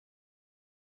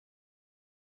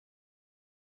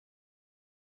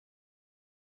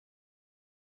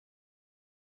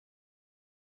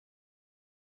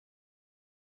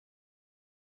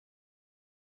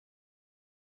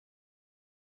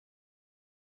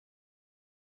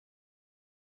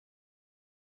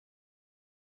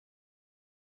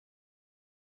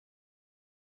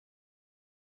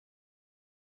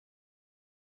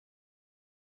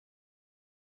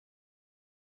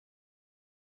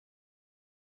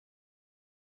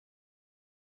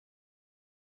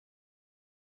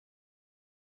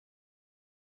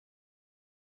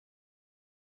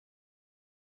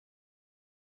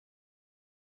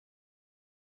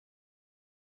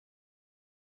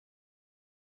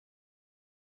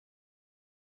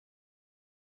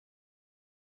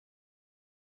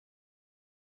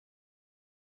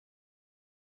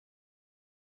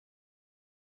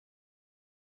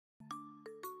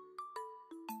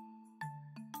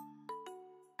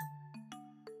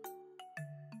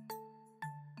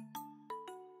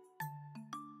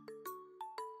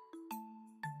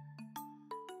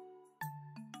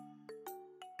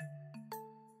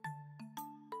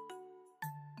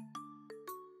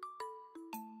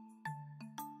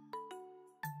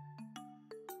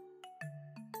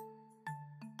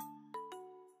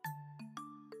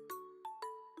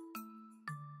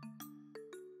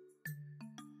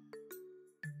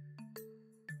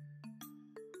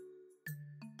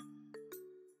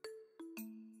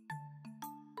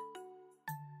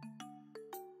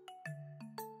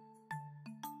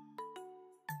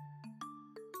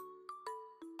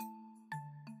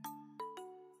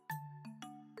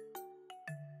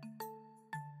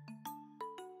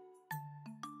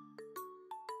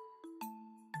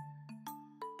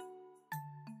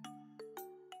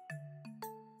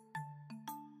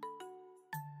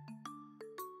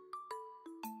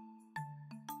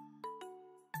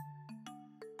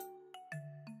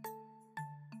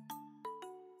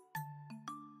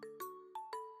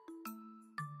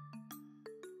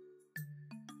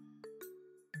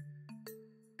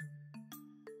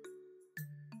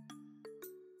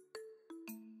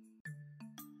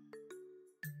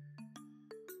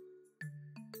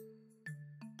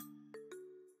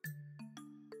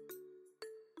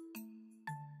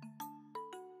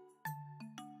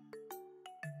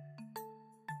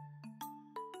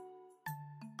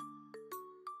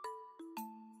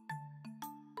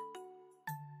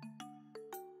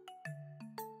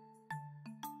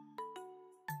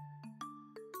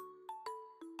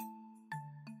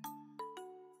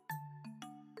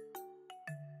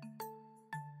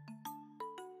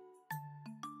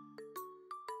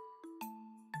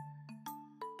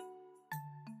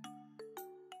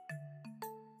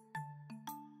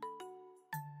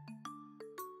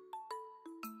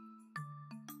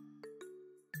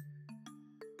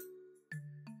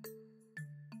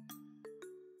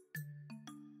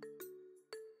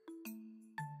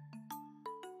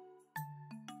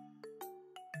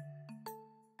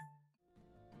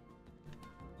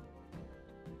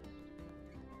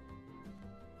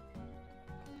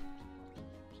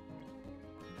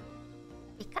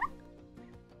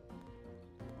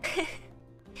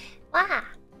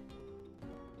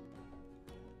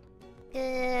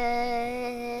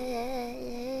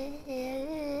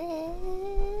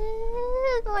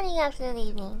Good morning, afternoon,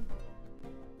 evening.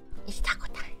 It's taco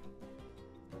time.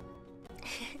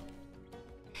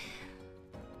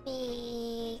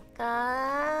 Pika.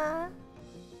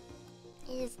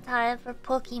 It's time for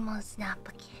Pokemon Snap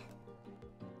again.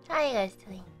 How are you guys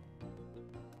doing?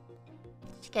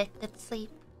 Did you get good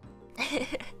sleep?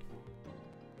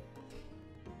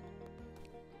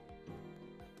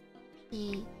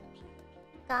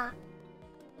 Pika.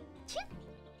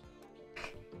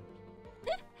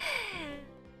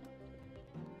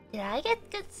 Did I get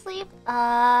good sleep? If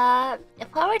I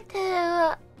were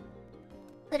to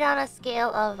put on a scale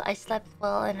of I slept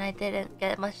well and I didn't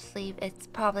get much sleep, it's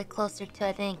probably closer to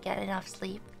I didn't get enough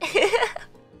sleep.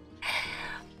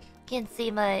 Can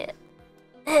see my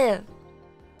my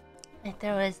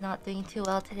throat is not doing too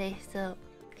well today, so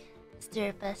let's do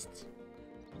your best.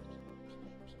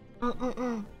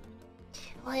 Ohayou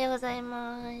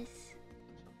gozaimasu.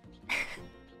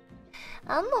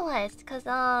 I don't know why, it's because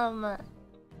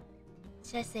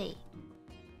should I say?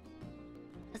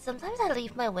 But sometimes I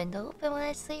leave my window open when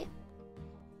I sleep.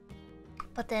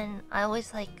 But then I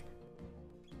always like,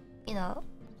 you know,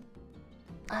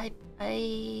 I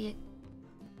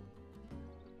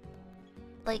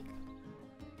like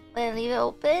when I leave it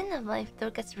open, my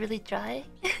throat gets really dry.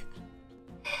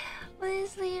 When I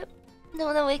sleep, no,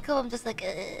 when I wake up, I'm just like,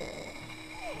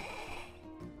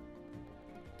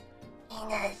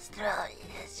 Ina's throat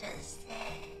is just.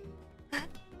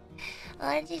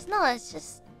 Allergies? No, it's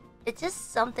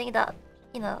just something that,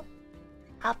 you know,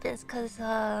 happens because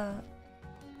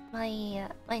my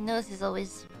nose is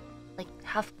always like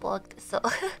half plugged, so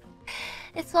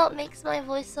it's what makes my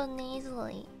voice so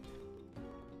nasally.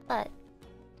 But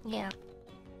yeah,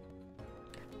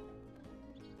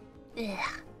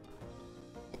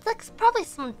 it's like probably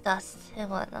some dust and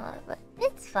whatnot, but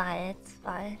it's fine. It's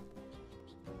fine.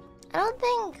 I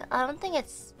don't think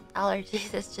it's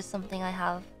allergies. It's just something I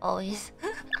have always.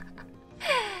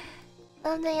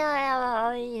 Something I have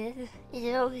always. Is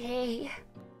it okay?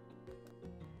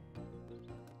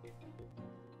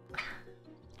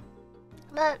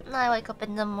 But I wake up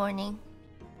in the morning.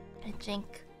 I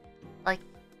drink like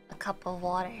a cup of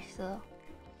water, so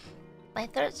my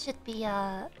throat should be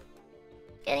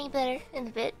getting better in a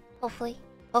bit. Hopefully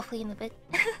in a bit.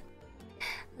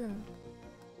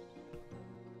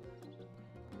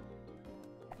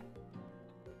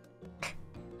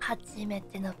 初め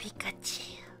てのピカチ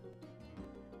ュウ。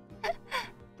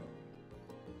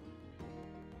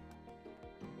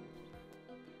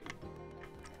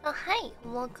Oh hi,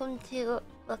 welcome to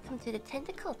the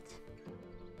Tentacult.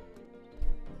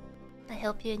 I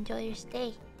hope you enjoy your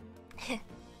stay.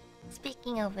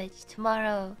 Speaking of which,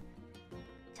 tomorrow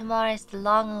is the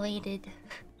long-awaited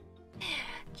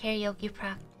karaoke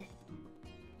practice.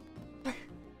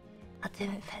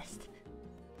 Ultimate Fest.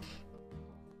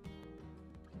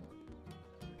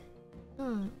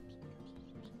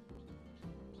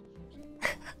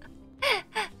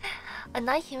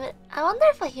 I wonder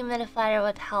if a humidifier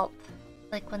would help,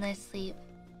 like when I sleep.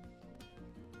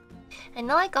 I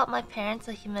know I got my parents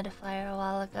a humidifier a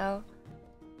while ago,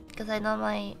 because I know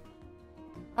my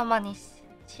mama,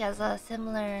 she has a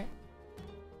similar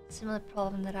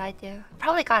problem that I do.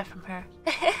 Probably got it from her.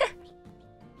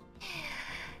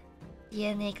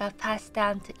 DNA got passed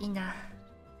down to Ina.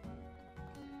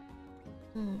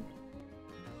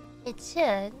 It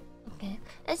should. Okay.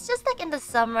 It's just like in the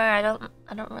summer, I don't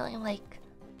really like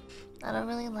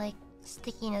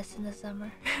stickiness in the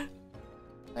summer.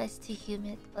 When it's too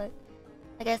humid, but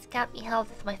I guess it can't be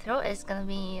helped if my throat is gonna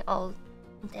be all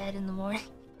dead in the morning.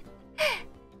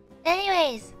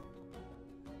 Anyways,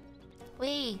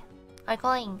 we are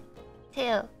going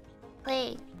to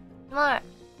play more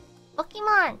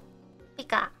Pokemon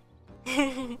Pika.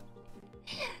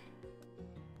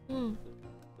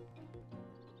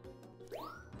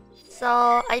 So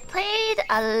I played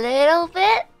a little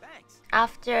bit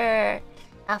after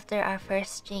our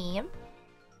first stream,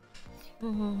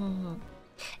 and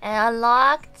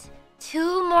unlocked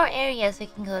 2 more areas we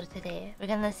can go to today. We're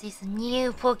gonna see some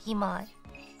new Pokemon.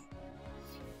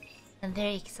 I'm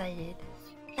very excited.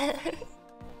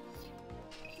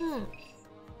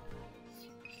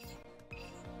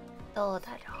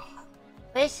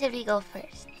 Where should we go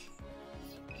first?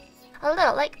 A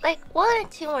little, like 1 or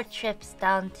 2 more trips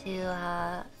down to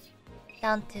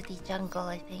the jungle,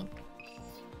 I think.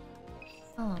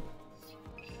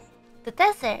 The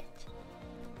desert.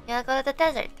 You gotta go to the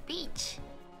desert, the beach.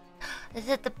 Is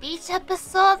it the beach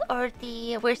episode or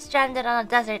the we're stranded on a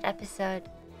desert episode?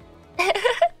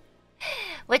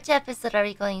 Which episode are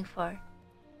we going for?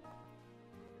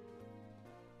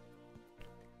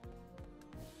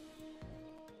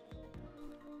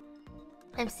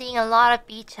 I'm seeing a lot of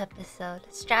beach episodes.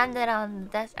 Stranded on the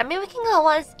desert. I mean, we can go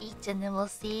once each, and then we'll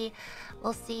see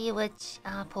which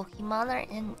Pokemon are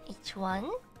in each one.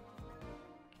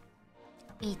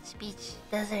 Beach, beach,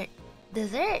 desert,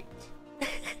 desert.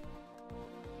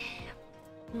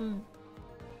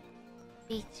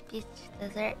 Beach, beach,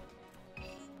 desert.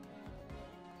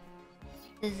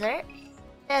 Dessert,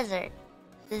 desert,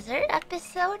 dessert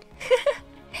episode.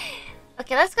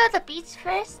 Okay, let's go to the beach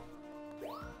first.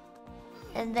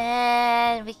 And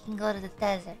then we can go to the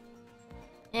desert.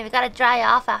 Yeah, we gotta dry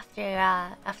off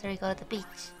after we go to the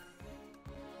beach.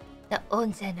 The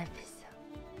onsen episode.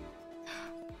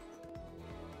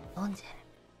 Onsen.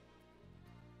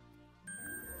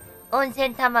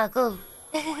 Onsen tamago.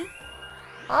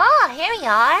 Oh, here we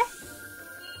are.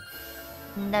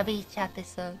 The beach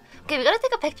episode. Okay, we gotta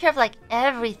take a picture of like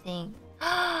everything.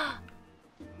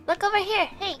 Look over here.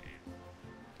 Hey.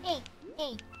 Hey.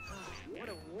 Hey. What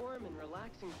a warm and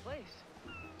relaxing place.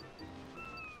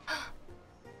 I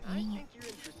Dang think you're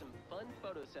in for some fun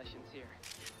photo sessions here.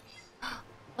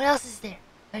 What else is there?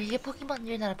 Are you a Pokemon?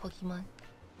 You're not a Pokemon.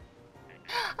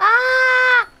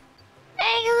 Ah!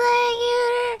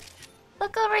 Executor!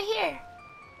 Look over here.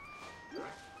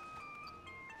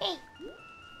 Hey.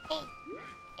 Hey.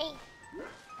 Hey.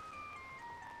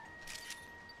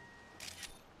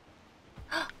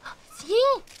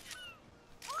 See?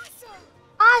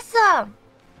 Awesome!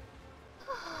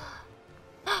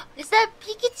 Is that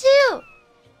pikaCHUU?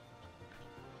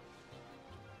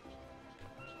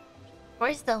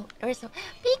 Where's the Pika!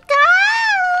 Pika!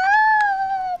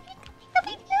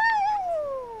 Pika!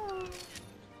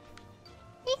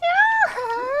 Pika!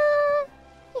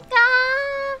 Pika!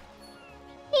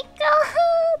 Pika!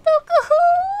 Doko!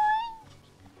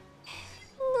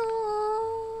 No.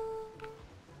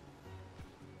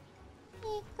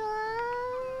 Pika.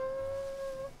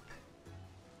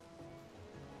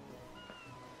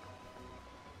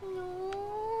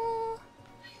 No.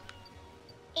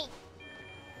 Hey.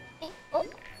 Hey. Oh.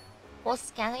 Oh,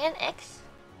 scanning an X.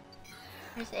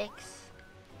 Where's X?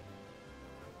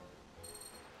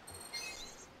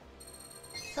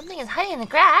 Something is hiding in the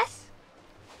grass.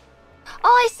 Oh,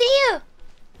 I see you.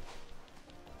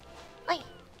 Oi.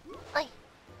 Oi.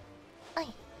 Oi.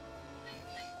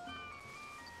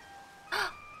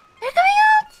 They're coming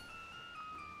out.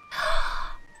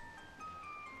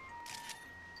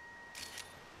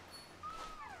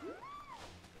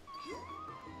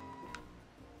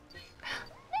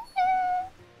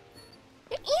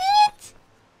 You're eating it.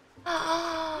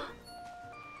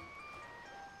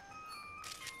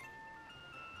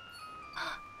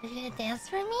 Are you gonna dance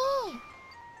for me?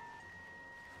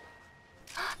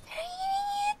 They're eating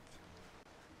it.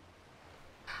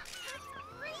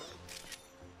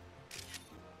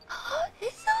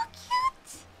 It's so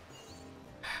cute.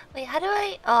 Wait, how do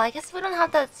I? Oh, I guess we don't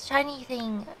have that shiny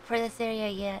thing for this area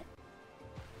yet.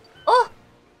 Oh,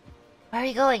 where are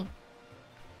we going?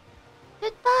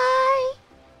 Goodbye.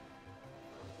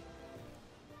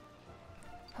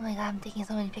 Oh my god, I'm taking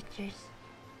so many pictures.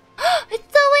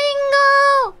 It's a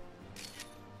Wingo!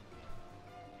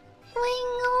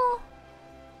 Wingo!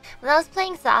 When I was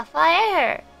playing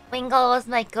Sapphire, Wingo was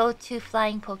my go-to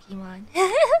flying Pokemon.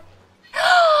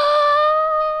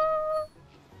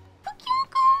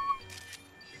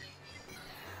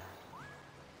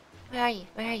 Where are you?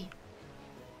 Where are you?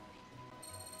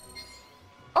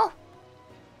 Oh!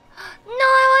 No,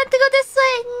 I want to go this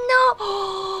way! No!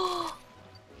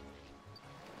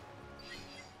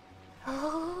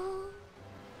 Oh!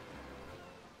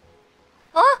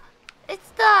 Oh! It's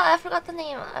the... I forgot the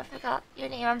name. I forgot your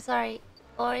name. I'm sorry.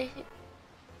 Or if you...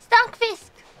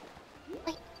 Stunkfisk!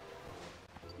 Wait.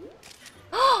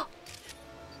 Oh!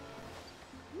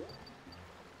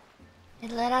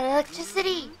 It let out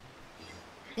electricity!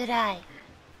 Good eye.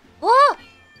 Whoa!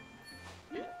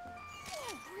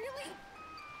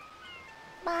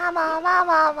 Mama,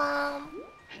 mama, mom.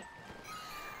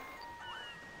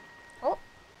 Oh.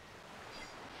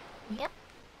 Yep.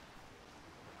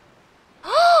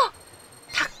 Oh!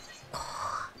 Taco.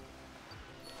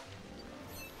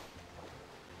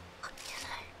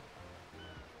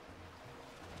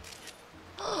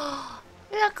 Oh,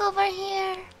 look over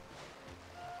here.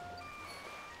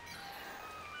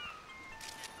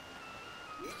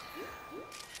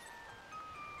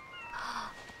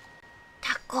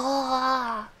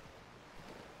 Taco.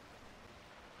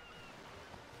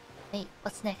 Wait,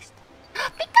 what's next?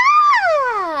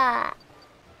 Pika!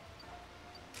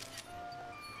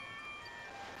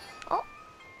 Oh.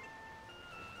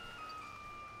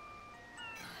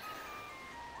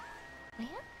 Where?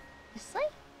 This way?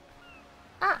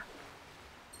 Ah.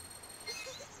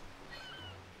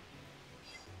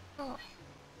 Oh.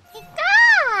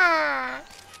 Pika!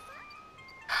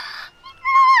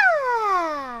 Pika!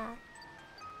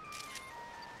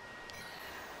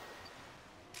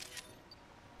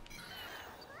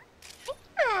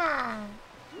 Pika!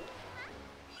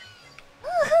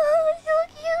 So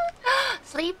cute!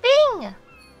 Sleeping!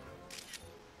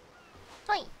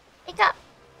 Wait, wake up!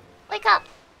 Wake up!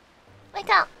 Wake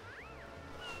up!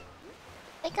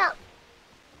 Wake up!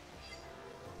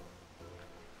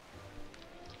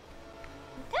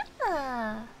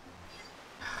 Yeah.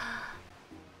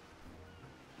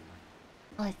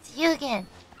 Oh, it's you again.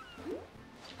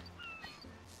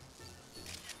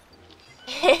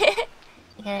 You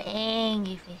got an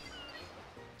angry face.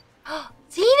 Oh,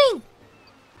 it's eating!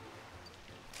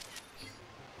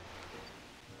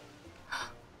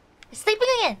 You're sleeping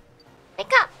again!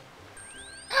 Wake up!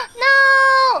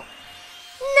 No!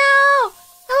 No!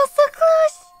 That was so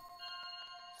close!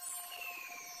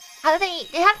 How do they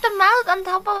eat? They have the mouth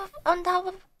on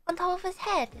top of his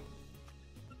head.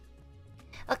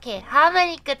 Okay, how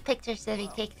many good pictures did we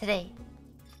take today?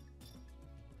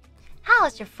 How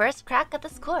was your first crack at the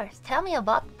scores? Tell me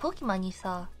about the Pokemon you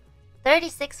saw.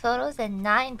 36 photos and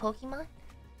 9 Pokemon?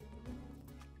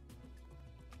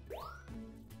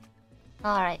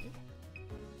 Alright.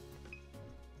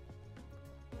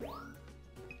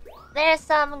 There's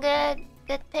some good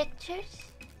pictures.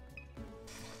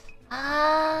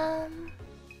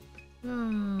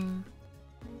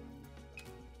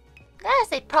 Gotta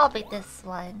say probably this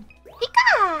one.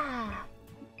 Pika!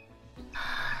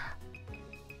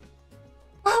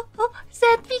 Oh,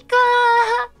 said Pika!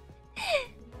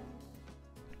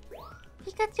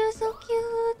 Pikachu so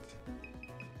cute.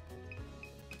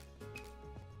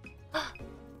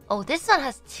 Oh, this one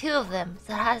has 2 of them,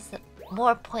 so it has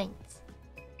more points.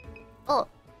 Oh,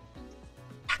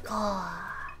 Tako.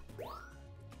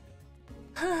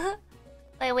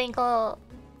 My Wingle.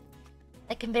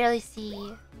 I can barely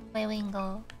see my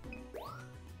Wingle.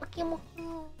 Pokémon.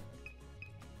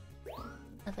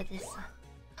 Look at this one.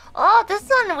 Oh, this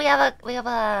one we have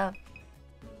a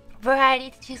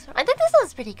variety to choose from. I think this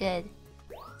one's pretty good.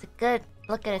 It's a good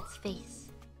look at its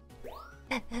face.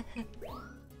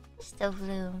 Still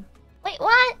bloom. Wait,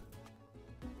 what?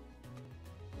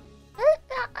 I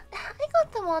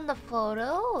got them on the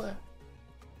photo.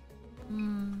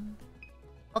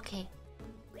 Okay.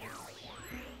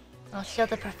 I'll show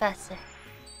the professor.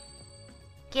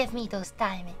 Give me those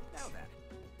diamonds.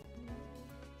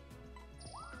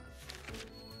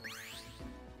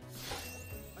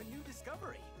 A new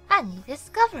discovery. A new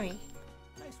discovery.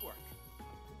 Nice work.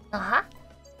 Uh-huh.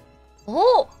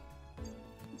 Oh!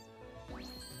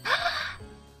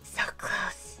 So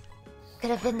close. Could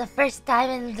have been the first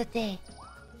diamond of the day.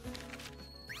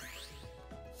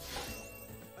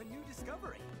 A new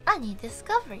discovery. A new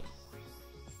discovery.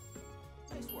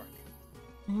 Nice work.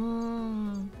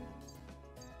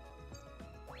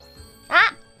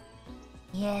 Ah!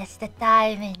 Yes, the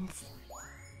diamonds.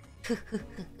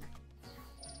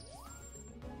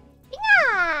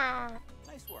 Yeah!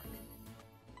 Nice work.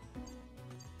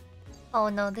 Oh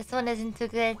no, this one isn't too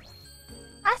good.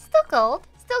 Ah, still gold.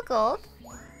 Still gold.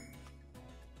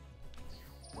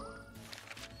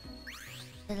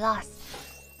 We lost.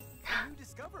 A new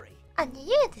discovery. A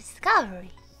new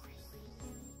discovery.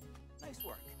 Nice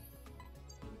work.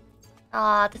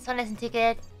 Ah, this one isn't too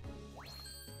good.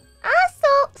 Ah,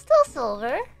 still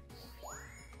silver.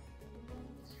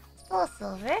 Still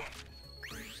silver.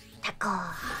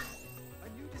 Tako. A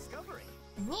new discovery.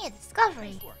 A new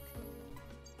discovery. Nice work.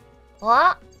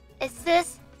 What? Is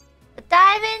this a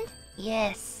diamond?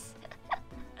 Yes.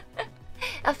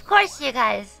 Of course, you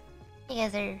guys. You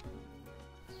guys are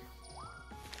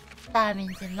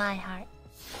diamonds in my heart.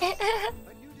 A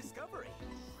new discovery.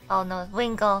 Oh no,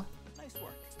 Wingle. Nice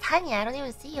work. It's tiny, I don't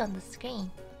even see you on the screen.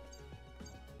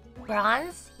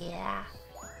 Bronze? Yeah.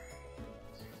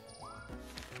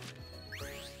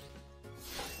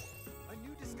 A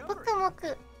new discovery.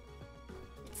 Pukumuku.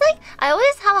 It's like, I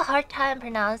always have a hard time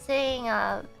pronouncing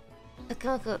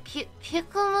Pukumuku.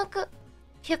 Pukumuku.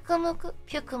 Pukumuku.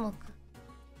 Pukumuku.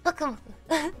 Pukumuku.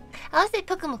 I always say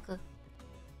Pukumuku.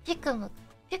 Pukumuku.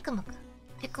 Pukumuku.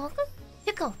 Pukumuku.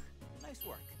 Pukumuku. Nice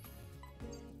work.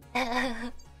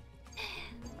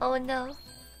 Oh no.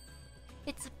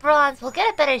 It's bronze. We'll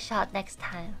get a better shot next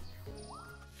time.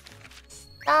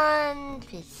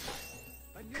 Stunfish.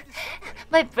 A new discovery.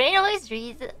 My brain always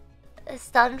reads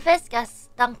stunfish as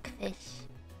stunkfish.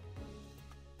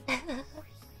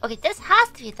 Okay, this has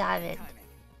to be diamond. Timing.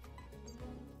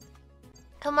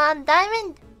 Come on,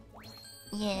 diamond.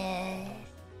 Yes.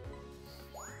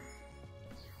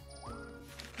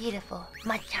 Beautiful.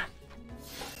 Machamp.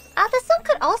 Ah, this one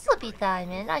could also happy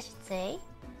timing, I should say.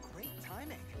 Great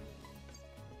timing.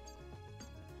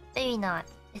 Maybe not.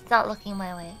 It's not looking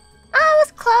my way. Ah, it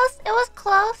was close. It was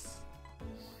close.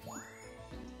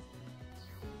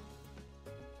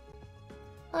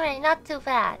 Alright, not too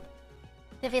bad.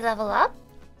 Did we level up?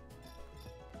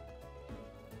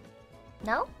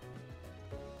 No?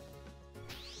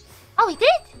 Oh, we did!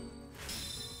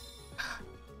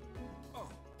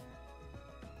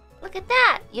 Look at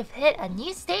that! You've hit a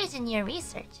new stage in your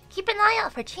research. Keep an eye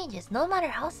out for changes, no matter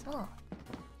how small.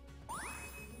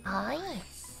 Ah,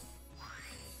 yes.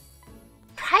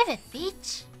 Private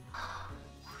beach?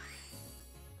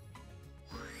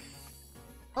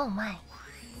 Oh my.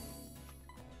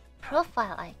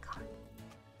 Profile icon.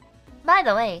 By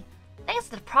the way, thanks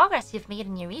to the progress you've made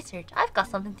in your research, I've got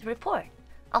something to report.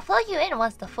 I'll fill you in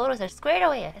once the photos are squared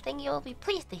away. I think you will be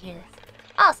pleased to hear this.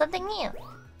 Oh, something new.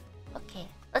 Okay,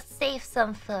 let's save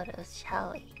some photos,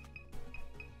 shall we?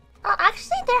 Oh,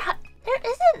 actually, there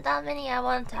isn't that many I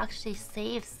want to actually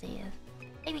save.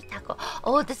 Maybe Taco.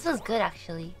 Oh, this was good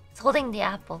actually. It's holding the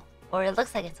apple, or it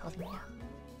looks like it's holding the apple.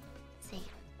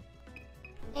 Save.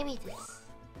 Maybe this.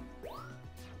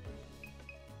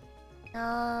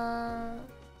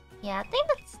 Yeah, I think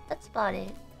that's about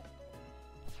it.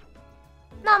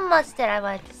 Not much that I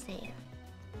wanted to save.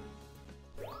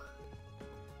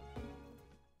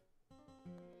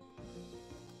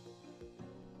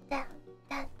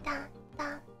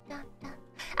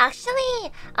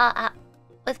 Actually,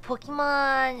 with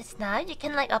Pokemon Snap, you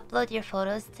can like upload your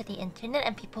photos to the internet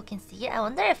and people can see it. I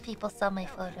wonder if people saw my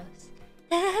photos.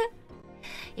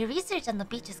 Your research on the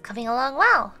beach is coming along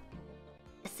well.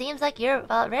 It seems like you're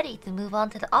about ready to move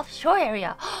on to the offshore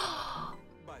area.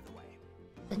 By the way,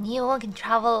 The new one can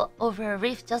travel over a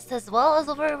reef just as well as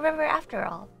over a river after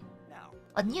all. now,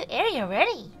 A new area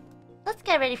ready. Let's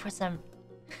get ready for some...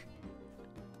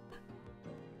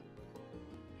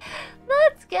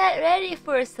 Let's get ready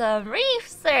for some reef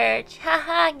search.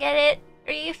 Haha, get it?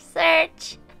 Reef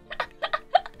search.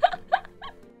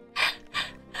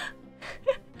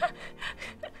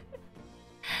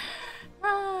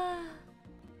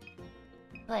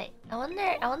 Wait, I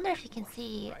wonder if you can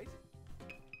see right?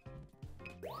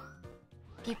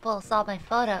 people saw my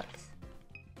photos.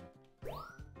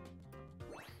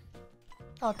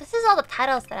 Oh, this is all the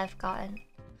titles that I've gotten.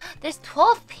 There's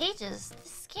 12 pages.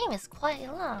 This game is quite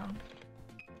long.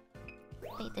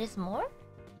 Wait, there's more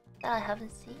that I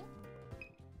haven't seen?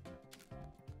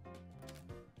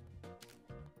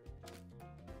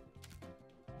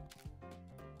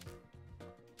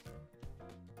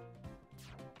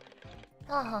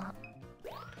 Oh,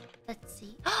 let's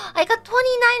see. I got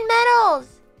 29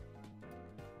 medals!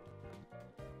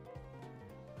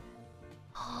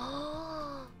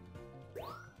 Oh,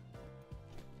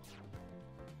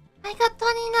 I got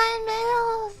 29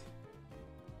 medals!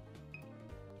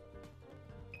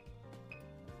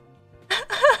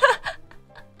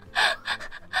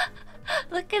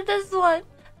 Look at this one.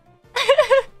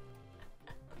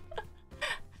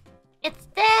 It's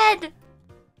dead!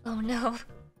 Oh no.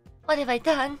 What have I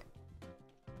done?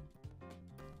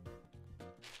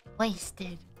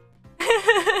 Wasted.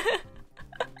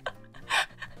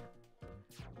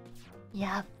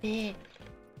 Yabe.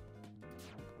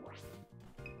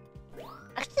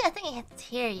 Actually, I think it's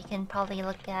here you can probably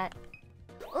look at.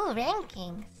 Ooh,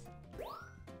 rankings.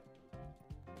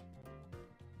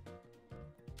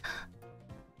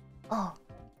 Oh.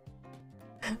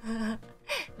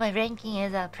 My ranking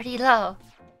is pretty low.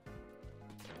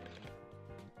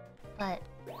 But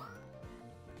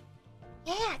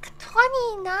yeah, I got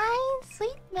 29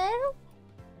 sweet medal.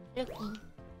 Rookie.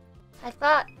 I've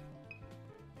got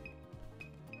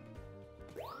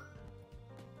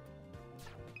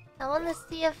I wanna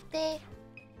see if they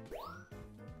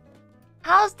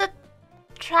how's the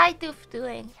Tridoof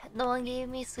doing? No one gave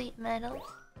me sweet medals.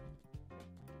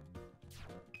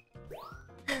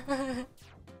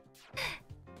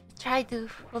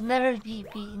 Tridoof will never be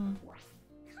beaten.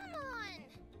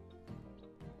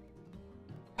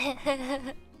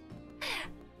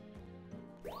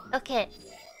 Okay,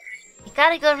 you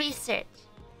gotta go research.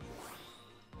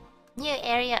 New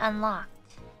area unlocked.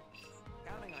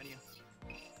 Counting on you.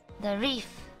 The reef.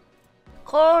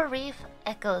 Coral reef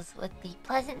echoes with the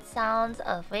pleasant sounds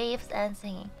of waves and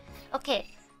singing. Okay,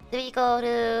 do we go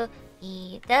to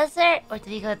the desert or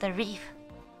do we go to the reef?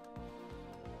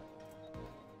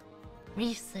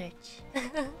 Reef search.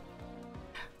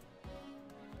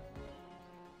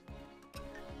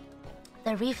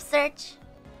 The reef search.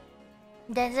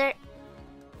 Desert.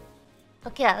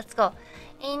 Okay, let's go.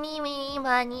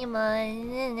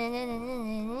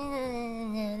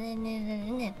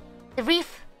 The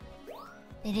reef.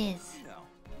 It is. You know.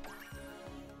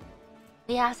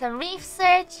 We have some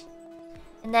research,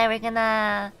 and then we're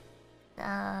gonna,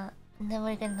 I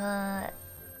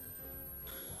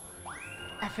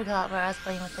forgot where I was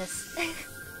going with this.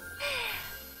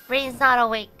 Brain's not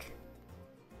awake.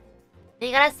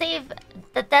 We gotta save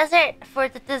the desert for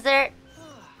the dessert.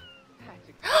 That's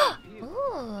a good view.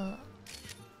 Ooh.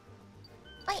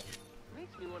 Wait.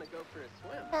 Makes me want to go for a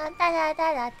swim. Da da da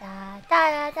da da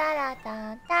da da da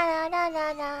da da da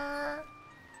da da.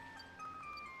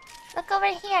 Look over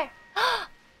here.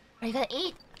 Are you gonna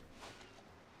eat?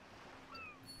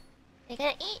 Are you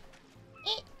gonna eat?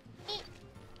 Eat, eat.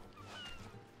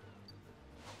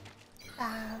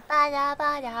 Ba ba da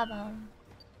ba da bum.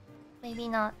 Maybe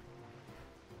not.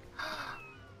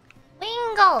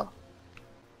 Wingo!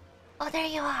 Oh, there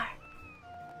you are.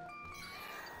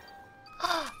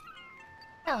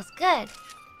 That was good.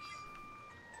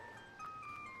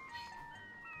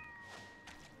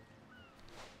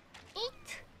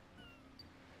 Eat.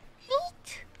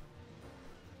 Eat.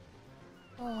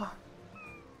 Oh.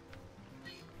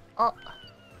 Oh.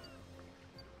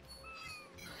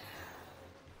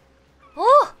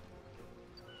 Oh!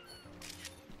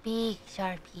 Big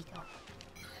Sharpedo.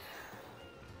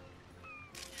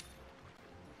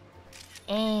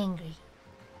 Angry.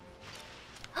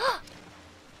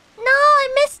 No, I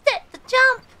missed it! The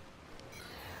jump!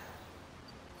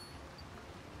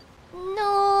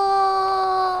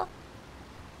 No!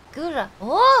 Gura.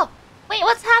 Oh! Wait,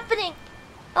 what's happening?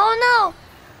 Oh no!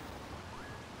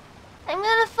 I'm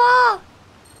gonna fall!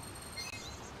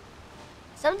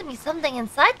 Something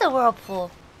inside the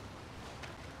whirlpool.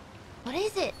 What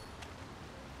is it?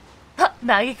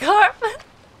 Magikarp?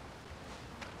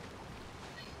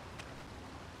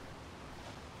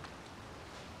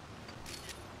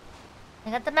 I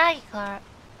got the Magikarp.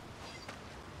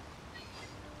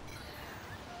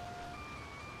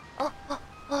 Oh, what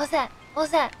was that? What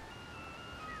was that?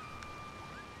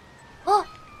 Oh!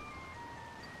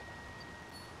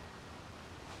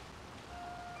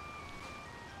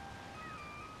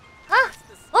 Ah!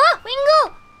 Oh!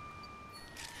 Wingo!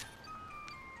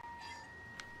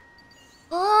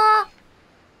 Oh!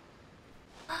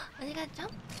 Are they gonna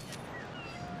jump?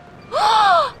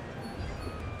 Oh!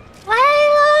 My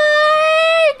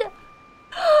lord!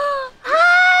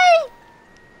 Hi!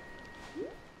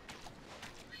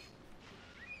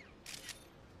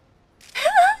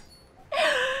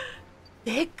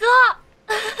 Deka!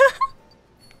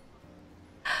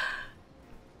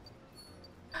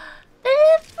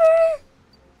 Deliver!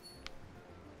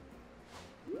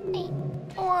 Hey.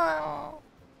 Wow.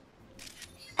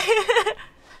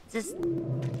 Just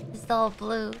it's all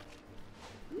blue.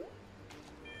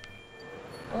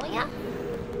 Oh yeah.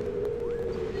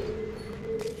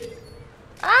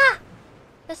 Ah!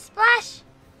 The splash!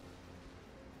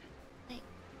 Wait.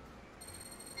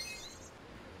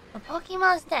 A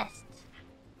Pokemon's nest.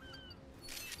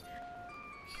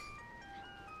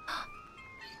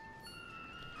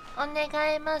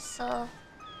 Onegaemasu.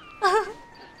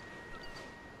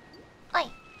 Oi.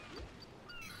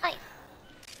 Oi.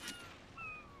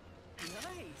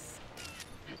 Nice.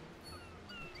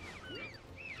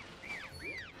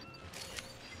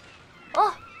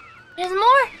 Oh! There's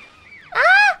more!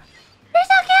 Ah!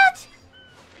 There's a cat!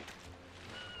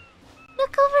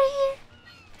 Look over here!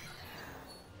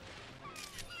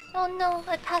 Oh no,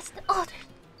 I passed the— oh,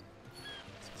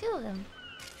 there's two of them.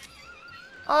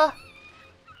 Oh!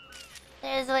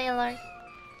 There's Wailord.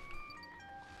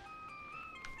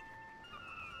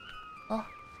 Oh,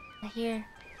 I hear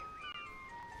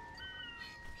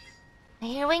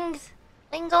wings!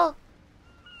 Wingo!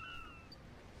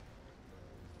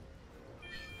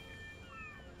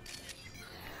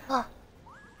 Oh,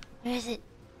 where is it?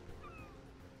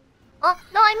 Oh,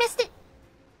 no, I missed it!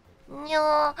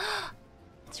 No,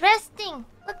 it's resting!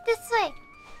 Look this way!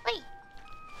 Wait!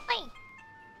 Wait!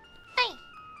 Wait!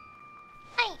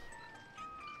 Wait!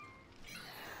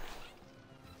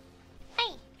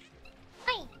 Wait!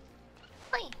 Wait!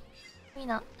 Wait! Maybe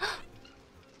not.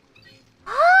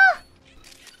 Ah!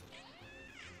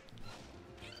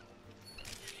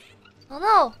 Oh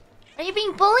no! Are you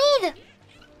being bullied?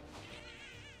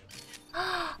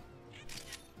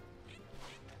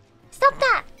 Stop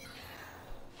that!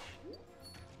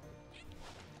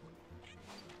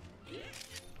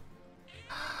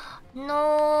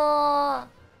 No!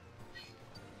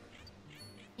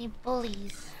 He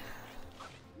bullies.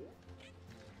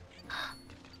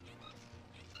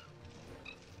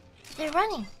 They're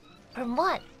running. From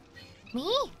what?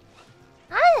 Me?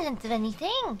 I didn't do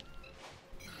anything.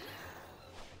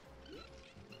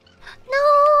 No!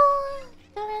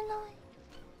 They're annoying.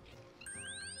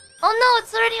 Oh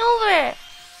it's already over.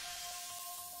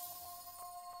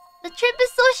 The trip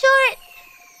is so short.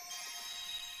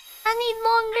 I need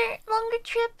longer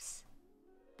trips.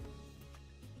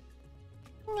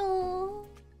 No.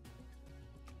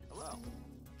 Hello.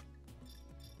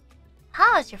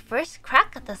 How was your first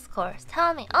crack at this course?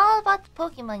 Tell me all about the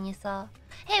Pokemon you saw.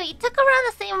 Hey, we took around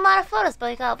the same amount of photos, but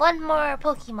we got one more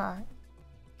Pokemon.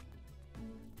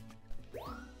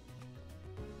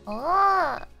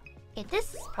 Oh, okay,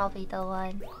 this is probably the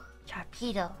one.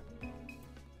 Sharpedo.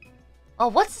 Oh,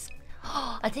 what's...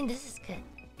 Oh, I think this is good.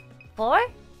 4?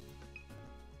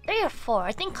 3 or 4?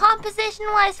 I think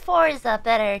composition-wise, 4 is a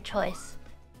better choice.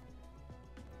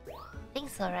 I think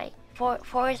so, right?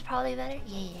 4 is probably better?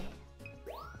 Yeah.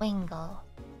 Wingo.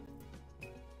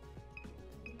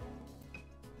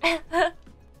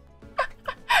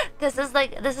 This is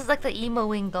like the emo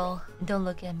Wingo. Don't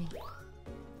look at me.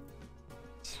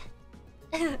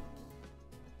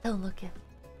 Don't look at me.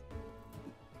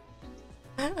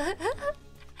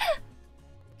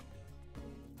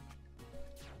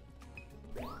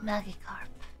 Magikarp.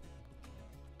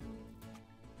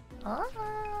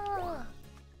 Ah.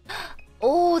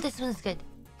 Oh, this one's good.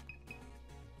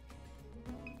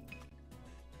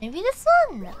 Maybe this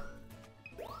one.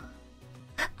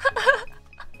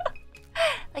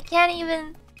 I can't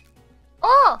even.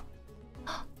 Oh.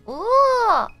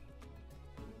 Ooh.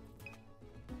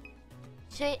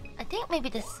 I think maybe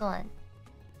this one.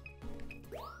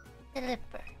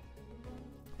 Deliver.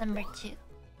 Number 2.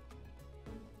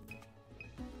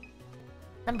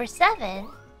 Number 7.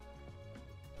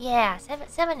 Yeah,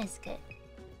 7 is good.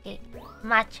 Okay,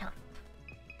 Machamp.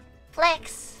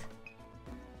 Flex.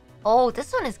 Oh,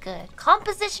 this one is good.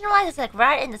 Composition-wise, it's like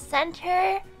right in the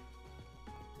center.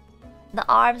 The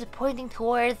arms are pointing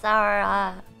towards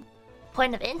our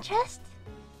point of interest.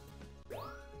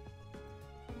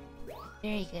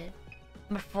 Very good.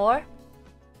 Number 4.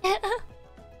 I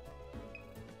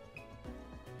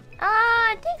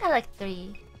think I like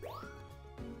 3.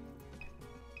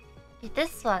 Okay,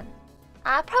 this one.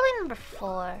 Probably number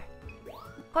 4.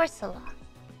 Corsola.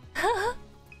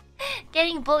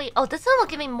 Getting bullied. Oh, this one will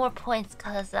give me more points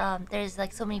because there's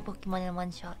like so many Pokemon in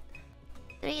one shot.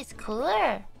 3 is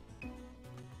cooler.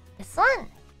 This one.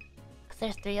 Because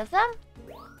there's 3 of them.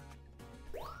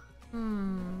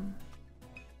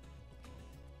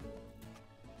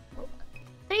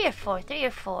 3 or 4. 3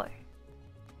 or 4.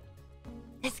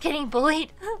 It's getting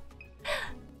bullied.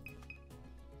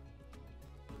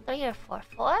 3 or 4.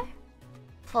 4?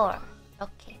 4.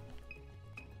 Okay.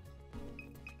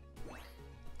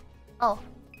 Oh,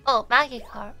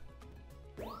 Magikarp.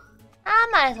 I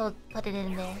might as well put it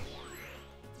in there.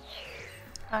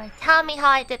 Alright, tell me how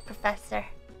I did, Professor.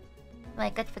 Am I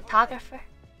a good photographer?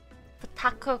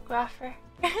 Photographer?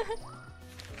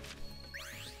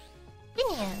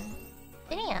 Pinion.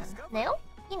 No?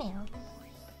 Pinion.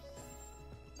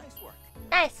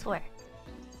 Nice work.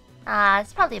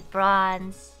 It's probably a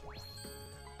bronze.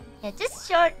 Yeah, just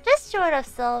short of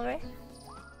silver.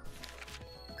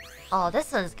 Oh,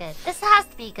 this one's good. This has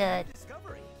to be good.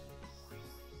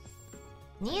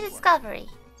 New discovery.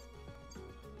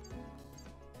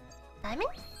 Diamond?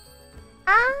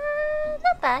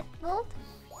 Not bad. Gold.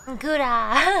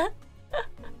 Gura.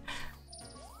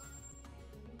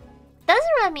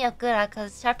 Doesn't remind me of Gura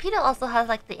because Sharpedo also has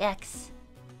like the X.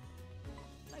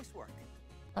 Nice work.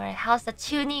 Alright, how's the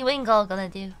Chuuni Wingull gonna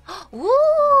do?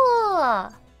 Ooh!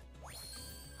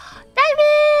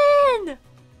 Diamond!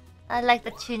 I like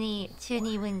the Chuuni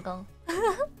Wingull.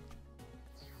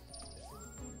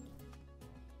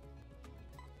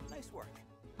 Nice work.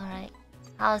 Alright,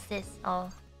 how's this? Oh,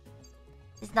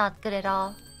 it's not good at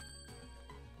all.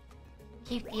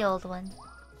 Keep the old one.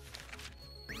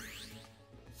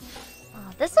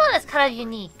 Oh, this one is kind of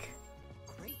unique.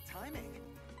 Great timing.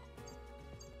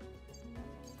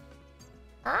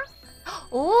 Huh?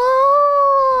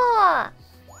 Ooh!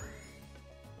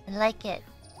 I like it.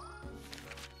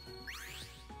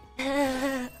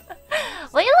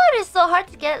 Wailord is so hard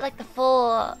to get like the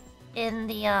full in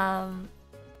the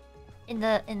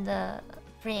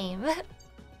frame.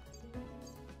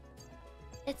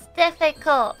 It's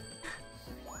difficult.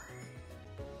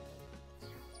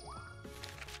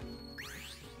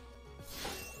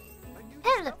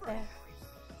 Developer.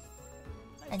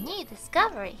 A new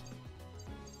discovery.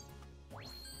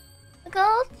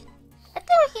 Gold? I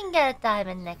think we can get a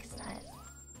diamond next time.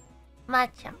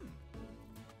 Machamp.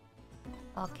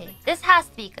 Okay, this has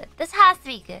to be good. This has to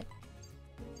be good.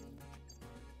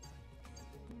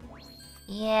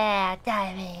 Yeah,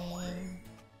 diamond.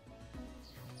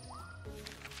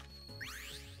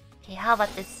 Okay, how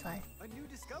about this one? A new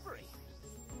discovery.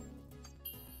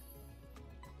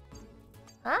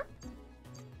 Huh?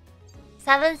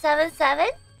 777?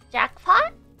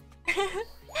 Jackpot?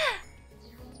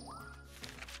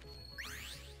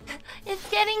 It's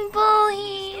getting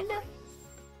bullied.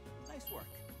 Nice work.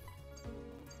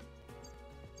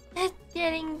 It's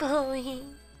getting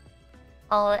bullied.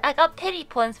 Oh, I got pity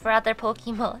points for other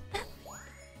Pokemon.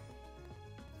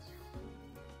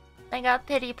 I got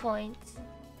pity points.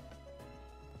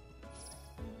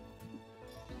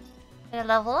 Did I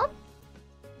level up?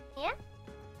 Yeah?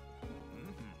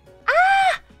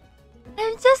 Ah!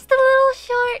 I'm just a little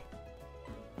short.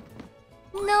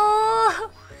 No!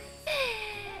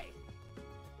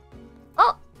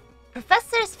 Oh!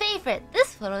 Professor's favorite.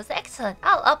 This photo is excellent.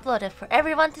 I'll upload it for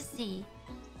everyone to see.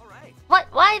 All right. What?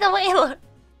 Why the whaler?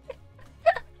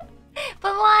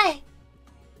 But why?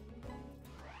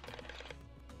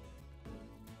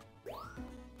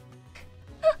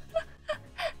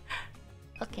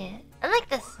 Okay, I like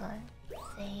this one.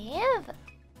 Save.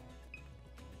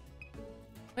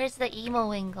 Where's the emo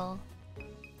Wingle?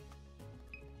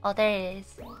 Oh, there it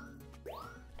is.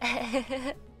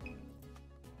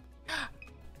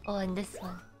 Oh, and this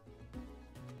one.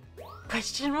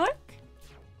 Question mark?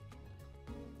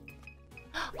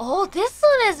 Oh, this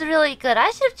one is really good. I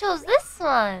should have chose this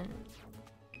one.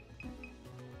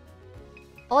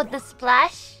 Oh, the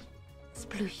splash.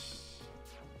 Sploosh.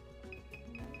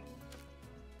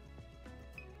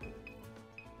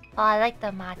 Oh, I like the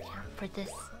matcha for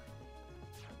this one.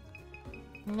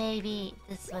 Maybe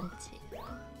this one too.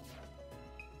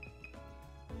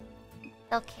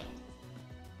 Okay.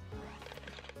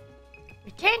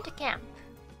 Return to camp.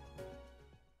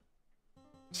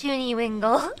 Chuny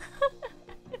Wingle.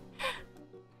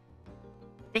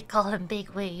 They call him Big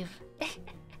Wave.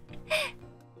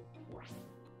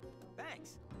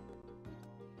 Thanks.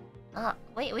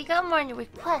 Wait, we got more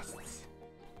requests.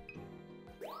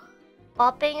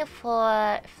 Bopping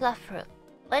for Fluffroot.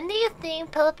 When do you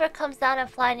think Pelipper comes down and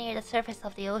fly near the surface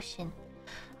of the ocean?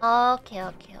 Okay.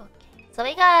 So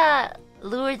we gotta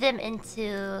lure them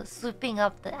into swooping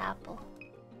up the apple.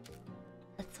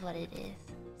 That's what it is.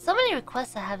 So many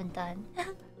requests I haven't done.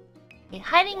 Okay,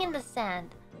 hiding in the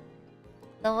sand.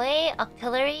 The way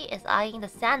Artillery is eyeing the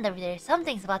sand over there,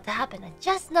 something's about to happen. I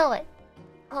just know it.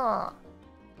 Huh.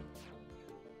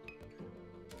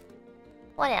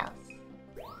 What else?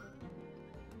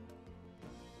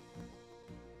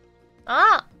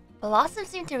 Blossom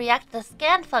seemed to react to the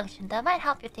scan function. That might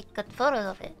help you take good photos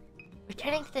of it.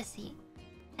 Returning to the sea.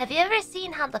 Have you ever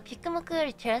seen how the pikaCHUU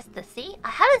returns to the sea? I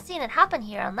haven't seen it happen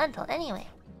here on Lentil anyway.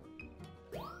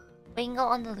 Wingle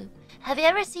on the loop. Have you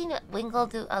ever seen Wingle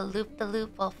do a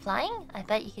loop-the-loop while flying? I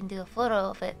bet you can do a photo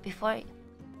of it before...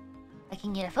 I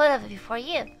can get a photo of it before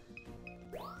you.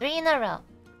 3 in a row.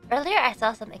 Earlier I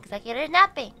saw some executors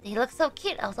napping. They look so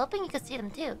cute. I was hoping you could see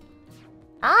them too.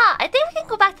 I think we can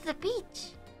go back to the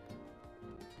beach.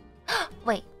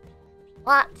 Wait.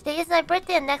 Well, today is my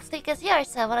birthday and next week is yours,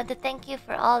 so I wanted to thank you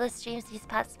for all the streams these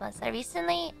past months. I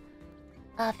recently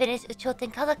finished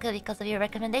Uchoten Kazoku because of your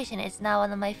recommendation. It's now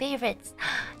one of my favorites.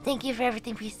 Thank you for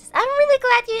everything, Priestess. I'm really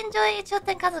glad you enjoy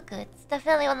Uchoten Kazoku. It's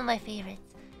definitely one of my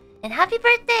favorites. And happy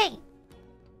birthday!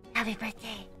 Happy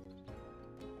birthday!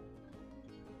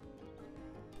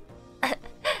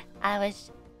 I wish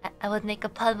I would make a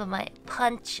pun, but my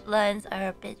punch lines are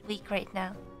a bit weak right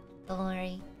now. Don't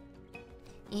worry.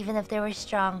 Even if they were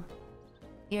strong,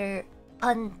 your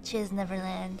punches never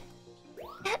land.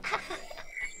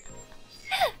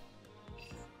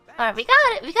 Alright, we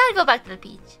gotta go back to the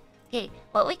beach. Okay,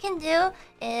 what we can do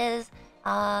is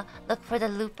look for the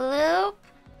loop-a-loop,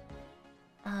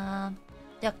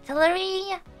 the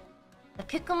Artillery, the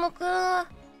pikaCHUU,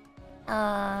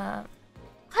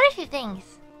 quite a few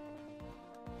things.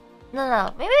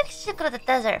 No, maybe we should go to the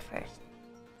desert first.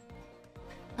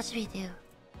 What should we do?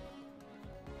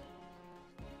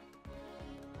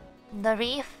 The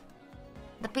reef?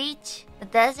 The beach? The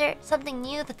desert? Something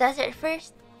new? The desert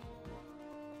first?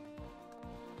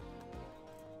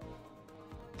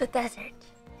 The desert.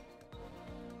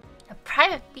 A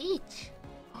private beach?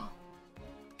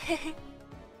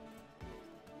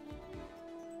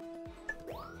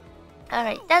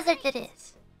 Alright, desert it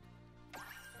is.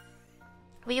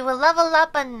 We will level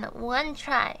up on one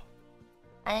try.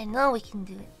 I know we can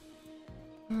do it.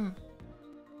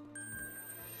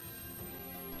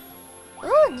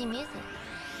 Ooh, new music.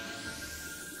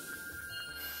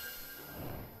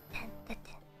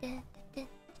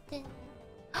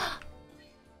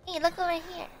 Hey, look over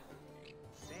here.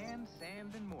 Sand,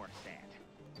 and more sand.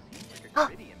 Seems like a Oh.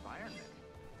 gritty environment.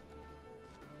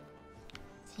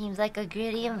 Seems like a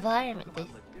gritty environment. Live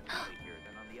differently here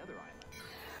than on the other islands.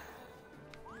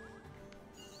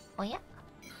 Oh yeah?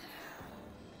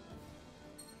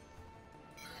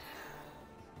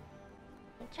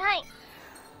 trying.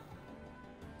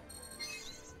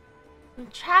 Some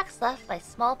tracks left by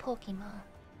small Pokemon.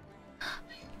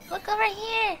 Look over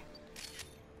here.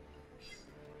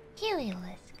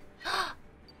 Heliolisk.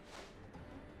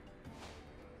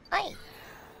 Hi.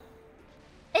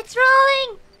 It's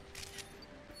rolling.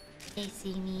 They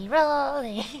see me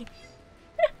rolling.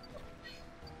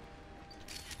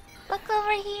 Look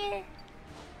over here.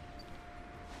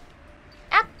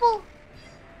 Apple.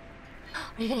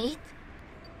 Are you gonna eat?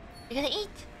 You're gonna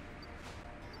eat?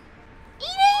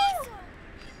 Eating!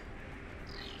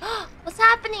 What's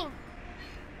happening?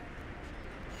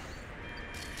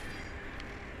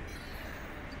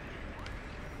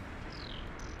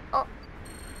 Oh.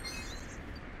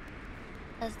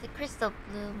 That's the crystal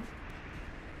bloom.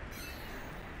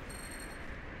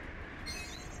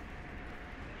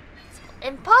 It's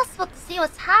impossible to see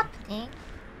what's happening.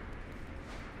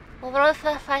 Well, what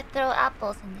if I throw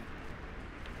apples in it?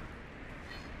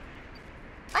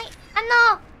 Wait,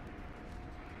 no!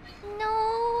 No!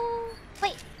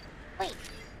 Wait.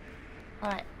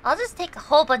 Alright, I'll just take a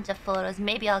whole bunch of photos.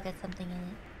 Maybe I'll get something in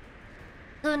it.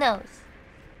 Who knows?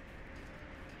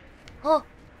 Oh!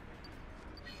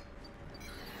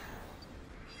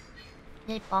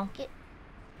 Did I bonk it?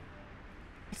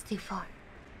 It's too far.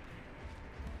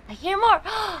 I hear more!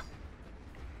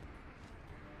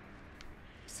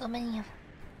 So many of them.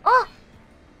 Oh!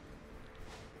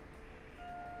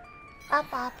 Ba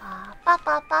ba ba ba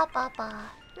ba ba ba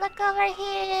ba. Look over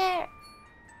here.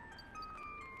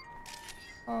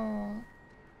 Oh.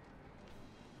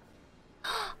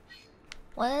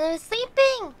 One of them is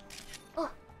sleeping.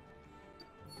 Oh.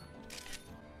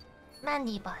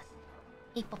 Mandy bus.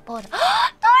 Hippopotamus.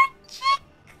 Dark chick.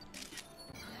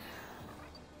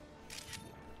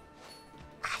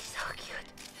 That's so cute.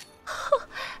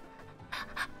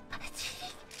 It's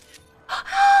eating.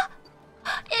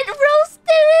 It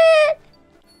roasted it.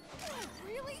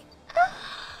 Really?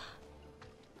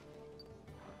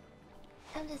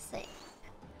 I'm just saying.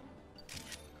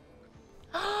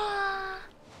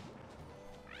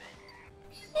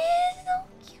 It's so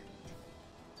cute.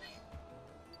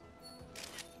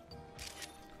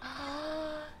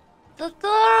 It's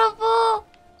adorable.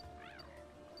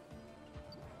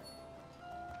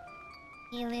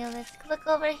 Helio, let's look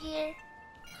over here.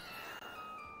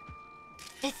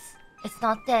 It's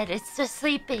not dead. It's just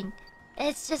sleeping.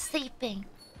 It's just sleeping.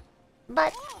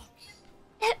 But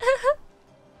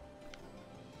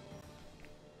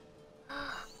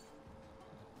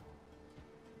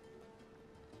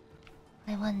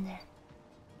I wonder.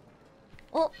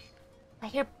 Oh, I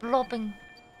hear blobbing.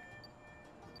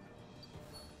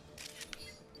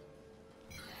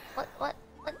 What?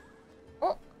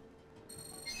 Oh,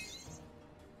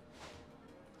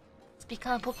 it's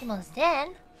become a Pokemon's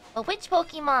den. But which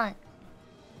Pokemon?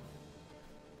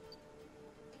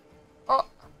 Oh,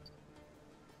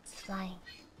 it's flying.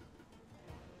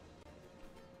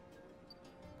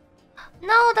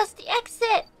 No, that's the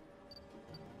exit.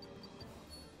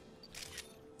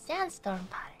 Sandstorm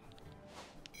pattern.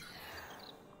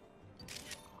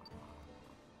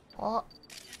 Oh.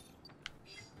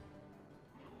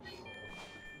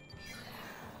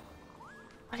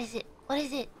 What is it? What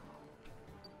is it?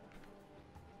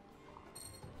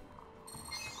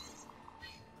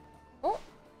 Oh,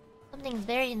 something's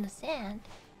buried in the sand.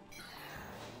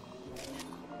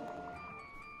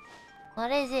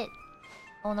 What is it?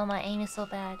 Oh no, my aim is so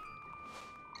bad.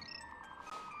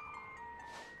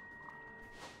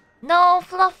 No,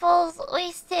 Fluffles!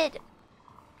 Wasted!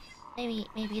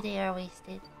 Maybe they are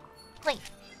wasted. Wait.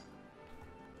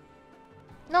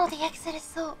 No, the exit is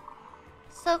so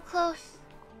close.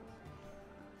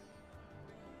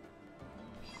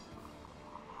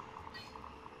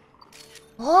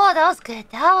 Oh, that was good.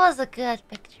 That was a good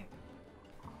picture.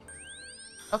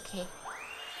 Okay.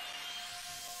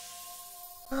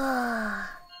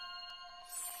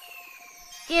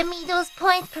 Give me those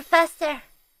points, Professor.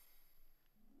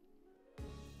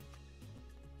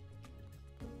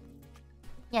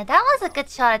 Yeah, that was a good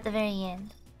shot at the very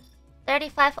end.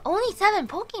 35, only 7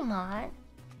 Pokemon?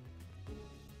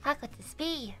 How could this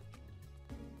be?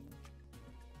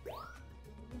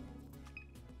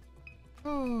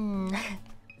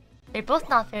 They're both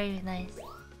not very nice.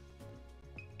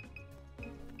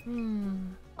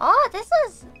 Oh, this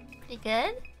was pretty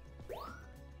good.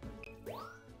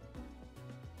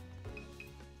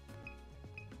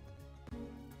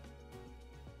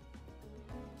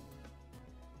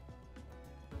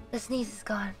 The sneeze is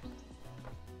gone.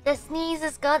 The sneeze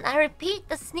is gone. I repeat,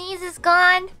 the sneeze is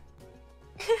gone.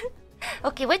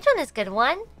 Okay, which one is good?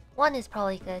 One is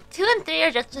probably good. 2 and 3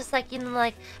 are just like, you know,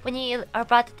 like when you are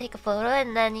about to take a photo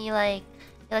and then you like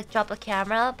You like drop a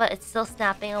camera, but it's still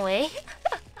snapping away.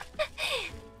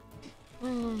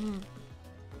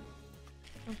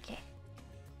 Okay.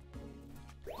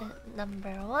 Number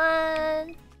 1.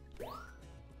 I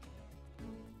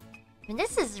mean,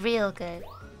 this is real good.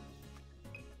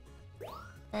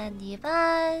 And you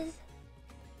buzz.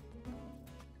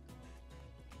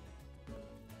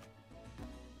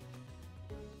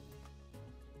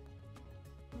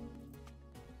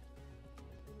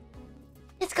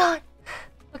 It's gone.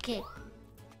 Okay.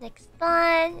 Next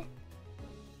one.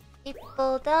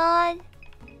 People done.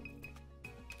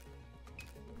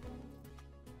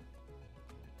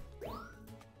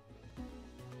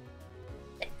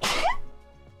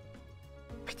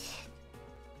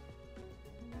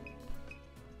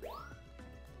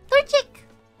 Torchic.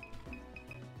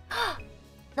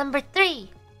 Number 3.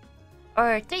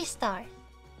 Or 3 stars.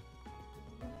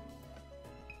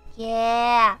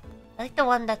 Yeah. I like the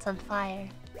one that's on fire.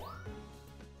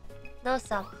 No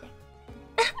subject.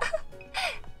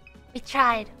 We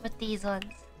tried with these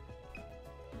ones.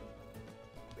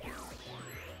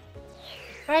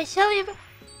 Alright, show me.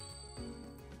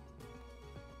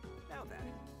 Now then.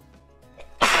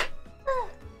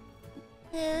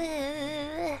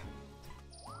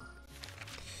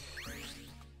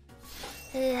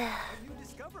 New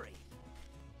discovery.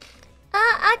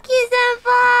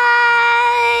 Aki-senpai!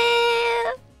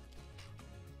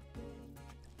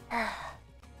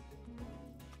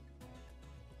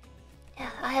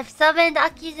 I have summoned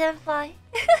Aki-senpai.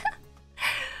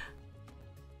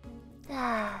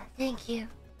 Thank you.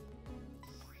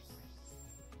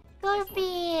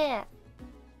 Scorpion!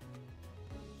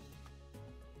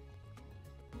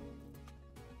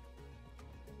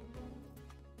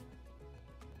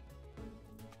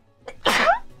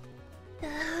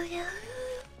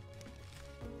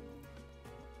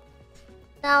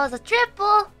 That was a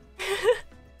triple!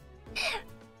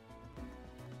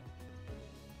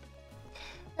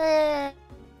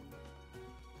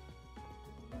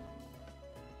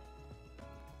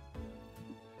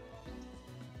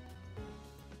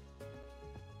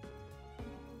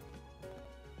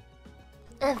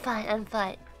 I'm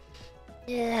fine.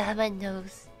 Yeah, my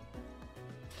nose.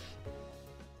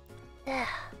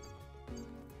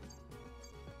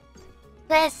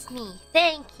 Bless me,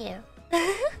 thank you.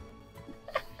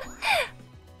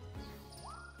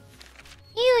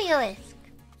 Heliolisk.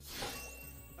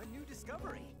 A new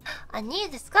discovery. A new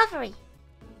discovery.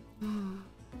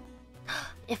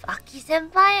 If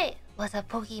Aki-senpai was a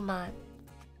Pokemon,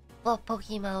 what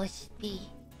Pokemon would it be?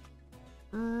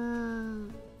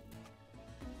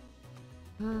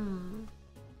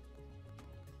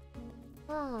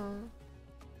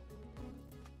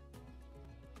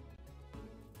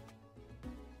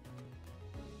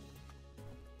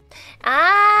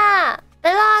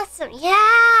 Blossom. Yeah,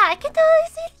 I can totally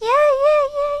see it. Yeah.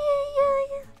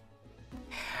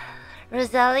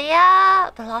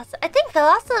 Roselia, Blossom. I think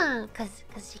Blossom, cause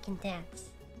she can dance.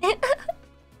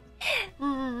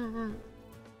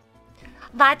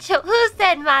 Macho. Who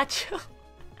said macho?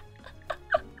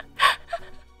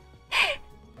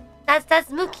 That's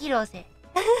Mukirose.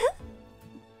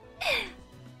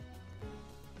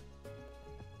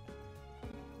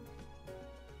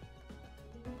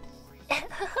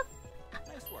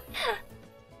 Nice work.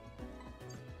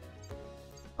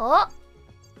 Oh,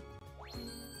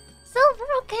 silver.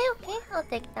 Okay, I'll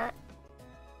take that.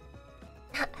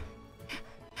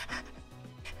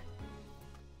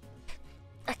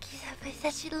 Aki-senpai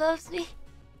said she loves me.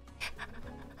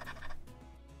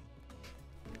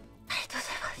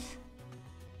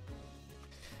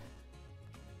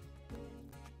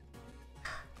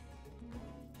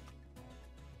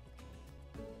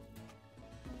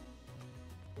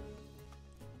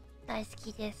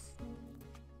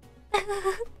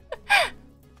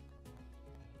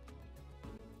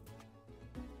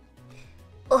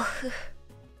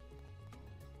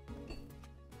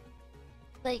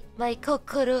 My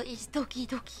kokoro is doki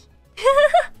doki.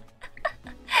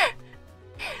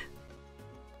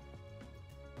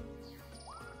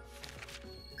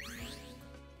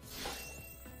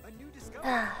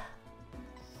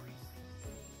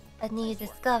 A new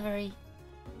discovery.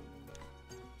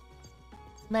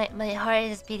 My heart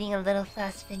is beating a little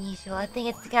faster than usual. I think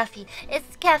it's caffeine.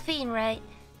 It's caffeine, right?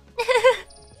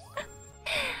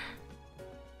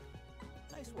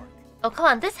 Nice work. Oh, come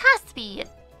on. This has to be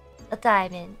a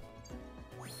diamond.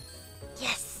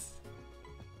 Yes.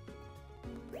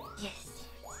 Yes.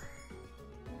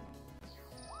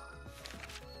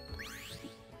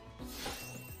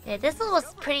 Yeah, this one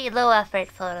was pretty low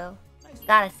effort photo.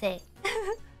 Gotta say.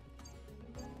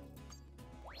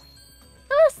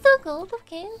 Oh, still gold.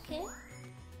 Okay.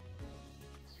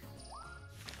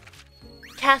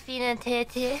 caffeine and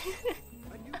tea.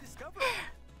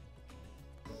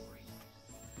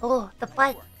 Oh, the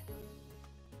butt.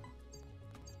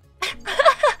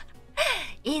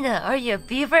 Ina, are you a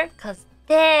beaver? Cause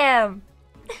damn.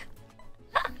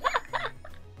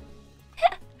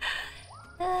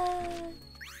 A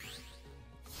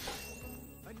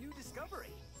new discovery.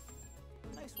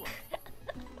 Nice one.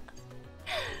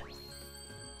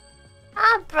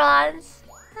 Ah, bronze.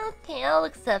 Okay, I'll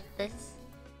accept this.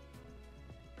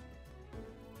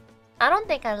 I don't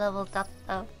think I leveled up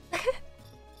though.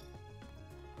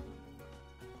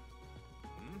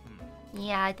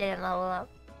 Yeah, I didn't level up.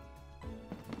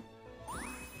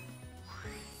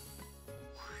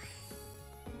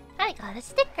 I got a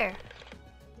sticker.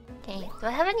 Okay, do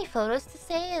I have any photos to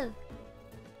save?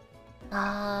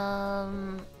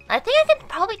 I think I can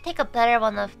probably take a better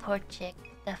one of Torchic,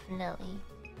 definitely.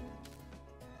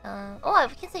 Oh,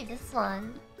 we can save this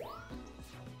one.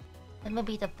 And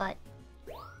maybe the butt.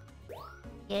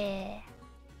 Yeah.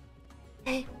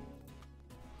 The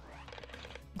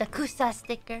Kusa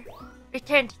sticker.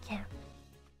 Return to camp.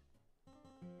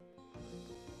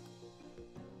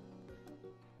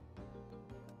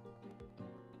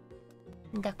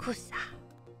 The Kusa.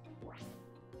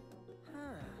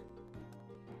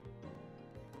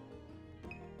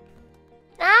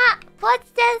 Ah! Poch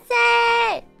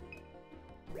Sensei!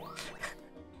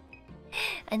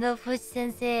 I know Poch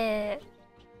Sensei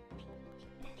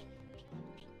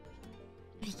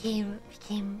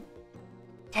became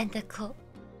tentacle.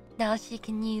 Now she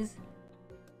can use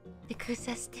the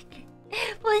Kusa sticker.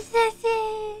 Poch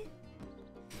Sensei!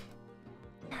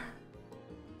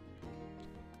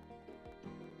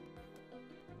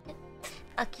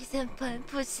 Aki-senpai and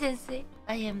Poch Sensei,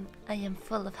 I am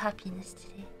full of happiness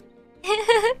today.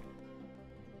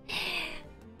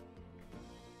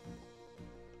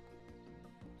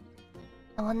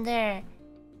 I wonder.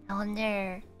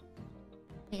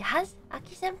 Wait, has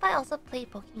Aki-senpai also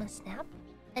played Pokemon Snap?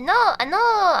 I know a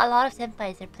lot of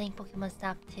senpais are playing Pokemon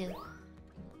Snap too.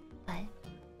 But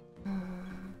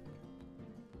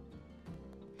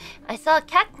I saw a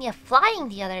Cacnea flying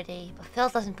the other day, but Phil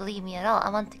doesn't believe me at all. I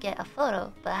want to get a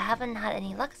photo, but I haven't had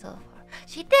any luck so far.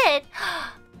 She did!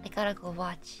 I gotta go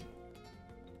watch.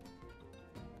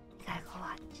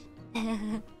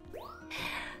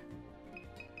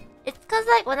 It's cause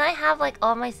like when I have like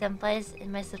all my senpais in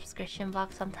my subscription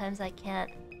box, sometimes I can't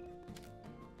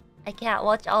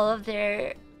watch all of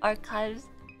their archives.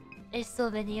 There's so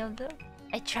many of them.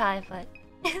 I try, but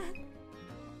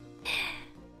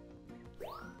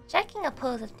checking a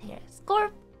pose of here.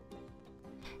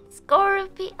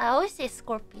 Scorpy. I always say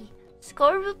Scorpy.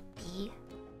 Scorpy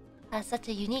has such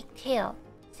a unique tail.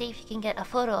 See if you can get a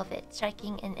photo of it,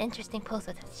 striking an interesting pose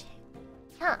with its shape.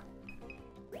 Huh.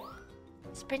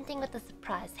 Sprinting with a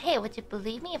surprise. Hey, would you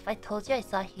believe me if I told you I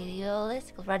saw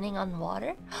Heliolisk running on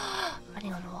water?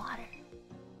 Running on water.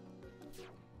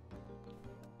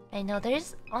 I know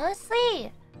there's...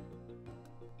 Honestly...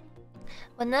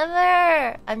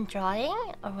 Whenever I'm drawing,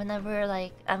 or whenever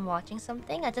like I'm watching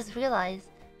something, I just realize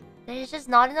there's just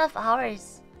not enough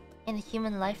hours in a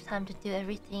human lifetime to do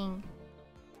everything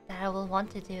that I will want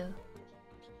to do.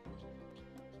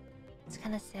 It's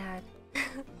kind of sad.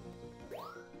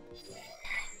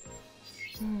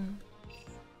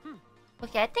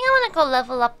 Okay, I think I want to go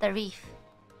level up the reef.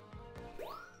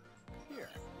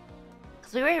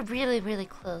 Because we were really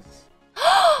close.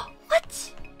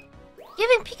 What?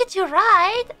 Giving Pikachu a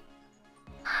ride?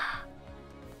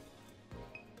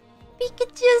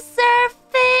 Pikachu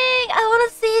surfing! I want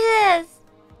to see this!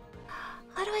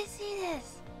 How do I see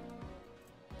this?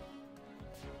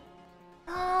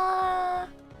 I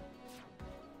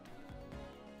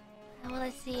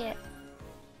want to see it.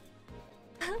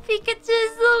 Pikachu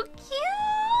is so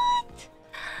cute!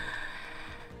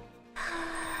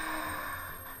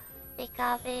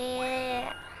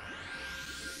 Pikachu.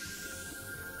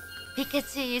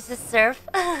 Pikachu uses surf.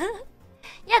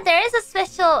 Yeah, there is a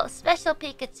special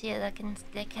Pikachu that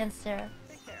can surf.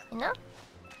 You know?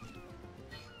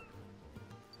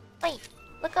 Wait,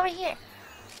 look over here.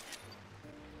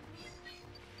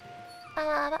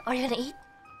 Are you gonna eat?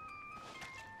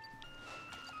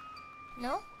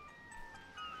 No?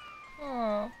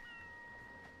 Oh.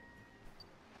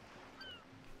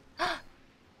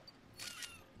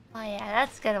 Oh yeah,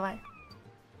 that's a good one.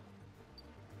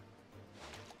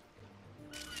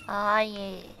 Ah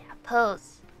yeah,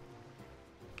 pose.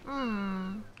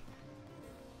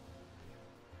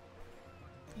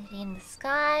 Maybe in the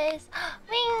skies.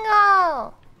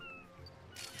 Bingo!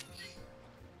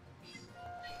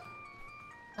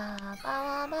 Oh,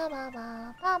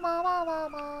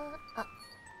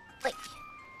 wait.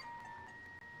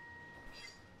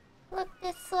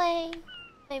 way.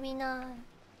 Maybe not.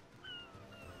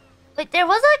 Wait, there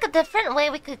was like a different way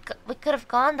we could have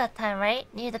gone that time, right?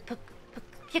 Near the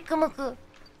pikaCHUU.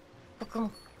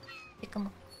 pikaCHUU.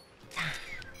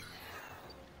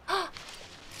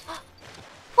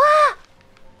 Wow!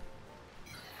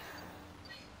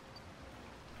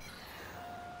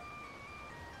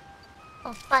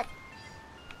 Oh, but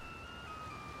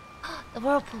the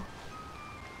whirlpool.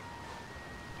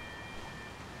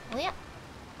 Oh yeah.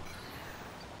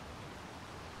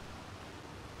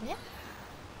 Oh yeah.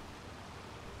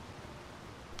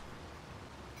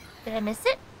 Did I miss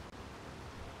it?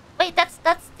 Wait, that's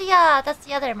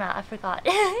the other map. I forgot.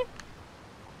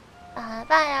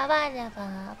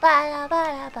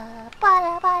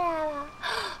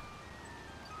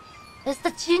 It's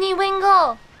the genie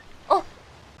Wingo. Oh.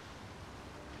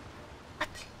 What?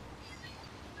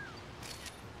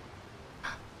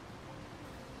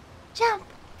 Jump.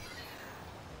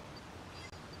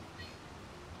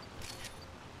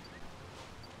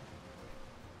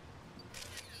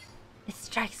 It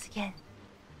strikes again.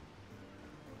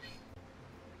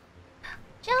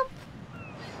 Jump.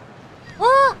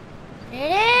 Oh, there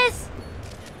it is.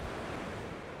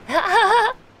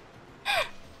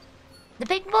 The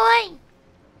big boy.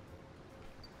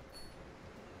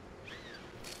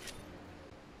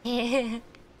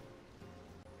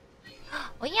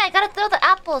 Oh yeah, I gotta throw the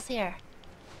apples here.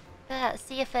 Gotta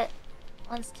see if it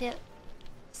wants to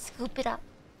scoop it up.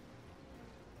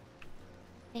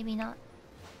 Maybe not.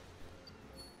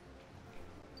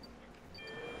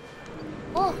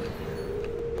 Oh.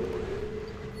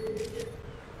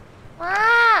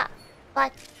 Ah!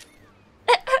 What?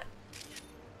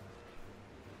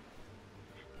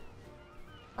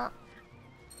 Oh.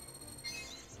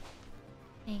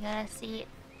 You gotta see it.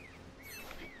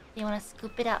 You wanna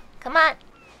scoop it up. Come on!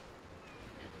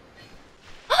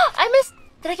 I missed!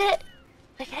 Did I get it?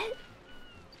 Did I get it?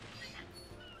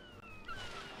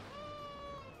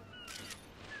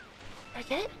 Did I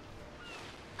get it?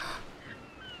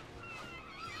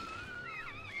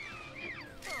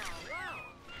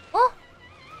 Oh!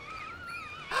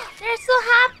 They're so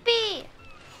happy!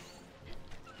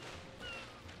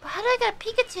 But how do I get a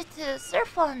Pikachu to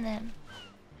surf on them?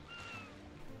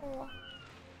 Oh.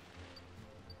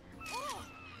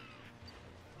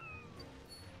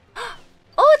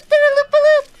 Oh, it did a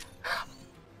loop-a-loop!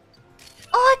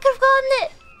 Oh, I could have gotten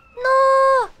it! No!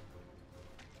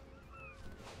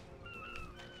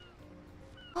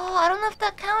 Oh, I don't know if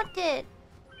that counted.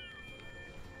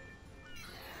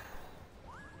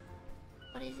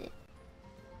 What is it?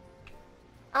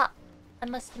 Ah, I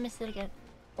must have missed it again.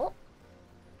 Oh!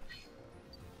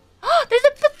 Oh, there's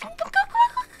a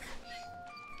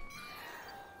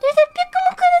there's a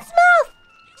pikaCHUU in its mouth!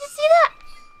 Did you see that?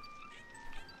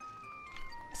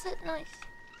 What's that noise?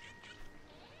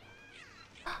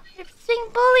 Oh, they're being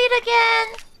bullied again!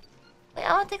 Wait, I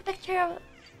want to take a picture of it.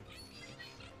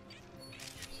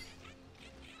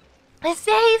 I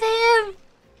save him!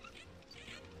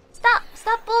 Stop!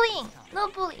 Stop bullying! No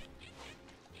bully!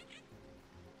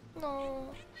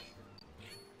 No.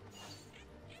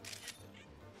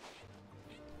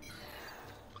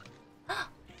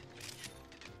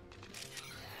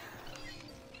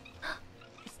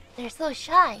 They're so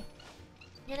shy.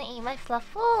 You're gonna eat my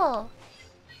fluffle.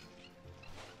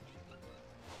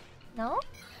 No?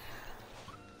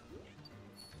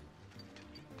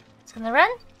 It's gonna run?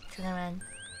 It's gonna run.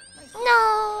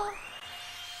 No!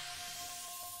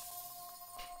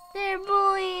 They're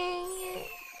bullying.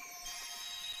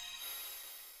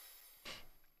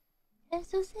 I'm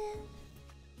so sad.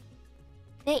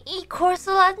 They eat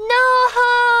Corsola.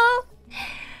 No!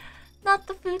 Not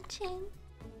the food chain.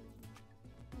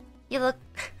 You look...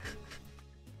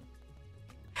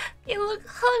 you look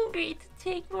hungry to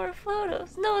take more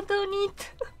photos. No, don't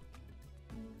eat them.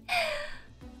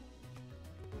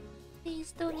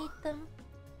 Please don't eat them.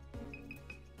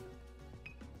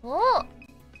 Oh!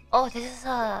 Oh, this is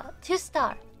a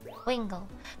 2-star Wingo.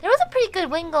 There was a pretty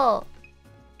good Wingo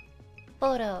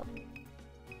photo.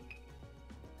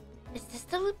 Is this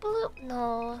the loop-a-loop?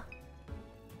 No.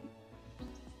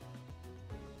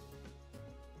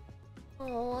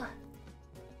 Oh.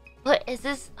 What is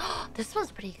this? Oh, this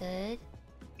one's pretty good.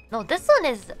 No, this one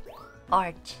is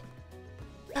art.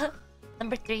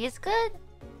 Number 3 is good.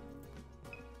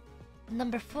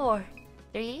 Number 4.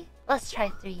 3? Let's try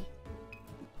 3.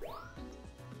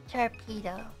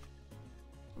 Torpedo.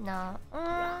 No.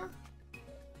 Might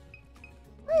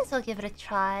as well give it a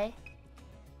try.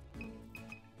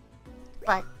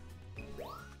 But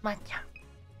matcha.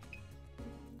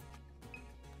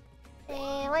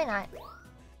 Why not?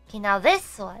 Okay, now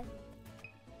this one.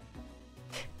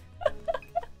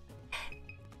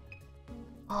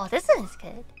 Oh, this one is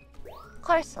good.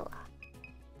 Corsola.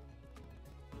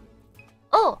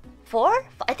 Oh, 4?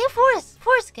 I think 4 is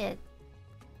good.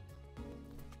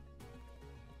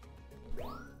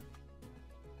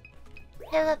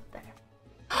 Philipper.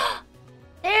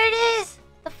 There it is!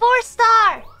 The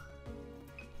 4-star!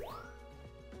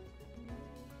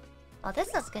 Oh,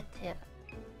 this is good too.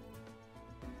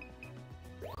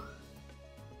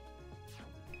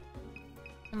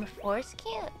 Number 4 is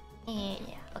cute.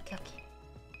 Yeah. Okay.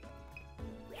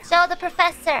 Show the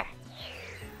professor!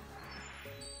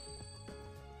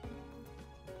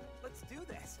 Let's do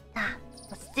this.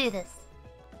 Let's do this.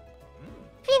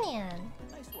 Finian.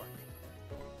 Nice work.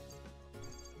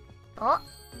 Oh,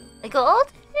 the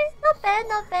gold?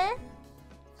 Not bad.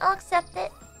 I'll accept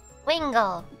it.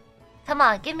 Wingo. Come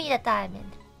on, give me the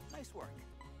diamond. Nice work.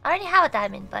 I already have a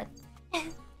diamond, but...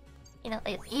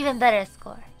 even better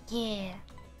score. Yeah.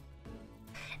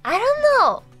 I don't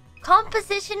know.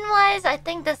 Composition-wise, I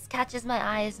think this catches my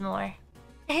eyes more.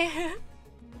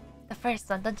 The first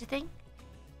one, don't you think?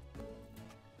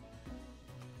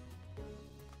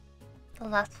 The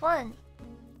last one.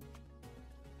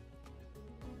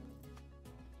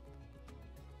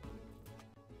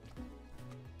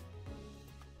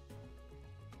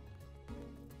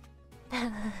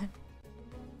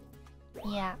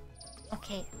 Yeah.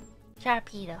 Okay.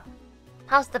 Sharpedo.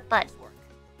 How's the butt? Nice work.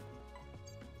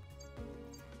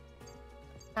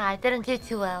 I didn't do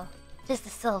too well. Just a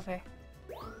silver.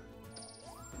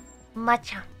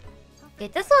 Machamp. Okay,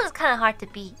 this one is kind of hard to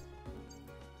beat.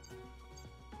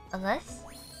 Unless?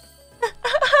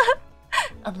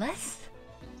 Unless?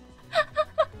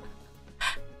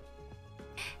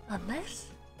 Unless?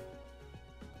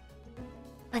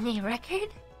 A new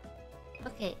record?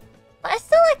 Okay. But I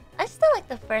still like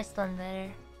the first one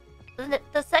better.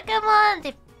 The second one,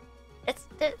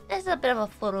 there's a bit of a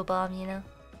photo bomb, you know?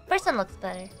 First one looks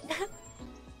better.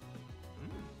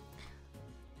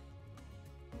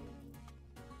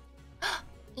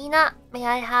 Ina, may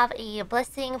I have a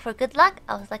blessing for good luck?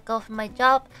 I was let go from my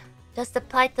job. Just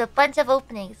applied to a bunch of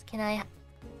openings. Can I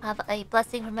have a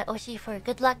blessing from my Oshi for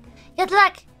good luck? Good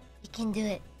luck! You can do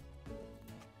it.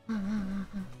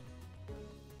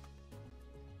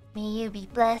 May you be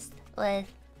blessed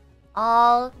with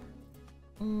all...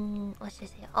 what should I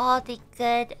say? All the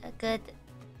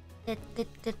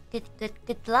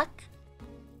good luck.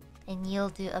 And you'll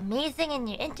do amazing in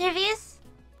your interviews.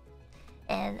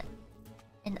 And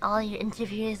all your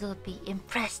interviewers will be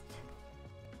impressed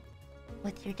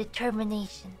with your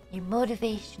determination, your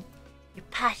motivation, your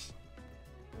passion.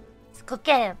 Let's go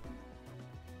get him.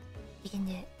 You can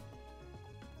do it.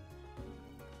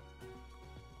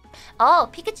 Oh,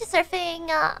 Pikachu surfing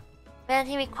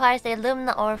vanity requires the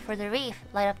Illumina ore for the reef.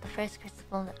 Light up the first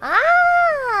crystal.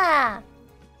 Ah!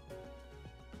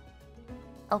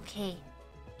 Okay.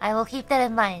 I will keep that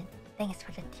in mind. Thanks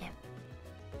for the tip.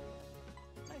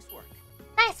 Nice work.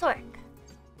 Nice work.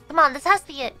 Come on, this has to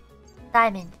be it.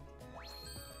 Diamond.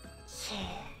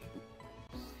 Yeah.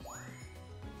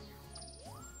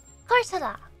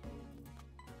 Corsola.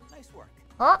 Nice work.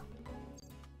 Oh?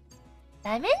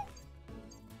 Diamond?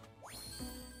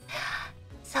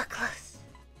 So close.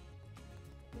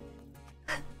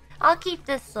 I'll keep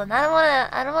this one.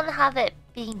 I don't wanna have it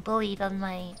being bullied on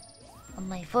my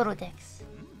photo decks.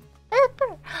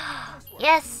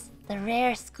 Yes, the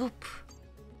rare scoop.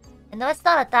 I know it's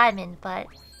not a diamond, but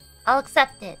I'll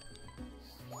accept it.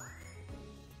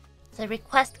 So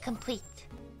request complete.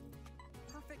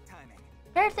 Perfect timing.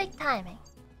 Perfect timing.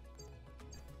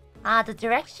 Ah, the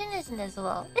direction isn't as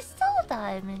well. It's still a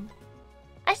diamond.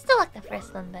 I still like the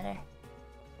first one better.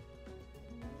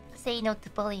 Say no to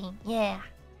bullying. Yeah.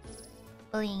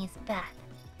 Bullying is bad.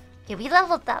 Okay, we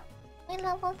leveled up.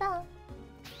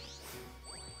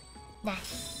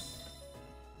 Nice.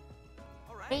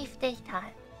 Brief day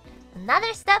time.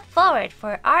 Another step forward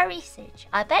for our research.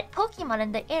 I bet Pokemon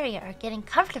in the area are getting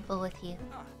comfortable with you.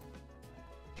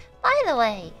 By the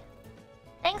way,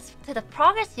 thanks to the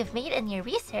progress you've made in your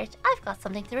research, I've got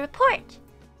something to report.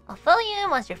 I'll fill you in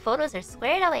once your photos are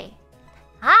squared away.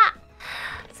 Ah!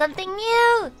 Something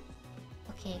new!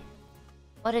 Okay.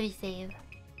 What did we save?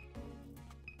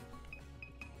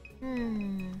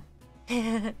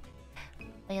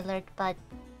 My alert bud.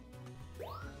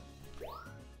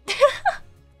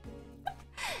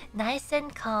 Nice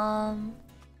and calm.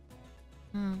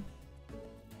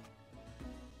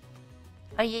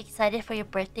 Are you excited for your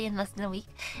birthday in less than a week?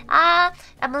 I'm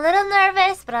a little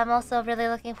nervous, but I'm also really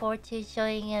looking forward to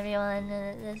showing everyone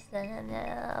this and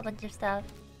a bunch of stuff.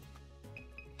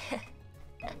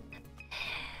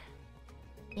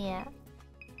 Yeah.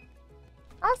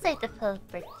 I'll save the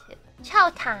Philipper too.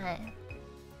 Chow time!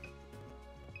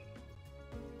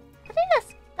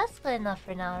 think that's good enough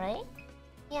for now, right?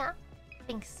 Yeah, I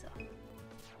think so.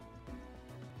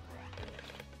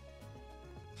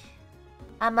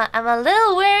 I'm a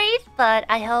little worried, but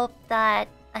I hope that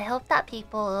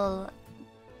people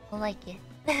will like it.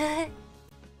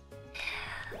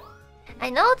 I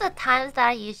know the times that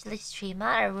I usually stream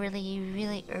at are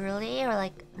really early, or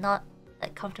like not a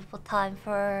comfortable time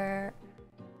for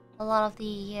a lot of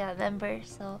the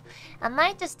members, so I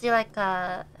might just do like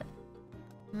a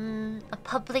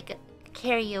public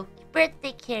karaoke,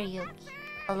 birthday karaoke,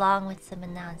 along with some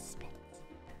announcements.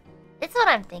 It's what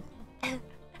I'm thinking.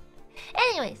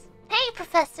 Anyways, hey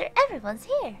Professor, everyone's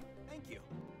here. Thank you.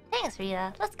 Thanks,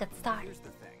 Rita. Let's get started. Here's the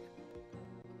thing.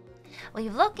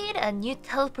 We've located a new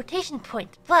teleportation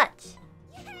point, but...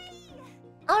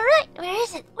 Alright, where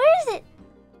is it? Where is it?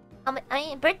 I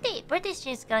mean, birthday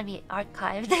stream is gonna be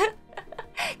archived.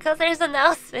 Because there's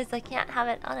announcements, I can't have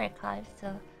it unarchived,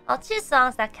 so... I'll choose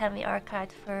songs that can be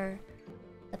archived for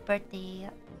the birthday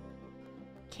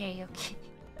karaoke.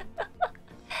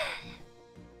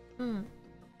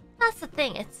 That's the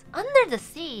thing, it's under the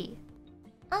sea.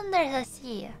 Under the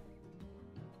sea.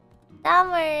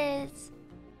 Downwards.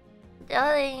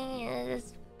 Darling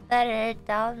is better.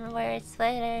 Downwards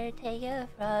better. Take it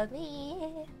from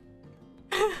me.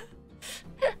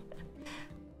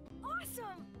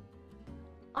 Awesome!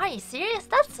 Are you serious?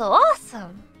 That's so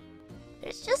awesome!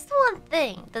 There's just one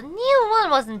thing. The new one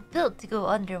wasn't built to go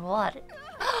underwater.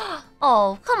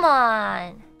 Oh, come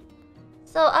on!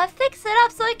 So I fixed it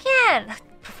up so I can!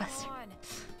 Professor.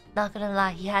 Not gonna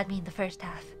lie, you had me in the first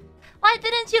half. Why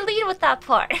didn't you lead with that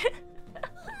part?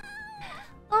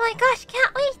 Oh my gosh,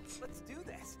 can't wait! Let's do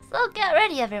this. So get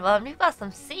ready everyone, we've got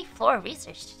some seafloor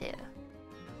research to do.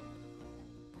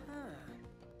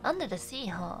 Under the sea,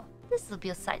 huh? This will be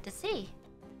a sight to see.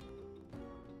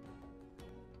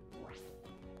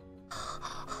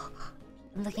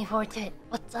 I'm looking forward to it.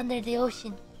 What's under the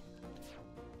ocean?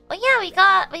 Oh yeah,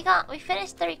 we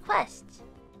finished the request.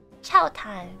 Chow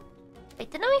time. Wait,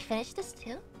 didn't we finish this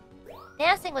too?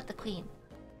 Dancing with the queen.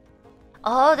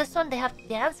 Oh, this one they have to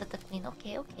dance with the queen.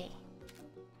 Okay, okay.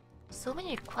 So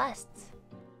many requests.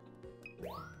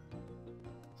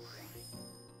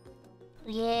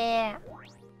 Yeah.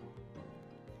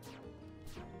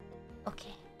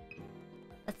 Okay.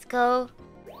 Let's go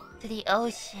to the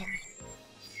ocean.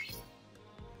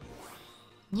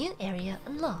 New area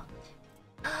unlocked.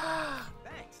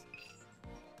 Thanks.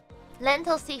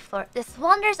 Lentil seafloor. This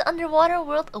wondrous underwater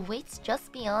world awaits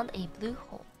just beyond a blue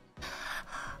hole.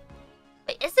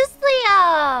 Wait, is this the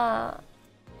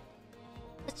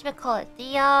whatchamacallit?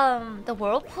 The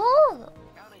whirlpool?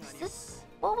 Is this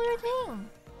what we were doing?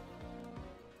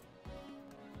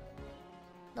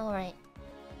 No, right.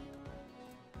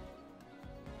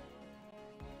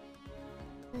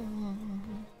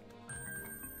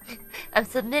 I'm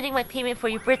submitting my payment for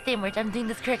your birthday merch. I'm doing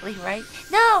this correctly, right?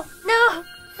 No! No!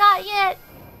 Not yet!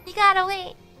 You gotta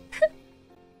wait.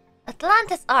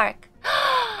 Atlantis Arc.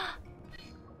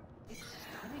 It's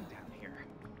stunning down here.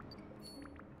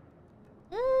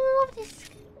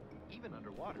 Even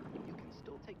underwater, you can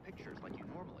still take pictures like you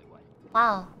normally would.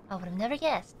 Wow, I would have never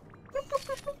guessed.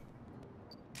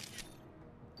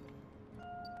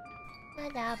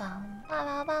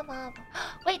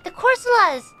 Wait, the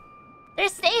Corsolas! They're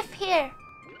safe here!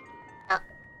 Oh,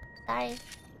 sorry.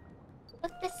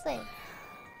 Look this way.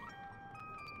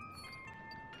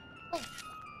 Wait.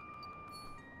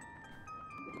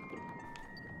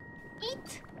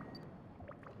 Eat!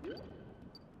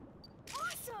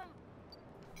 Awesome!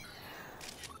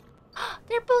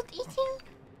 They're both eating?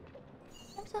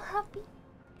 I'm so happy.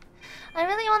 I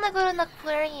really want to go to an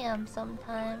aquarium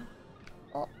sometime.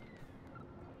 Oh.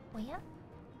 Oh yeah?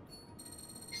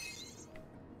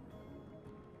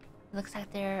 Looks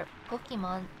like they're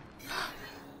Pokemon.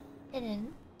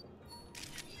 Hidden.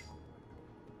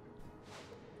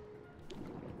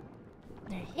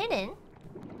 They're hidden?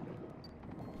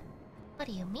 What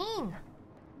do you mean?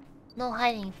 No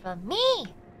hiding from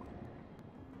me!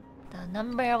 The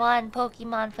 #1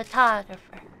 Pokemon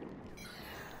photographer.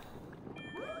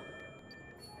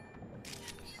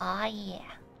 Ah yeah.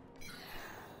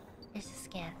 Here's a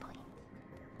scan point.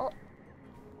 Oh.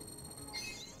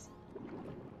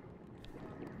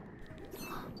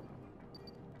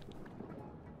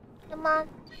 Come on.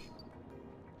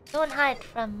 Don't hide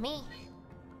from me.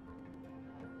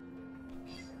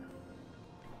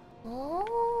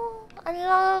 Oh, I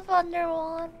love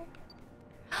underwater.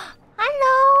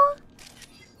 Hello.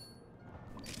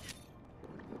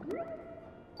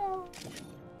 Oh.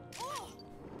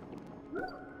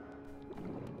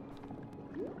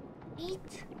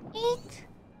 Eat, eat.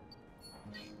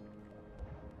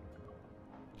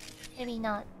 Maybe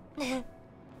not. The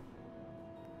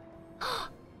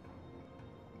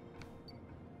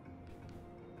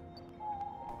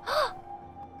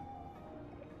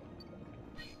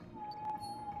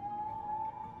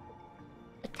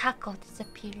taco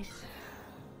disappears.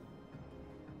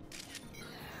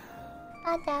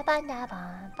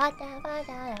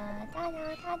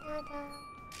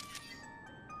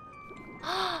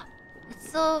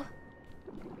 It's so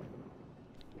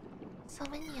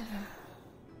many of them.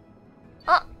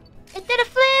 Oh, it did a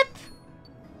flip.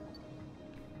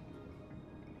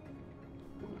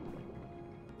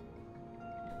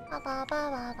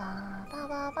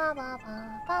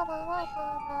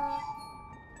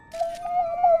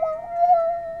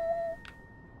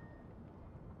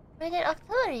 Where did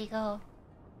Octillery go?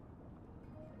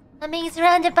 I'm being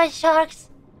surrounded by sharks.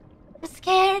 I'm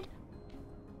scared.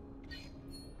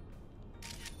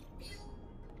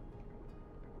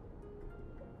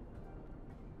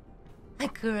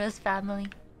 Akura's family.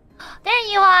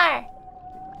 There you are!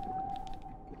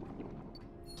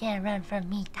 Can't run from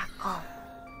me, Taco.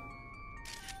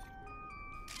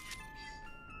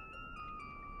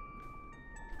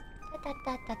 Da,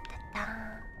 da, da, da, da.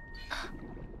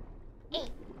 Hey,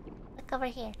 look over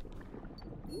here.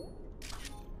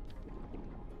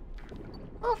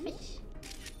 Oh, fish.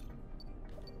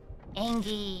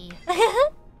 Angie.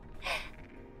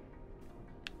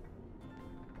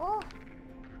 Oh.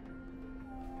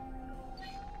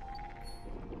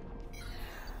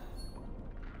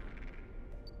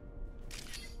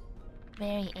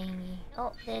 Very angry.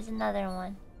 Oh, there's another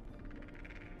one.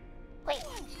 Wait.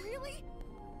 Really?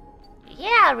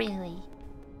 Yeah, really.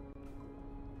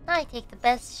 I take the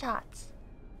best shots.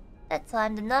 That's why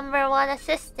I'm the #1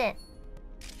 assistant.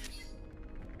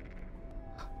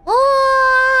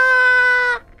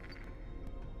 Oh!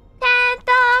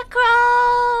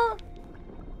 Tentacruel!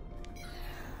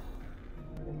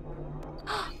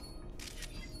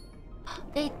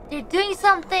 They're doing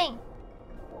something.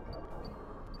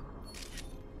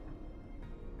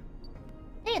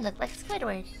 They look like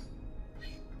Squidward.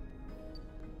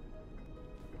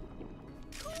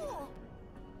 Cool.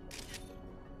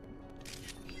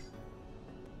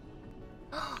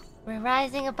 We're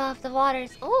rising above the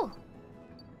waters. Ooh.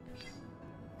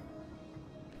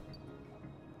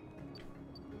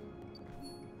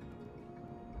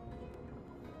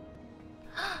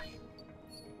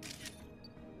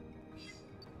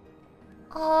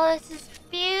 Oh, this is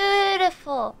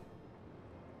beautiful.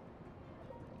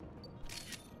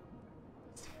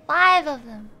 There's 5 of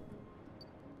them.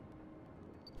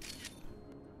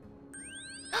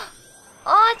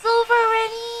 Oh, it's over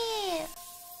already.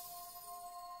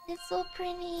 It's so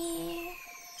pretty.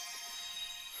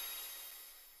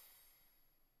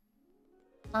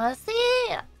 Honestly,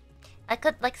 I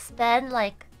could like spend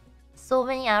like so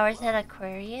many hours at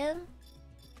aquarium.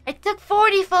 I took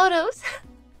 40 photos.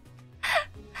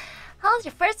 How was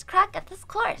your first crack at this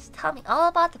course? Tell me all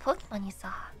about the Pokemon you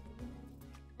saw.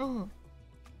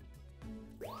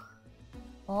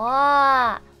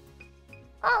 Wow.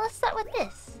 Oh, let's start with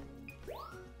this.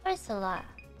 Ursula.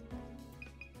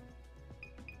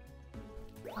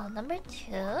 Oh,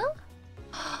 #2?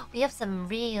 We have some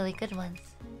really good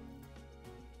ones.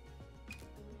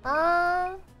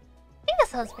 I think this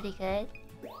sounds pretty good.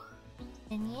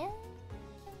 Minion?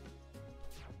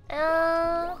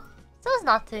 So it's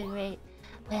not too great.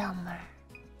 Wilmer.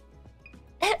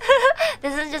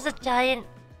 This is just a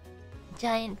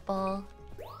giant ball.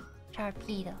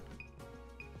 Torpedo.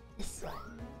 This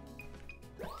one.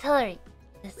 Artillery.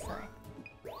 This one.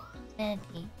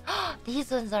 Manty. These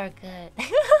ones are good.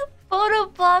 Photo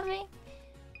bombing.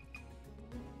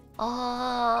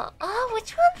 Oh,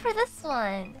 which one for this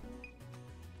one?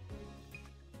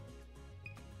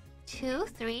 2,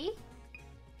 3?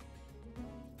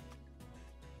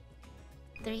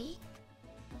 3?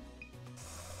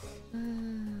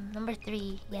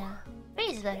 #3, yeah. 3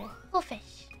 is better. Full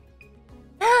fish.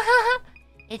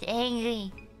 It's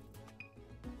angry.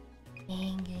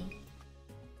 Angry.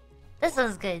 This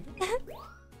one's good.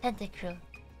 Tentacruel.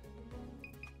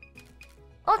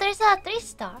 Oh, there's a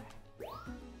 3-star.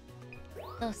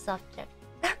 No subject.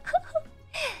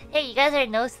 Hey, you guys are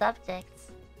no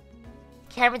subjects.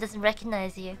 The camera doesn't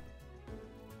recognize you.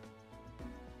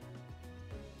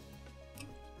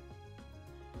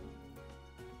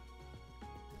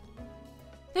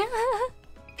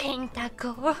 Pink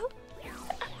taco.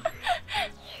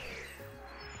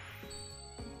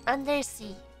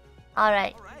 Undersea.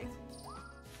 Alright.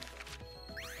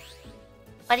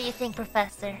 What do you think,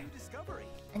 Professor? New discovery.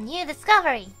 A new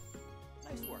discovery.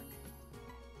 Nice work.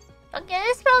 Okay,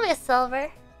 it's probably a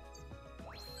silver.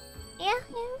 Yeah,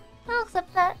 I'll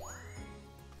accept that.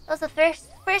 was the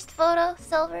first photo.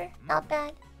 Silver, not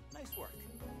bad. Nice work.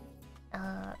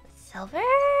 Silver?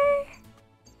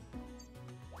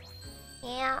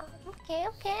 Yeah, okay.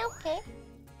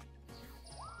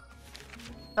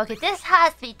 Okay, this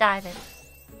has to be diamond.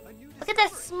 Look at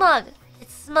that smug.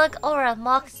 Its smug aura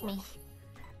mocks me.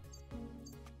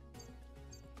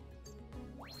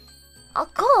 Oh,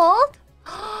 gold?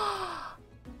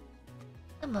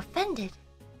 I'm offended.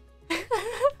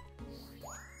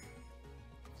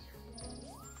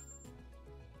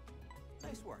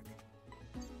 Nice work.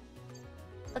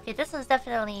 Okay, this one's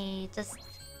definitely just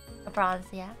a bronze,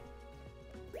 yeah.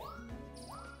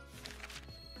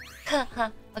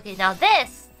 Okay, now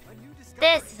this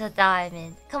is a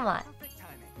diamond. Come on.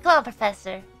 Come on,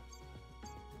 Professor.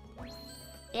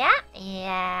 Yeah?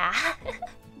 Yeah.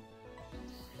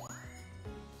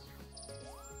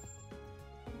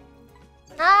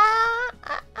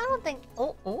 I don't think... Oh.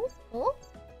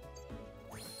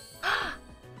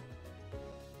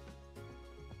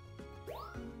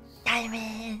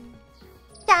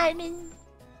 Diamond.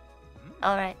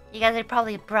 Alright, you guys are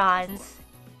probably bronze.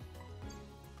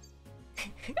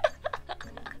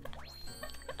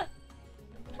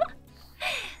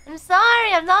 I'm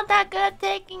sorry, I'm not that good at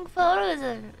taking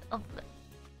photos of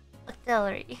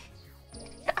artillery.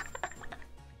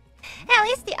 Hey, at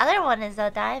least the other one is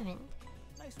a diamond.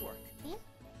 Nice work. See?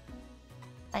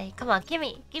 Hey, come on, give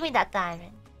me that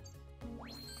diamond.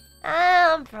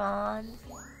 I'm bronze.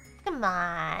 Come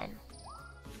on.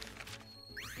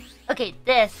 Okay,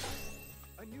 this.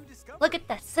 A new discovery. Look at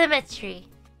that symmetry.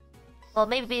 Well,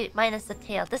 maybe minus the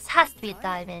tail. This has to be a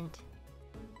diamond.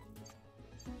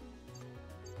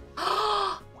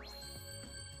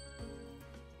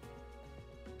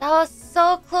 That was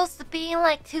so close to being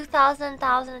like 2,000.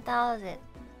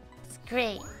 It's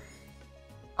great.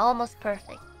 Almost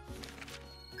perfect.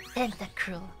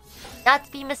 Tentacruel. Not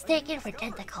to be mistaken for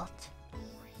Tentacult.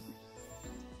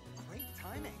 Great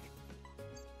timing.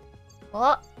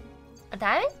 What? A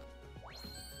diamond?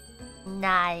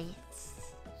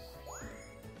 Nice.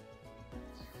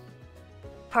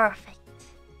 Perfect.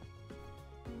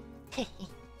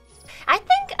 I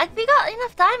think we got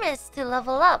enough diamonds to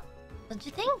level up. Don't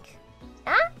you think?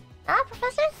 Huh? Huh,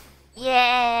 Professor?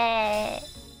 Yay!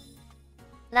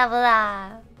 Level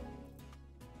up.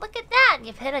 Look at that!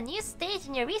 You've hit a new stage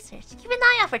in your research. Keep an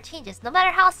eye out for changes, no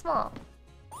matter how small.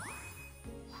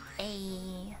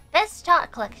 A best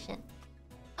shot collection.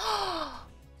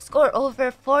 Score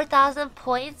over 4,000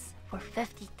 points for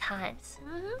 50 times.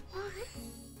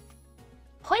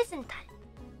 Poison type.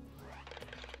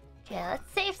 Okay, let's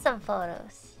save some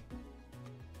photos.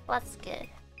 What's good?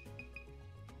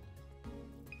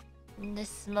 This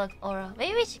smug aura.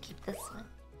 Maybe we should keep this one.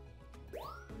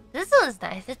 This one's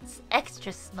nice. It's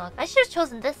extra smug. I should have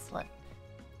chosen this one.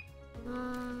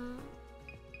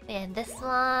 And this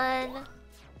one.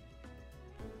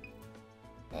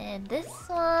 And this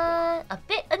one. A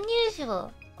bit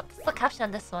unusual. What's the caption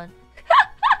on this one?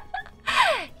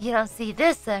 You don't see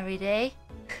this every day.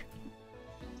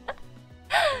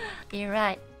 You're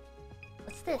right.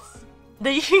 What's this?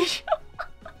 The usual.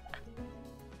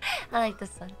 I like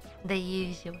this one. The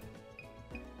usual.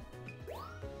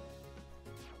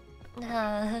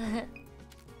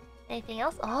 Anything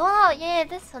else? Oh, yeah,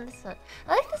 this one. I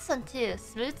like this one too.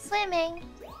 Smooth swimming.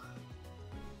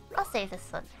 I'll save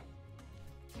this one.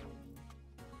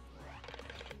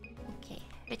 Okay,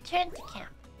 return to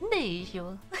camp. The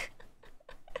usual.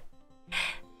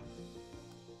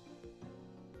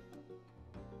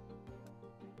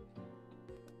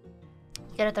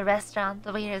 You get at the restaurant,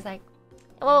 the waiter's like,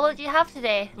 well, what did you have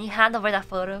today? And you hand over that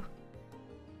photo.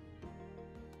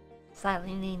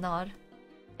 Silently nod.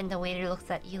 And the waiter looks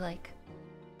at you like,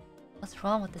 what's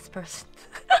wrong with this person?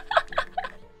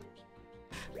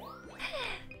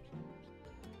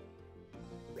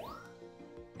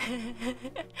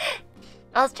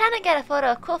 I was trying to get a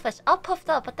photo of Coolfish all puffed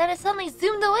up, but then it suddenly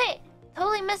zoomed away.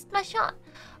 Totally missed my shot.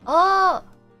 Oh,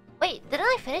 wait, didn't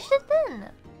I finish it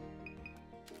then?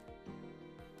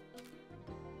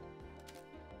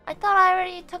 I thought I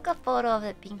already took a photo of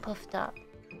it being puffed up.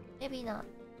 Maybe not.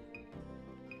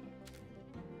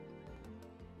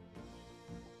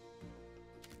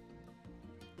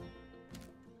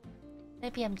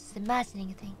 Maybe I'm just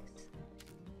imagining things.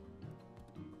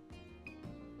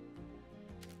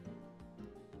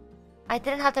 I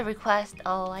didn't have to request.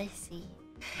 Oh, I see.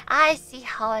 I see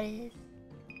how it is.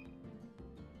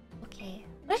 Okay.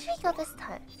 Where should we go this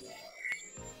time?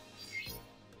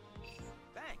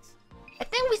 Thanks. I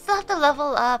think we still have to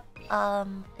level up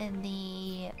in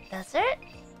the desert.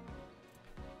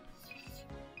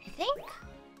 I think?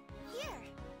 Here.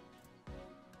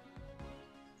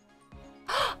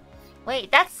 Wait,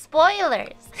 that's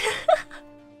spoilers.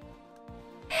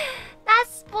 That's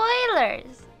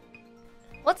spoilers.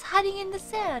 What's hiding in the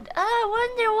sand? I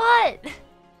wonder what.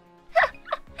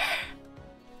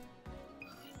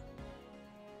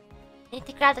 Need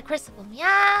to grab the crucible.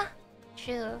 Yeah,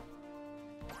 true.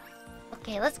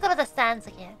 Okay, let's go to the sands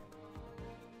again.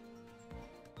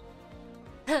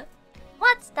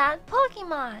 What's that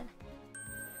Pokemon?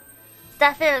 It's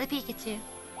definitely Pikachu.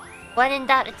 When in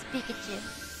doubt, it's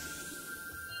Pikachu.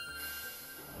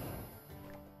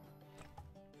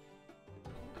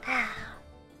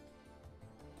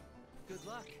 Good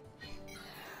luck.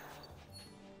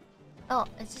 Oh,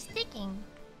 it's just sticking.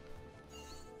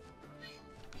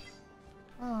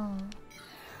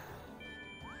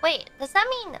 Wait, does that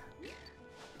mean...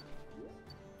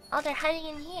 Oh, they're hiding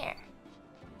in here.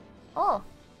 Oh.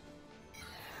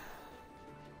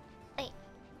 Wait.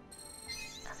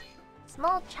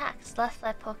 Small tracks left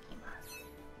by Pokemon.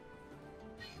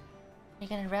 You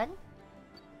gonna run?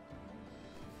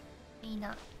 Maybe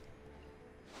not.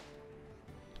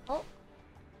 Oh.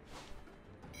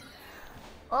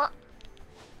 Oh.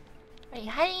 Are you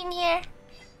hiding in here?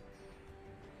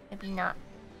 Maybe not.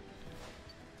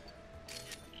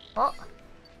 Oh.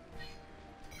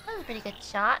 That was a pretty good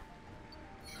shot.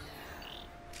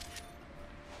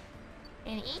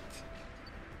 You gonna eat?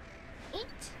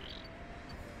 Eat?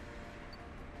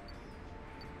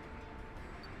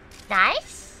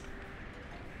 Nice?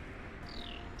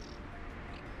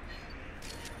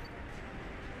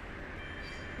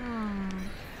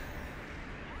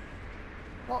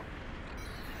 Well.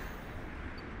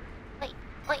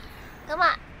 Wait, come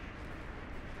on.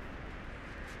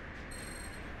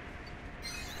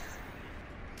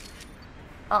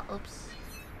 Oh, oops.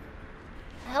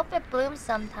 I hope it blooms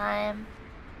sometime.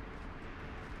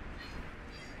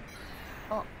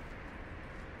 Oh.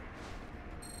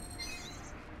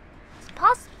 It's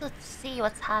possible to see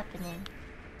what's happening.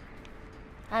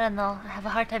 I don't know. I have a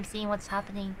hard time seeing what's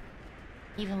happening,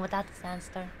 even without the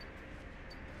sandstorm.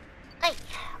 I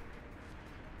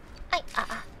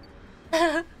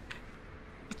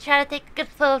try to take a good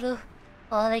photo.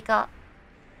 All I got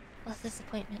was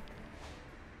disappointment.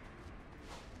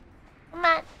 Come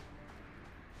on.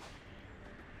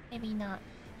 Maybe not.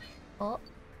 Oh.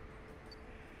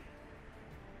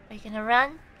 Are you gonna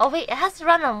run? Oh wait, it has to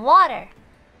run on water.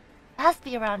 It has to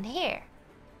be around here.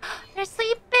 They're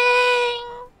sleeping!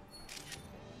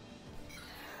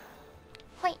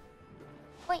 Wait.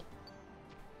 Wait.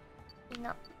 Maybe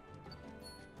not.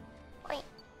 Wait.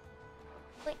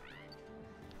 Wait.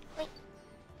 Wait.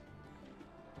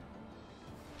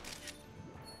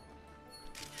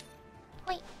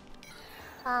 Wait.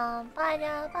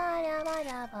 Ba-da ba-da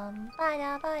ba-da bum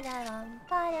ba-da ba-da bum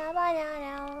ba-da ba-da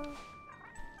dum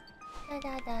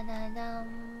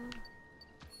da-da-da-da-dum.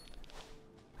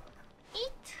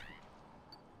 Eat.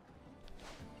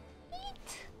 Eat.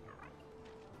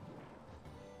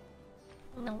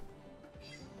 No.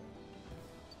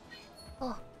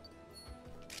 Oh.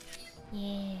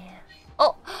 Yeah.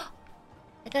 Oh!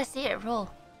 I gotta see it roll.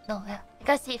 No, I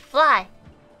gotta see it fly.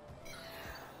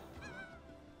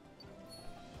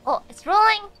 Oh, it's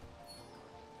rolling!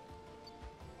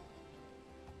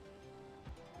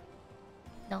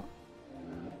 No.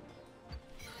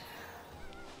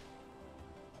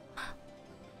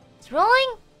 It's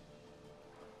rolling!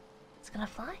 It's gonna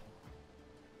fly?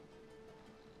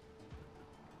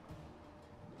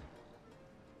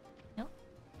 No?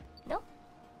 No?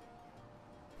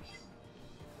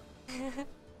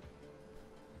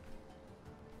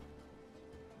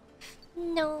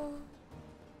 No.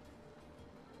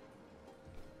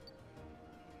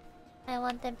 I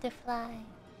want them to fly.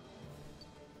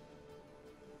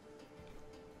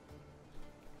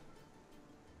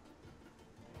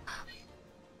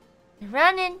 They're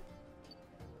running.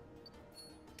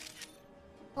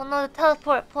 Oh no, the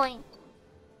teleport point.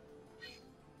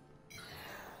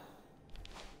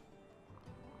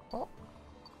 Oh.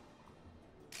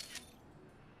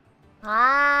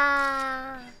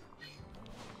 Ah.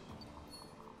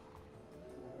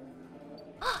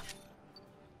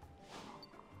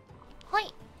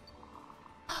 Wait.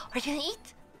 Are you gonna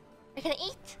eat? Are you gonna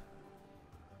eat?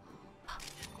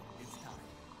 It's time.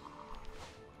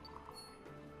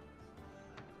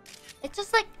 It's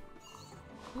just like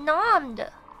nommed.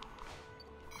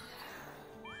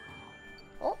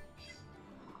 Oh.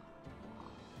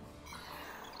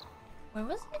 Where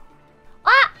was it?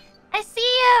 Ah! I see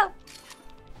you!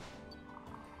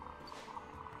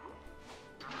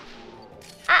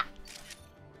 Ah!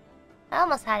 I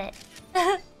almost had it.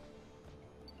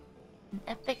 An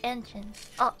epic entrance.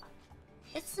 Oh.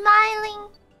 It's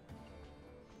smiling.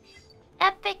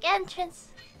 Epic entrance.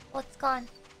 What's gone?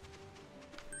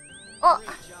 Oh.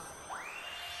 Great job.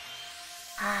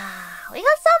 Ah, we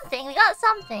got something. We got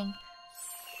something.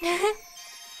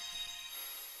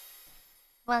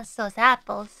 Wants those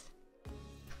apples.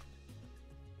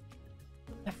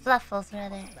 Or fluffles,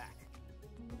 rather.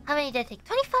 How many did I take?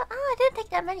 25? Oh, I didn't take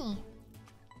that many.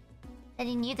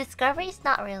 Any new discoveries?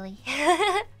 Not really.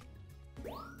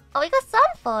 Oh, we got some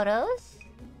photos.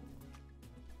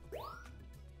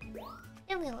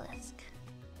 Ilisk.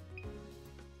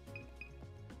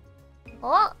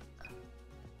 Oh,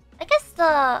 I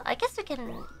guess we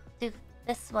can do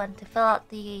this one to fill out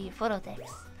the photo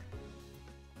decks.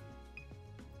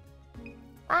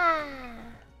 Ah.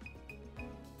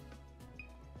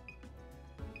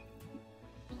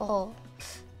 Oh,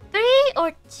 3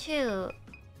 or 2?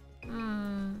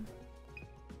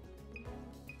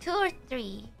 2 or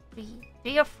 3?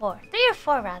 3 or 4? 3 or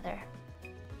 4 rather.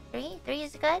 3? 3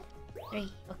 is good?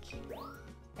 3, okay.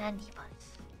 And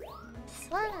Hippos. This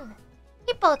one.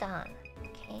 Hippodon.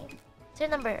 Okay. So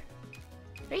number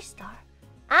 3 star.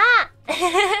 Ah!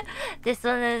 This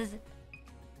one is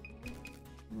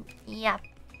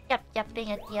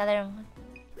yapping at the other one.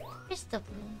 Crystal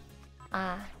Bloom.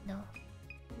 Ah, no.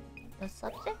 No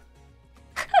subject?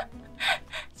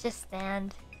 Just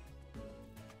stand.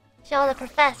 Show the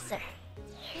professor.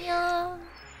 Yeah.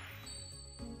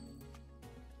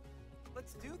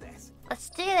 Let's do this. Let's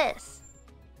do this.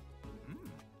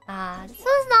 This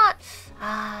one's not.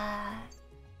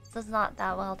 This one's not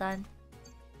that well done.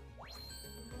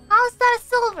 How is that a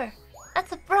silver?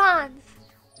 That's a bronze.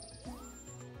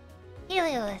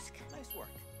 Heliolisk. Nice work.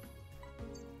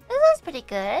 This one's pretty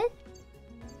good.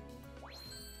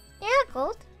 Yeah,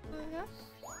 gold.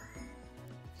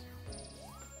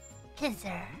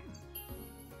 Pincer.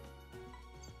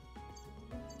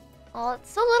 Oh,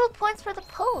 it's so little points for the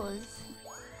pose.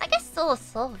 I guess still a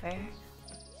silver.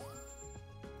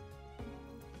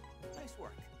 Nice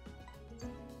work.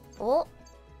 Oh.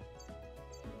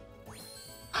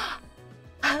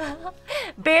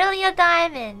 Barely a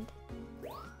diamond.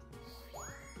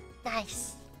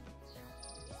 Nice.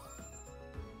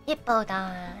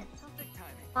 Hippodon. Perfect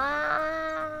timing.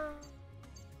 Wow.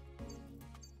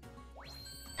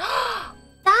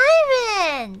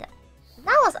 Diamond!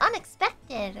 That was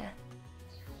unexpected.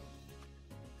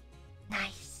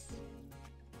 Nice.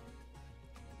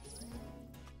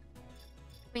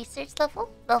 Research level?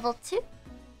 Level 2?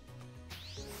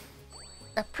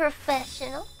 A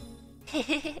professional?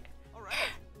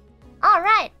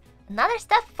 Alright! Another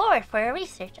step forward for your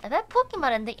research. I bet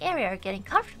Pokemon in the area are getting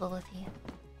comfortable with you.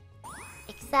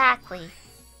 Exactly.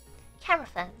 Camera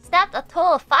fan snapped a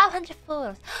total of 500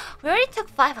 photos. We already took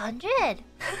 500!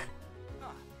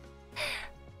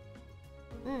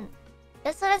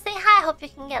 Just want to say hi. Hope you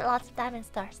can get lots of diamond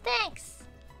stars. Thanks!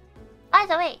 By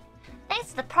the way, thanks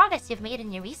to the progress you've made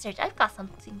in your research, I've got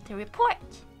something to report.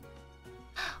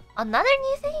 Another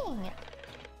new thing!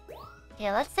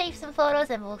 Okay, let's save some photos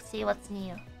and we'll see what's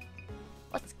new.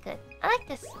 What's good? I like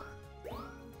this one.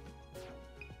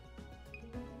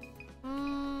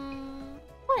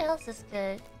 What else is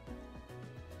good?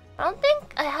 I don't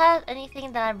think I have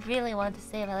anything that I really want to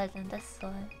save other than this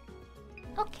one.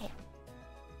 Okay.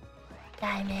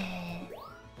 Diamond.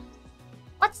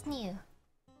 What's new?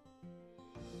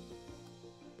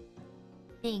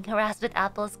 Being harassed with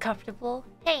apples comfortable?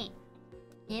 Hey!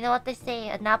 You know what they say,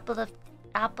 an apple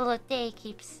a day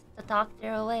keeps the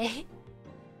doctor away.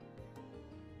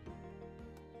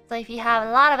 So if you have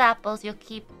a lot of apples, you'll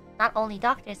keep not only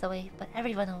doctors away, but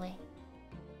everyone away.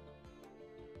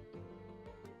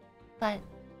 But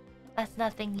that's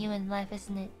nothing new in life,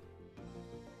 isn't it?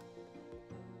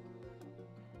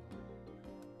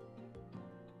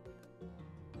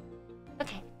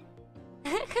 Okay.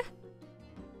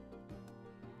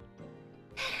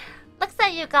 Looks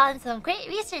like you've gotten some great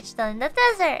research done in the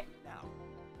desert. Now,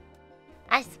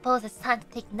 I suppose it's time to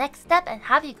take the next step and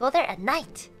have you go there at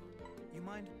night. you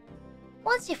mind?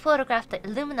 Once you photograph the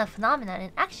Illumina phenomenon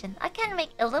in action, I can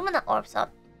make Illumina orbs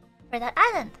up for that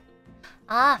island.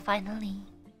 Ah, finally.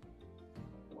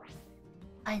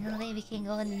 Finally, we can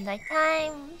go in the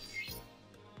nighttime.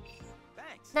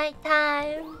 Thanks.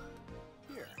 Nighttime.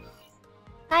 Here.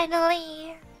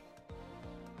 Finally.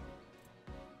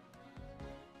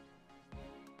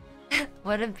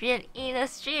 Wouldn't be an Ina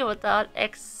stream without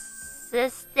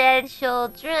existential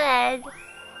dread.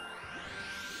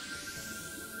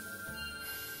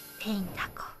 Pain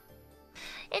taco.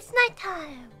 It's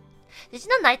nighttime. Did you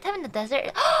know nighttime in the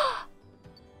desert?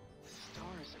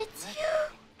 Stars. It's you.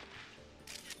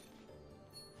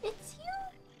 It's you.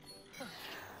 I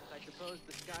suppose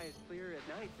the sky is clearer at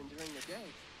night than during the day.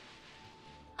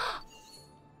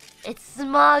 It's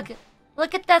smug.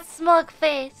 Look at that smug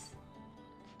face.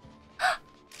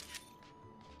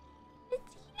 It's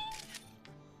eating.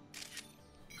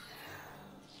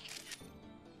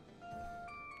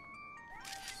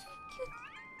 So cute.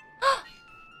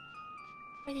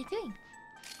 What are they doing?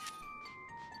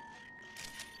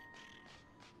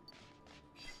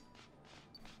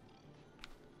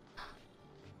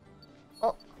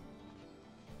 Oh.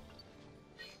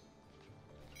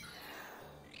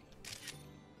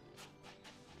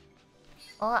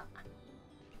 Oh.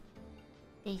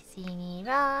 They see me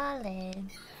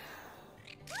rolling.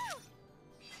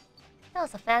 That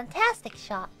was a fantastic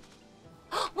shot.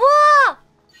 Whoa!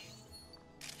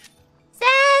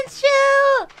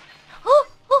 Sandshoe! Oh,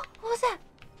 what was that?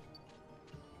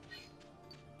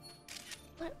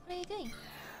 What are you doing?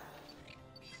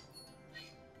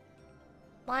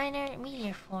 Minor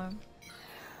meteor form.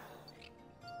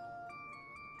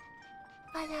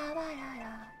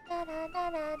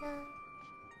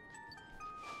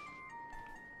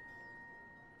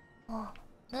 Oh,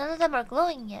 none of them are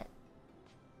glowing yet.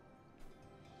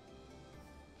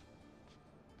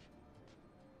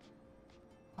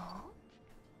 Oh.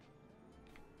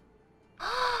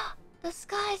 The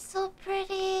sky is so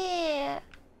pretty.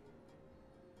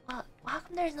 Well, how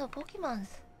come there's no Pokemons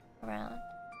around?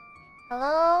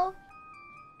 Hello?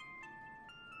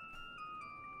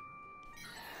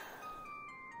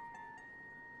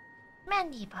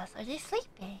 Mandibus, are they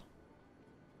sleeping?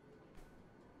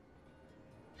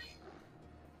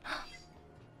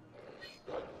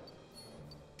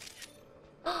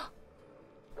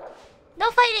 No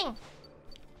fighting!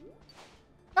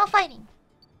 No fighting!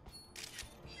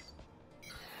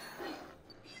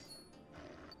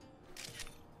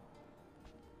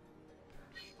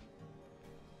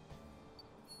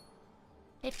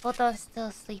 Hippopotam's still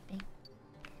sleeping.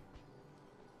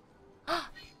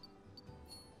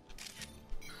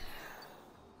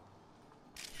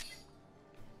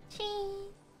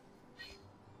 Cheese!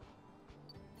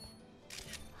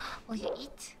 Will you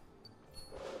eat?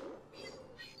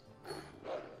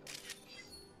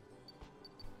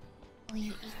 Will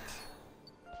you eat?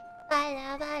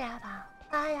 Ba-da-ba-da-ba,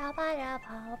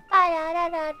 ba-da-ba-da-ba,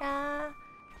 ba-da-da-da-da.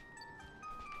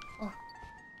 Oh.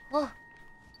 Oh.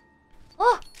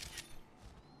 Oh!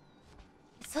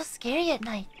 It's so scary at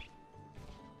night.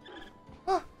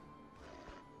 Oh!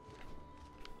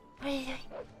 What are you doing?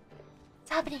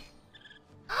 What's happening?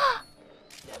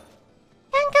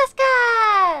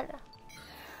 Cascade!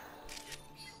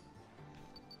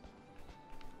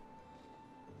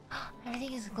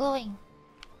 Everything is glowing.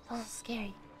 It's all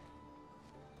scary.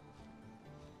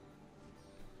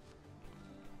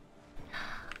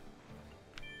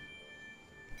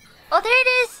 Oh, there it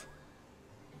is!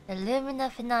 The Lumina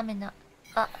phenomena.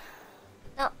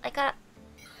 No, I gotta.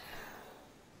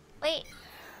 Wait.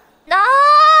 No!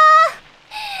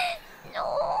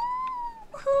 No!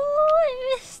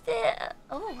 I missed it.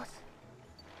 Oh, what's.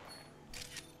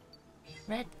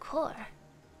 Red core.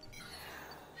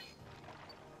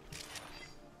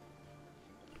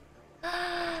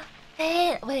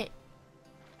 Hey, wait.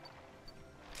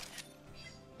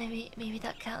 Maybe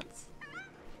that counts.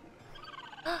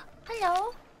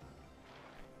 Hello.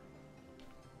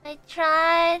 I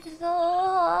tried so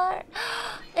hard.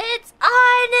 It's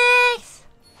Arnix!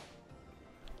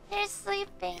 They're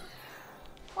sleeping.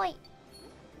 Point.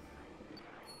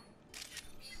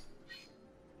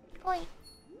 Point.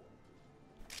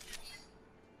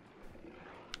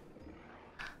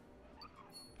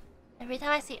 Every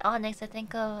time I see Onyx, I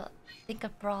think of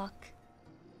Brock.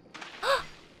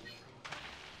 What?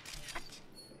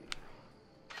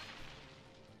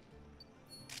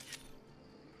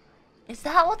 Is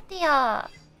that what the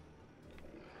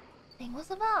thing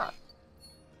was about?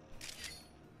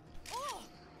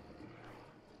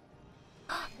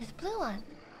 There's a blue one.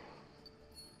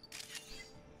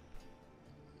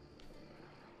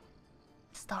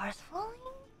 Stars falling?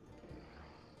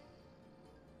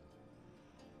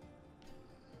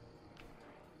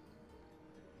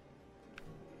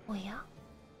 Oh yeah?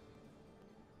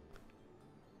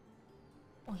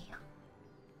 Oh yeah?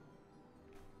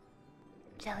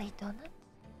 Jelly donuts?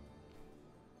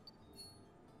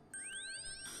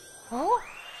 Oh?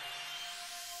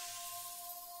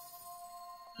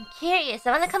 I'm curious.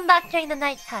 I wanna come back during the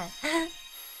nighttime.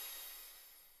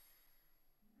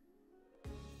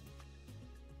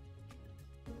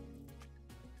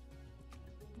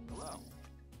 Hello.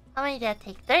 How many did I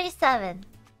take? 37.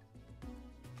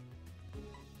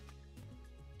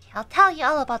 Okay, I'll tell you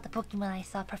all about the Pokemon I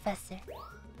saw, Professor.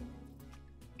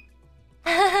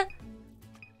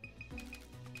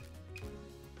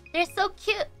 They're so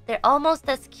cute. They're almost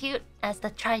as cute as the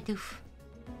Tridoof.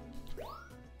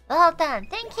 Well done.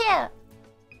 Thank you.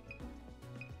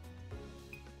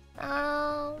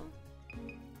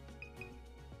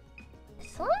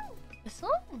 This one? This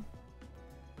one?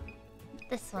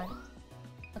 This one.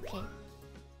 Okay.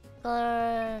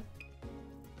 Color...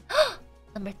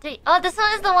 Number 3. Oh, this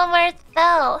one is the one where it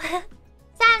fell.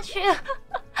 Sandshrew.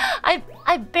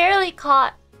 I barely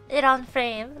caught it on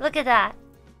frame. Look at that.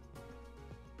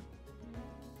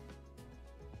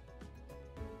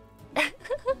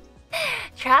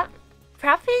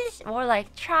 Trapinch? More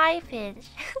like Tri-pinch.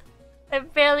 I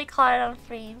barely caught it on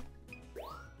frame.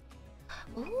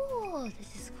 Ooh,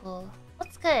 this is cool.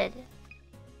 What's good?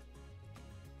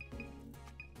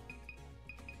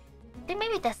 I think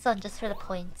maybe this one just for the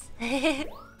points.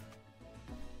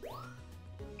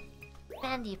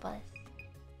 Bandy Bus.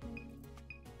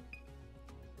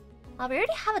 Oh, we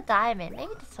already have a diamond.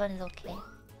 Maybe this one is okay.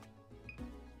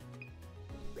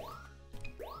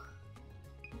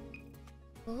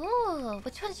 Ooh,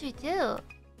 which one should we do?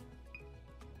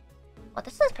 Oh,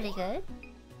 this one's pretty good.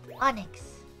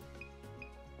 Onyx.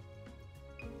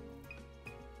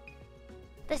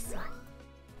 This one.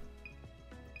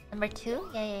 Number 2?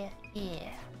 Yeah.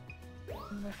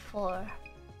 Number 4. I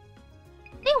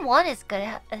think 1 is good.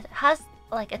 It has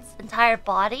like its entire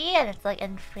body and it's like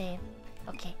in frame.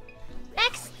 Okay.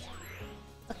 Next!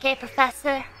 Okay,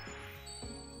 Professor.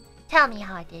 Tell me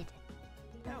how I did.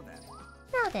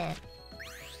 Now then.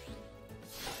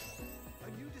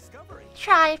 A new discovery.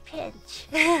 Try pinch.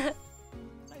 Nice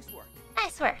work.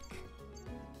 Nice work.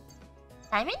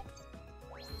 Diamond?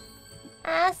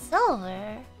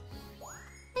 Silver.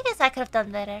 I guess I could have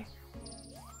done better.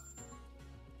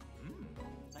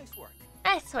 Nice work.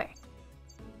 Nice work.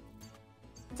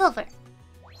 Silver.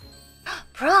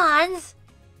 Bronze?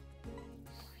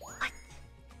 What?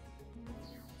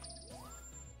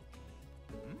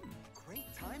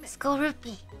 Great timing. Skull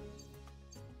rupee.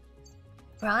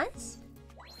 Bronze?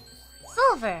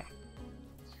 Silver.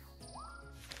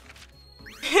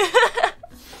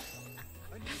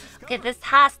 Okay, this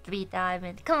has to be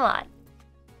diamond. Come on.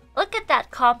 Look at that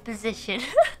composition.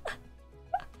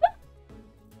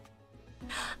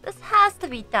 This has to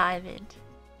be diamond.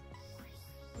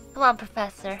 Come on,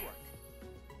 Professor.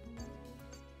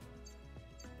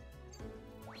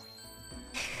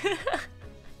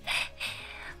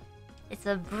 It's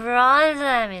a bronze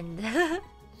diamond.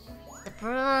 It's a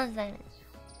bronze diamond.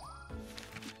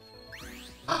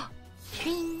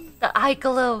 The eye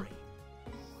glow.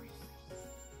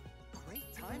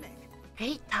 Great timing.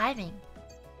 Great timing.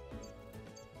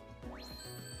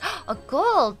 A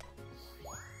gold.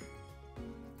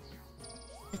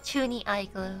 The Chuni eye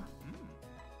glow.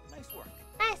 Nice work.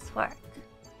 Nice work.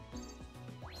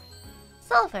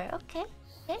 Silver. Okay.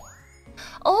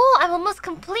 Oh, I'm almost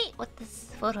complete with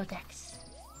this photo decks.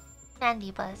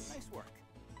 Sandy Buzz. Nice work.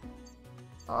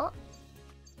 Oh.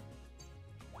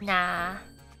 Nah.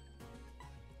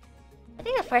 I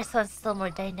think the first one's still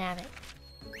more dynamic.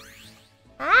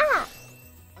 Ah!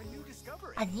 A new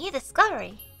discovery. A new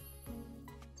discovery.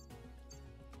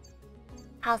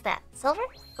 How's that? Silver?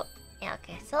 Cool. Yeah,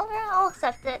 okay. Silver, I'll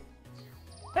accept it.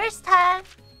 First time.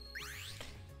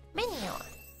 Minion.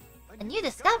 A new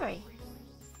discovery.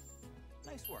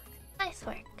 Nice work. Nice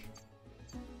work.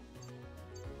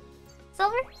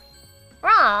 Silver?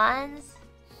 Bronze?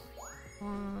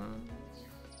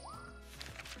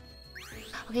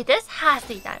 Okay, this has to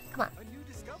be diamond. Come on. A new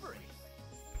discovery.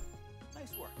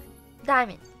 Nice work.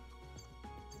 Diamond.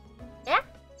 Yeah?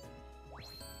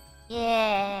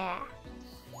 Yeah.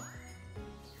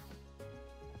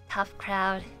 Tough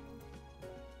crowd.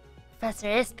 Professor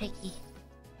is picky.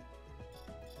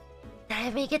 Did I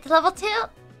make it to level 2?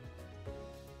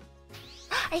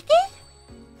 I did?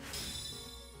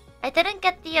 I didn't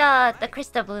get the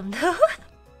crystal bloom though.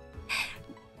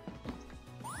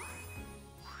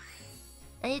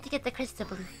 I need to get the crystal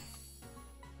bloom.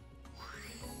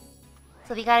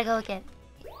 So we gotta go again.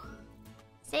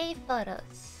 Save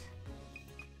photos.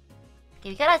 Okay,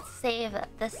 we gotta save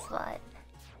this one.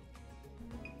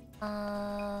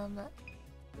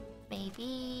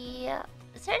 Maybe...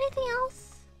 Is there anything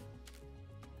else?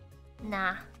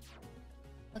 Nah.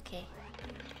 Okay.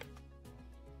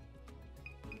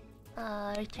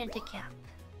 Return to camp.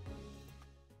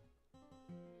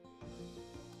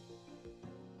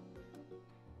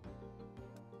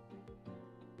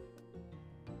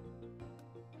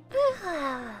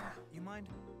 You mind?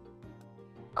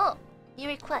 Oh, new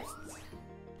requests.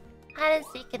 Hide and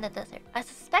seek in the desert. I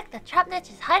suspect the trap niche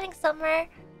is hiding somewhere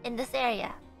in this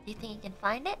area. Do you think you can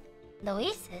find it? The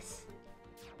oasis?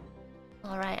 Oh,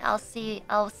 Alright, I'll see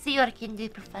what I can do,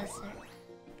 Professor.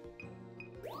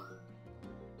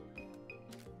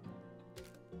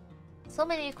 So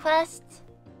many requests.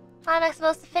 How am I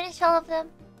supposed to finish all of them?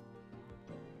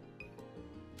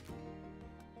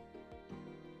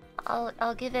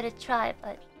 I'll give it a try,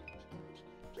 but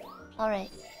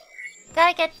alright.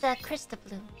 Gotta get the crystal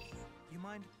bloom. You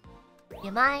mind?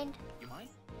 You mind? You mind?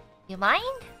 You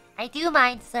mind? I do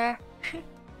mind, sir.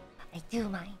 I do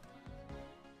mind.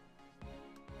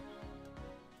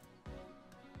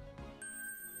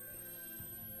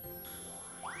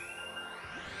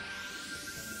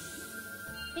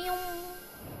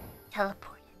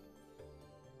 Teleported.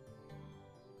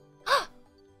 Look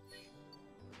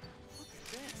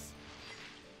at this.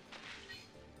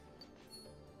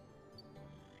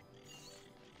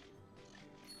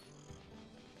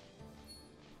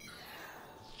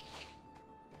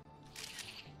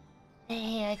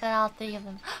 Hey, I got all 3 of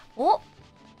them. Oh!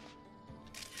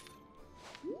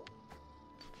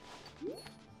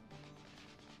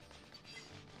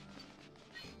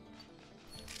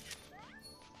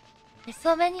 There's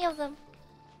so many of them.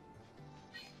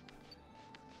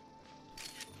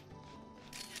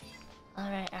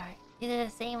 Alright. These are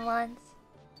the same ones.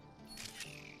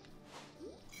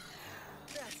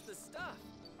 That's the stuff.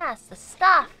 That's the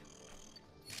stuff.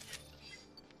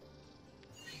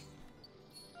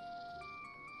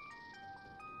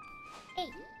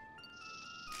 Hey.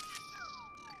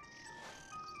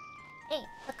 Hey,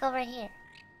 look over here.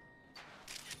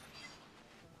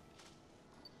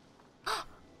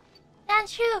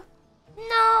 Pikachu!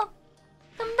 No!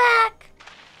 Come back!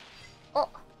 Oh.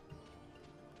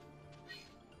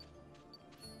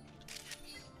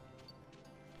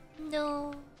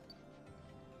 No.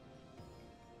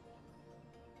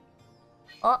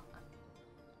 Oh.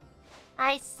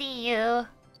 I see you.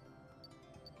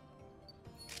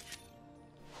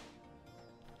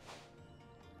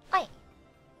 Wait.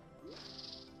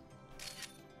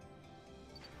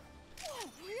 Whoa,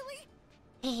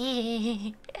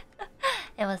 really?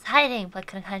 It was hiding, but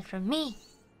couldn't hide from me.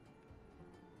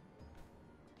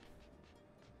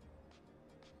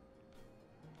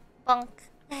 Bonk.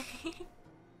 The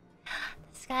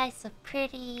sky's so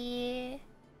pretty.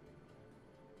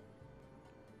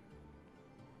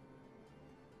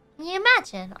 Can you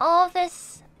imagine all of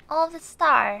this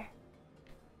star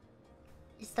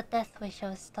is the death wish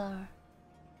of a star?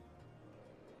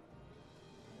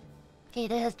 Okay,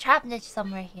 there's a trap niche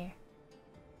somewhere here.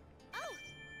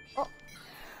 Oh.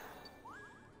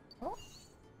 Oh.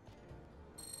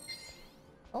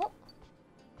 Oh.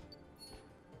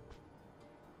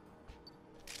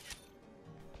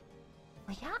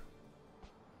 Oh yeah.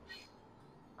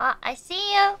 Ah, I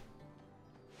see you.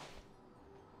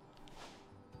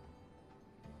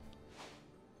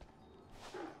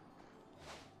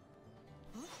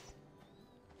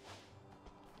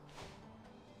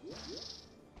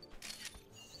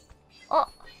 Oh.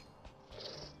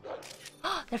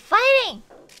 They're fighting.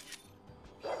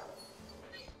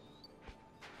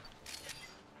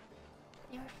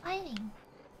 They were fighting.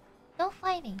 No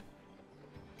fighting.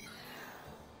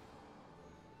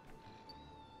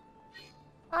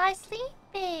 I'm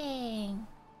sleeping.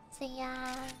 See ya.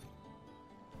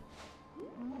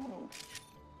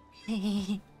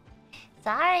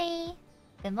 Sorry.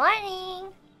 Good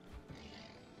morning.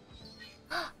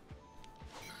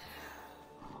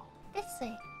 This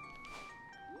way.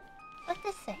 What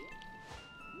this way?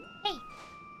 Hey.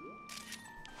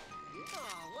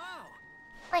 Oh, wow.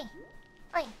 Oi.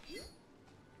 Oi.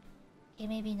 Okay,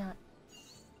 maybe not.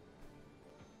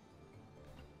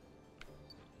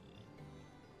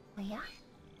 Oh yeah?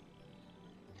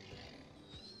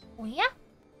 Oh yeah?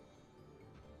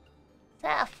 Is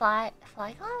that a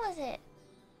Flygon, was it?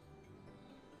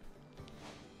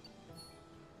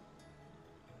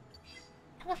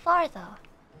 Kinda far though.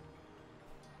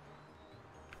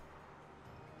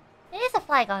 It is a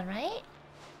Flygon, right?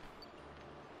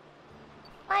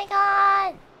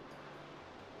 Flygon!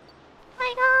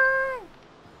 Flygon!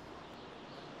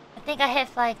 I think I hit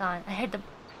Flygon. I heard the...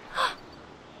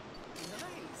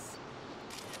 Nice.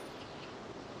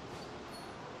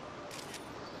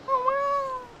 Oh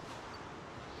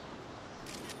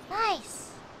wow!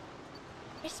 Nice!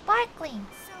 You're sparkling!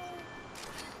 So,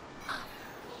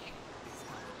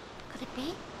 Could it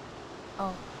be?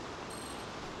 Oh.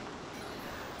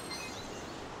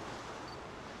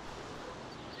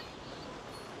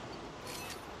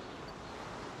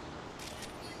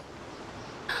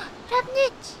 Trap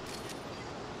niche!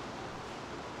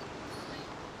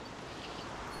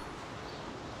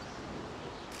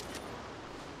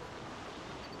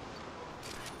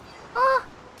 Oh!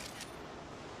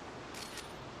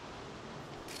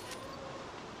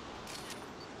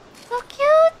 So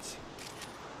cute!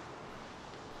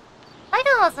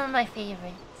 Icon was one of my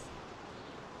favorites.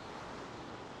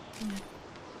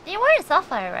 They were in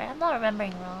Sapphire, right? I'm not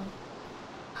remembering wrong.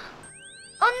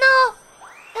 Oh no!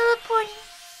 Teleporting!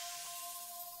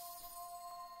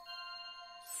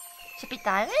 Should be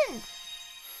diamond?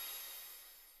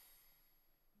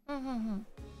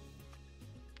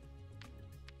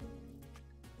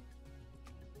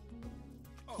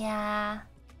 Yeah.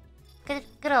 Good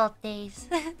old days.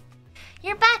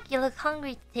 You're back! You look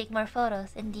hungry to take more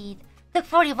photos. Indeed. Took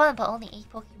 41 but only 8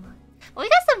 Pokemon. But we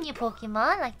got some new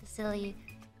Pokemon, like the silly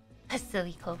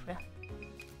Cobra.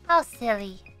 How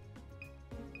silly.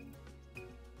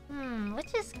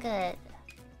 Which is good? I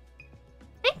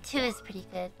think 2 is pretty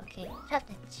good. Okay,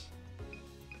 Trapinch.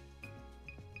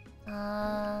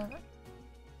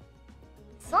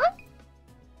 This one?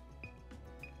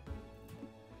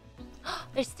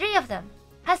 There's 3 of them.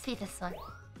 Has to be this one.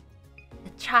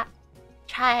 The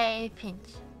Tri-Pinch.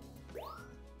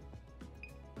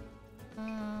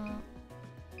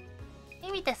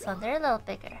 Maybe this one. They're a little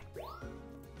bigger.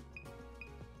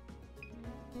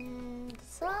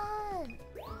 This one.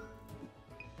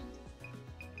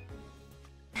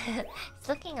 It's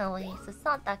looking away, so it's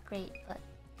not that great, but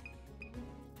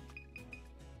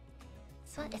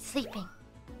this one is sleeping.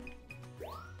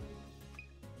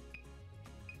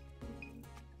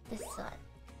 This one.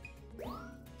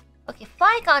 Okay,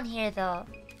 Flygon here though.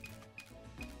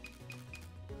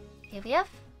 Okay, we have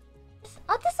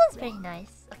oh, this one's pretty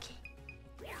nice. Okay.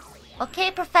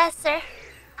 Okay, Professor.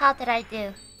 How did I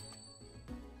do?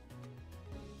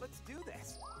 Let's do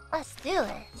this. Let's do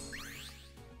this.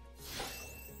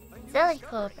 Silly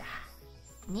Cobra.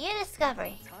 New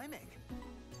discovery. Timing.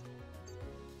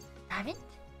 Diamond?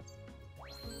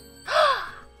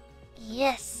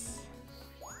 Yes.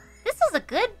 This was a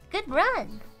good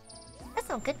run. That's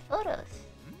some good photos.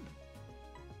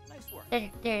 Nice work.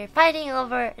 They're fighting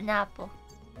over an apple.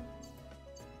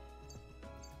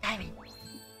 Diamond.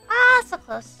 Ah, so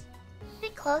close.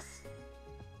 Pretty close.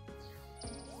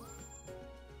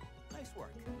 Nice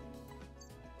work.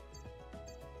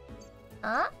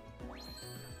 Huh?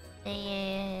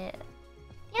 The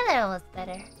other one was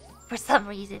better. For some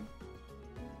reason.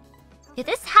 Yeah,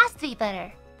 this has to be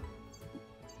better.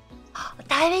 A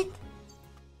diamond?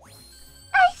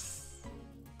 Nice!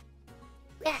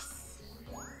 Yes!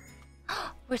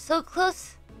 We're so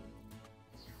close.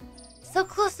 So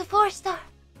close to 4-star.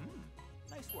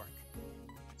 Nice work.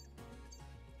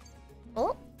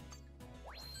 Oh?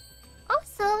 Oh,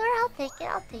 silver. I'll take it.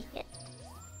 I'll take it.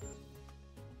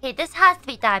 Okay, this has to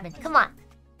be diamond. Come on.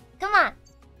 Come on.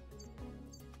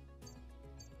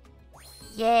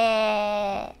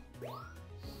 Yeah.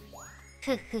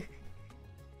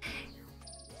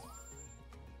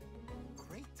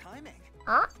 Great timing.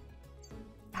 Huh?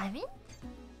 Diamond?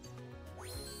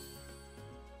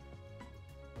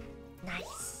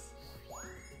 Nice.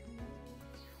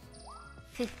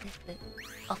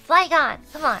 Oh, Flygon!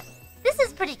 Come on. This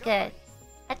is pretty good.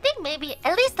 I think maybe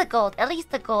at least the gold. At least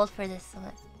the gold for this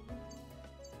one.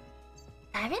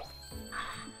 Diamond?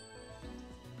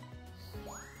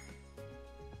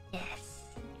 Yes.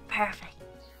 Perfect.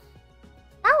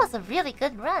 That was a really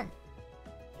good run.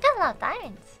 You got a lot of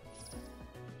diamonds.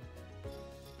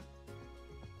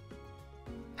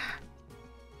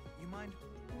 You mind?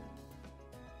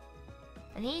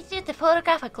 I need you to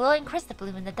photograph a glowing crystal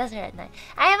bloom in the desert at night.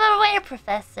 I am aware,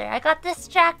 Professor. I got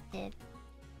distracted.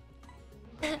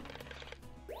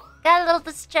 Got a little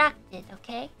distracted,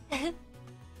 okay? I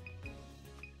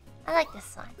like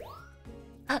this one.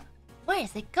 Where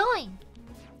is it going?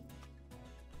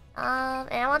 And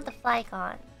I want the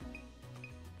Flygon.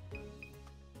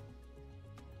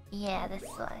 Yeah, this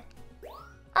one.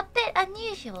 A bit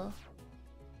unusual.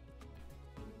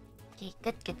 Okay,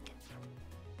 good.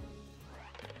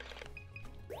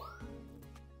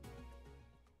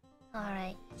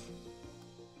 Alright.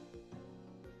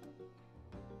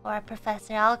 Alright,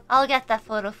 Professor, I'll get that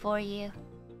photo for you.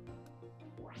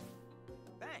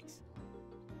 Thanks.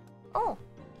 Oh.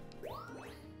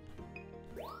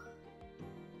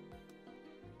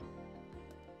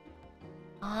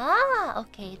 Ah,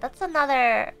 okay. That's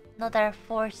another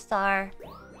 4-star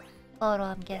photo,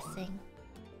 I'm guessing.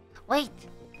 Wait.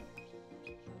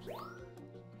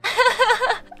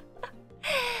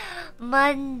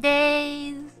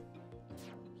 Mondays.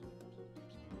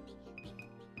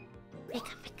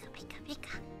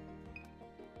 Pika.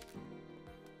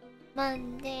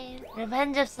 Monday.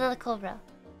 Revenge of Silly Cobra.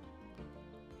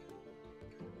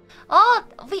 Oh,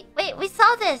 we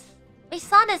saw this. We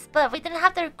saw this, but we didn't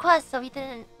have the request, so we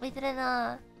didn't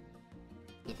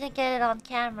get it on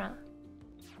camera.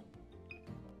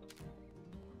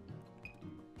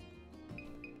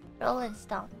 Rolling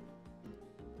Stone.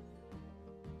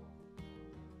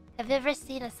 Have you ever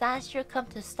seen a sandshrew come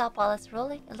to a stop while it's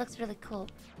rolling? It looks really cool.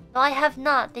 No, I have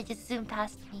not. They just zoomed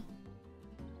past me.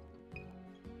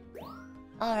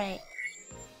 Alright.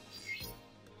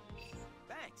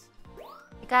 Thanks.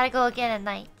 We gotta go again at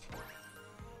night.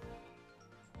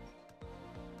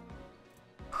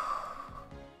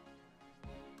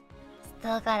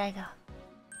 Still gotta go.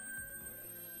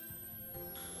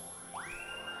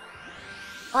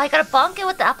 Oh, I gotta bonk it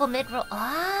with the apple mid-roll.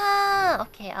 Ah,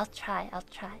 okay, I'll try.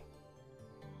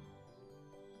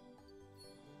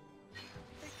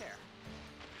 Take care.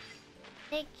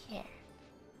 Take care.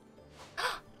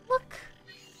 Look!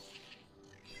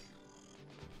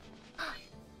 Ah,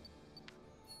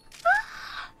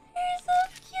 you're so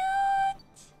cute!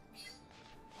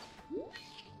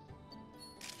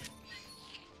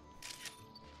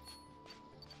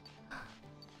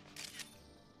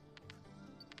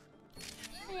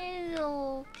 You're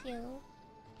so cute.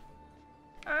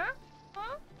 Huh?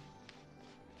 Huh?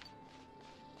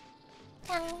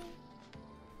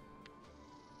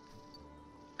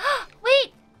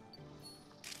 Wait!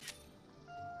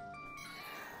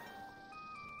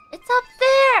 It's up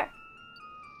there!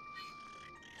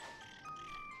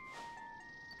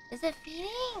 Is it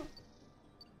feeding?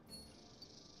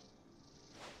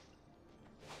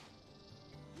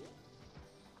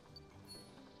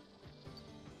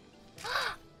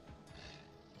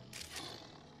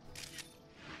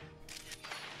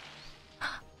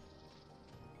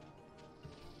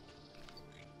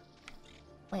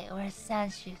 Wait, where's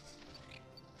Sandshoes?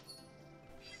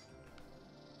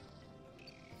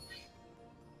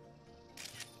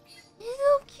 He's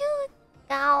so cute.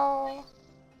 Ow.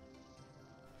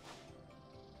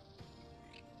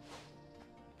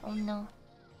 Oh no.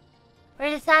 Where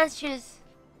are the Sandshoes?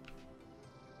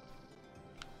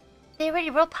 They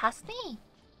already rode past me.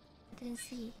 I didn't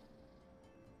see.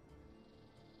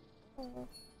 Oh.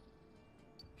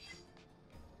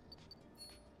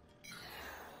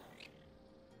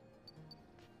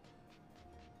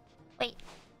 Wait.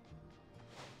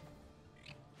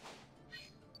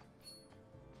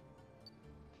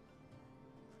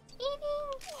 Eating.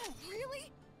 Oh,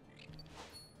 really?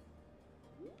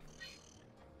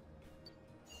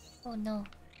 Oh no.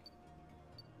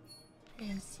 I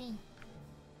didn't see.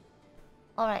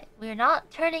 Alright, we're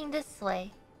not turning this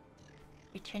way.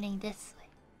 We're turning this way.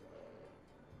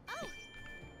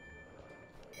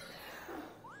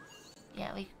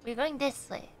 Yeah, we're going this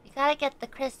way. We gotta get the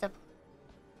crystal.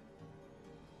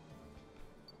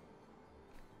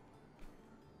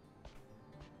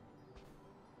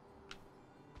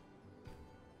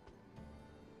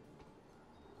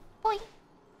 Boy.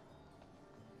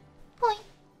 Boy.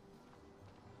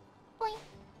 Boy.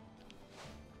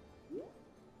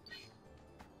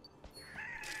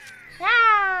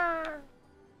 Ah!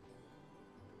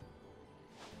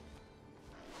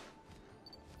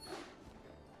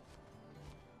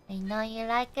 I know you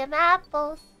like them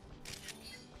apples.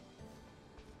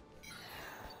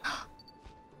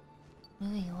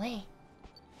 Moving away.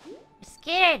 You're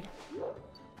scared.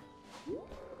 You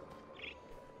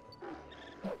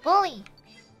bully.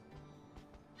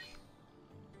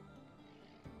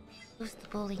 Who's the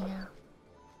bully now?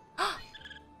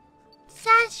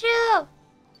 Sanshrew!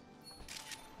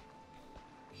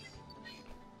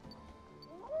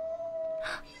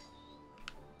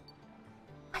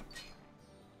 What?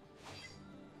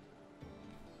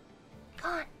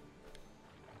 Gone.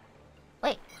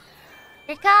 Wait.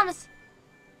 Here it comes.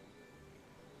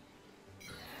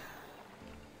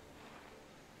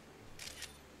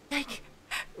 Like,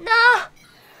 no!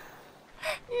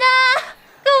 No!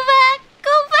 Go back!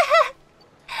 Go back!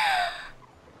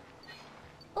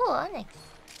 Oh, Onyx.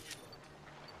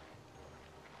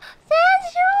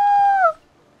 Sanshrew!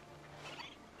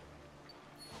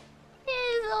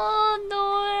 He's so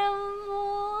adorable.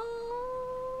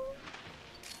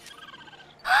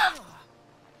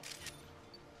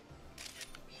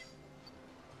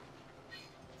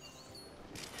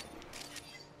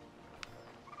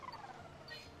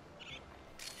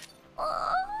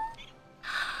 Oh,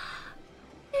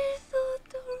 he's so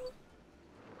adorable.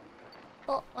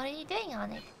 Oh, what are you doing,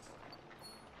 Onyx?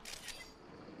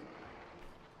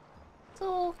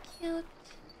 So cute.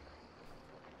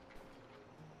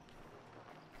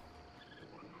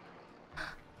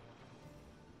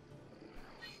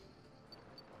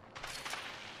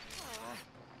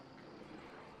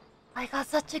 I got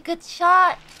such a good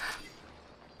shot.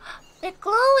 They're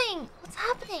glowing. What's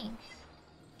happening?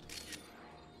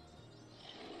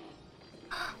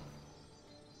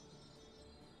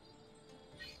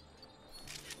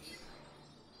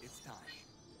 It's time.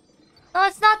 No,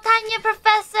 it's not time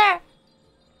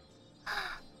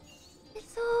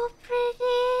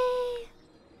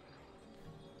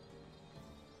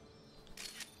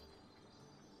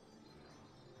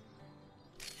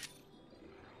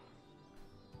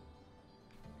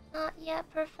Not yet,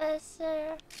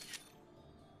 Professor.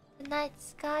 The night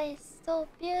sky is so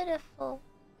beautiful.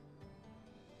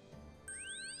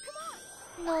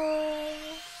 No.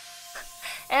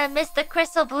 And I missed the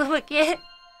crystal bloom again.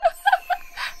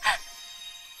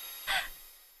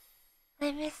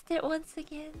 I missed it once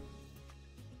again.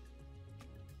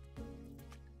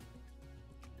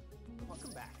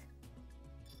 Welcome back.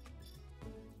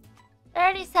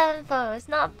 37 photos,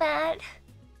 not bad.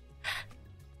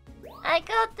 I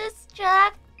got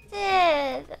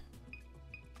distracted.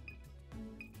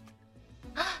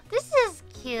 This is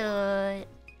cute.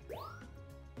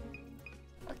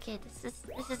 Okay,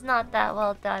 this is not that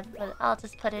well done, but I'll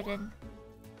just put it in.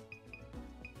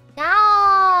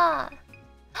 Yeah.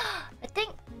 I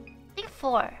think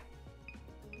 4.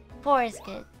 4 is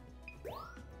good.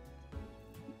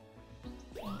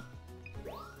 Okay.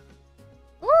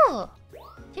 Ooh,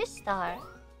 2-star.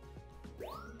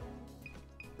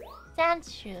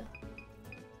 Sandshoe.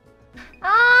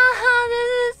 Ah, this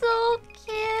is so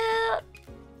cute.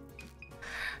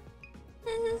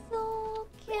 This is so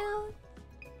cute.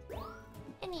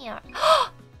 In here.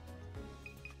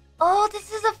 Oh,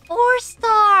 this is a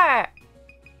 4-star.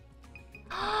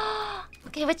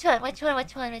 Okay, which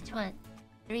one?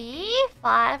 3,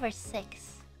 5, or 6?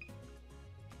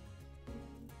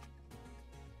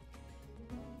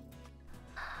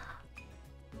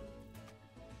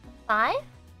 Five?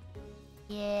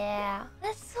 Yeah,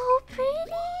 that's so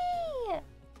pretty.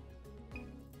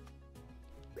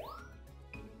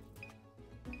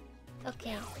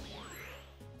 Okay.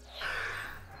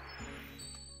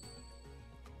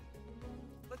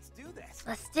 Let's do this.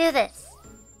 Let's do this.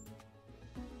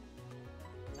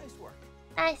 Nice work.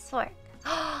 Nice work.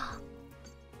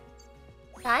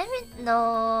 Diamond?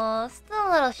 No, still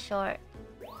a little short.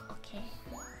 Okay.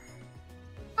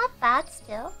 Not bad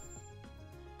still.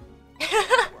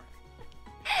 Nice work.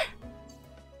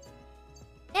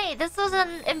 Hey, this was an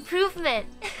improvement.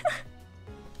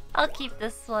 I'll keep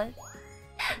this one.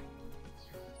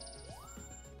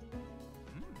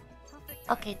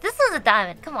 Okay, this is a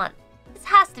diamond. Come on. This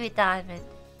has to be diamond.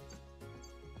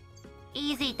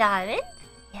 Easy diamond?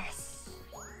 Yes.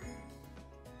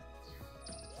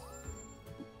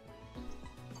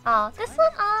 Oh, this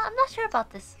one? I'm not sure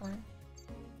about this one.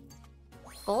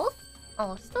 Gold?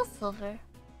 Oh, still silver.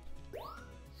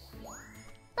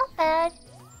 Not bad.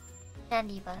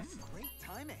 Candy bus. Great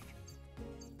timing.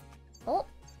 Oh.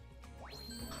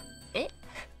 Eh?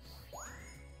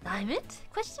 Diamond?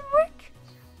 Question mark?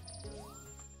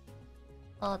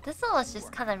 Oh, this one was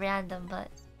just kind of random, but...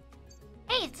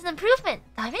 Hey, it's an improvement!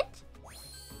 Diamond?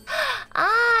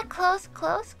 Ah, close.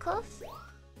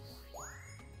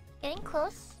 Getting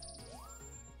close.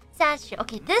 Sandshoe.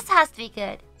 Okay, this has to be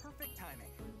good. Perfect timing.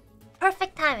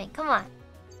 Perfect timing, come on.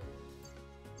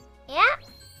 Yeah?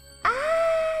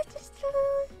 Ah, just a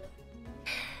little...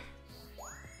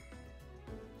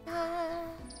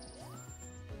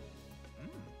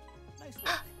 Nice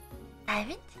work.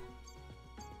 Diamond?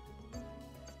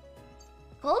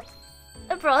 Gold?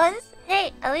 A bronze?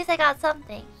 Hey, at least I got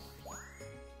something.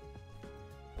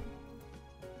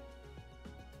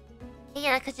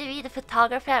 Hey, could you be the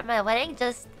photographer at my wedding?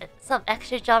 Just some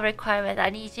extra job requirement.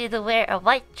 I need you to wear a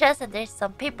white dress and there's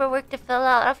some paperwork to fill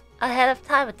out ahead of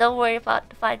time, but don't worry about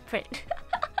the fine print.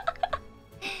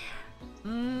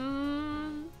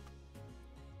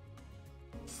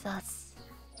 Sus.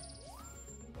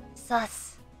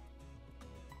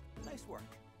 Nice work.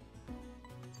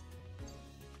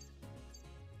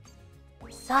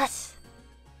 Sus.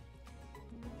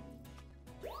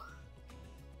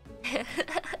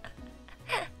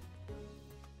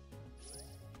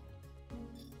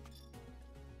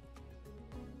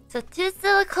 So two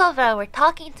silicovra were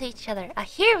talking to each other. I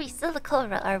hear we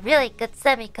silicovra are really good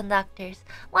semiconductors.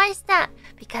 Why is that?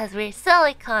 Because we're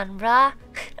silicon, brah.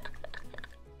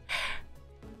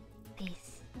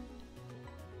 Peace.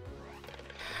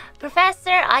 Professor,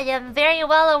 I am very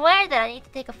well aware that I need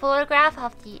to take a photograph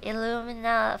of the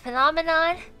Illumina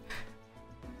phenomenon.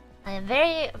 I am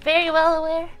very, very well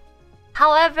aware.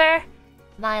 However,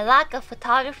 my lack of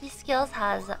photography skills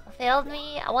has failed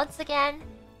me once again.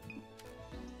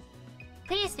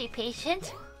 Please be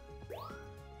patient.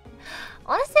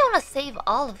 Honestly, I want to save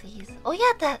all of these. Oh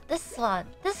yeah, this one.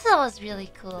 This one was really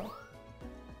cool.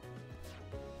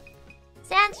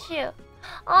 Sandshoe.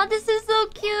 Oh, this is so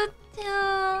cute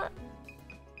too.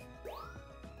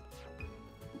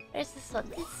 Where's this one?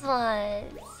 This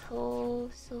one. So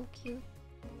cute.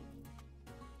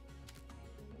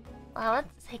 Oh, I want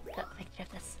to take a picture of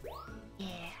this.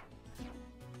 Yeah.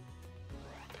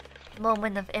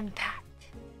 Moment of impact.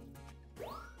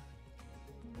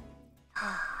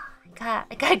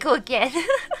 gotta go again.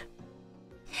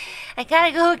 I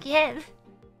gotta go again.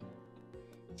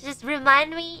 Just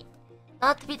remind me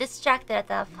not to be distracted at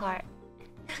that part.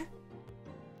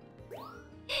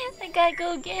 I gotta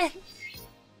go again.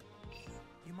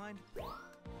 You mind?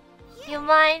 You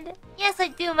mind? Yes, I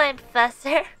do mind,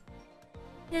 Professor.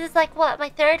 This is like what, my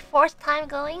third, fourth time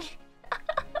going?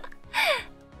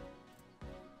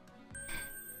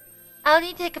 I'll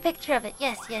need to take a picture of it.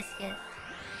 Yes, yes, yes.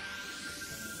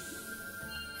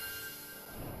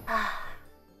 Ah.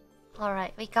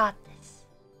 Alright, we got this.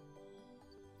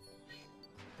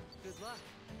 Good luck.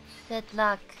 Good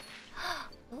luck.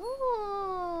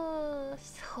 Ooh,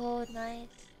 so nice.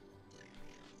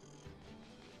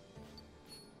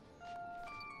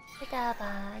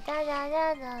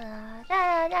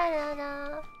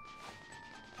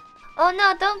 Oh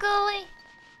no, don't go away.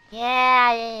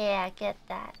 Yeah, I get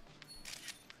that.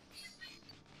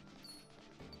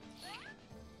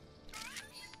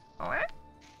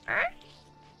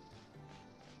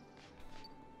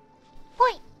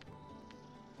 Point.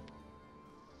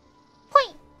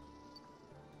 Point.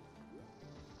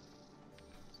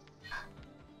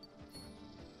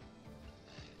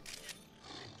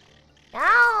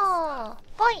 Now,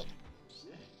 point.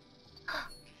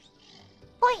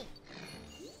 Point.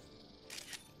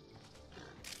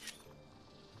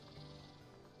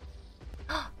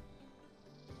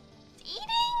 It's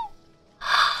eating.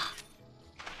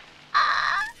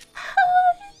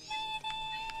 It's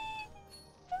eating.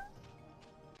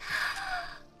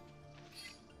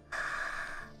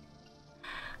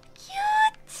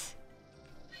 Cute.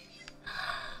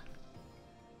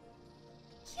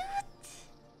 Cute.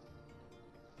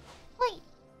 Wait.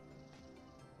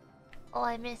 Oh,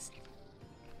 I missed.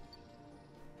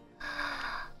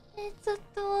 It's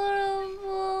adorable.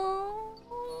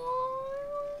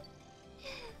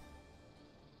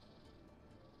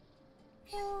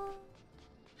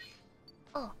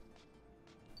 Oh.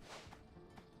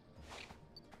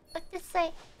 What's this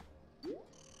say?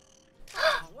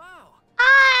 Oh, wow.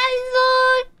 Ah, so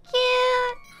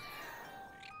cute.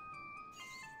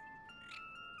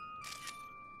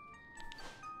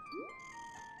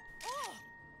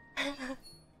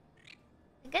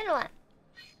 A good one.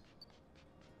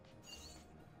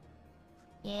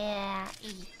 Yeah,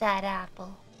 eat that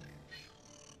apple.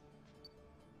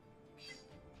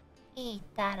 Eat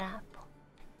that apple.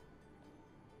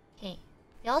 Okay,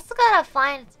 we also gotta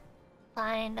find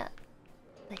the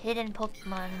hidden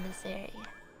Pokemon in this area.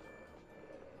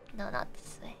 No, not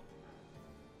this way.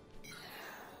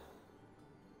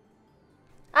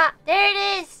 Ah, there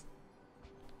it is!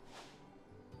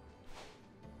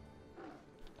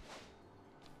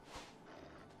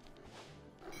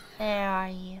 Where are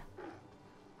you?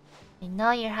 I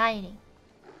know you're hiding.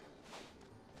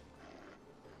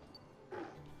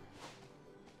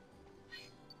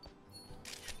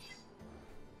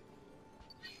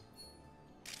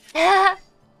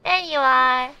 There you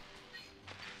are.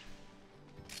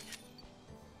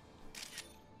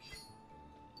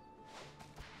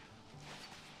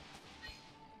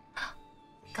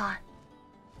 Gone.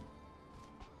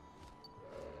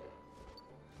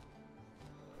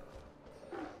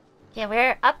 Okay,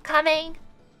 we're upcoming.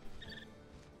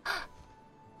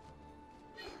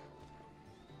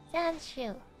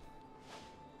 Sandshoe.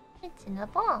 It's in a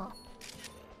ball.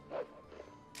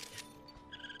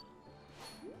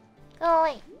 Go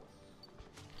away.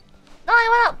 No,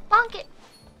 I wanna bonk it.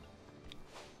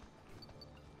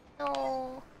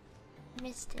 No,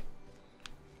 missed it.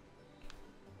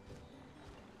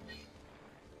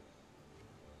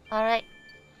 All right.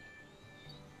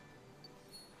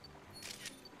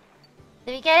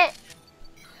 Did we get it?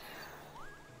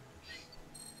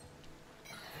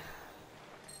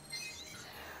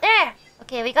 There.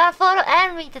 Okay, we got a photo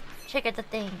and we triggered the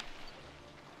thing.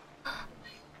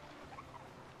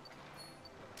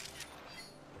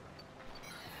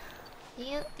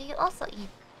 Do you also eat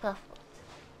buffaloes?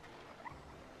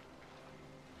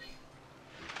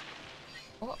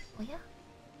 Oh yeah.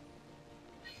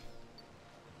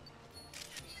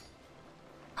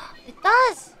 It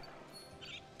does.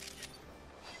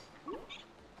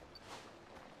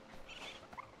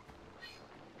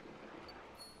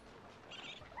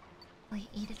 Will you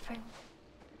eat it for me?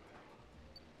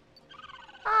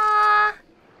 Ah.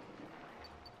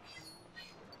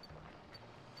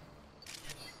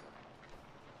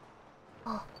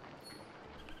 Oh,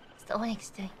 what's the Onyx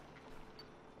doing?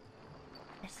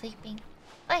 They're sleeping.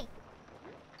 Wait!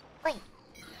 Wait!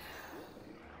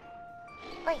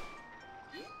 Wait!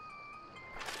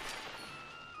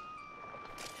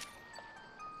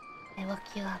 I woke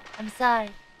you up. I'm sorry.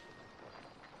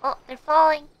 Oh, they're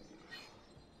falling.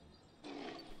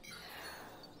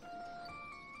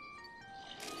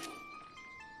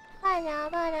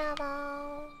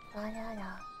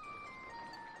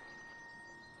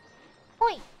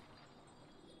 Point.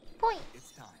 Point.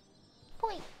 It's time.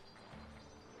 Point.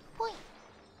 Point.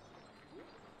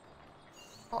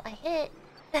 Oh, I hit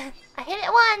it. I hit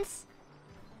it once.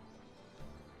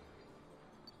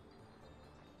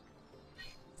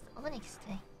 It's the Onyx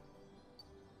thing.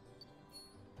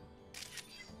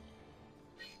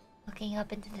 Looking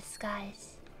up into the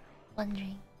skies,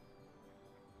 wondering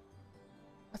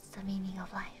what's the meaning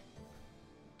of life.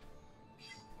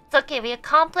 It's okay, we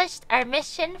accomplished our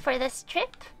mission for this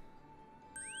trip.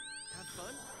 Have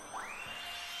fun.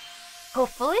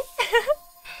 Hopefully.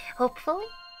 Hopefully.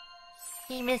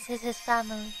 He misses his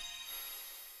family.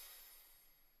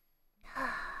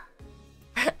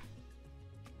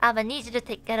 I'm gonna need you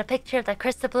to get a picture of that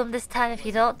crystal bloom this time. If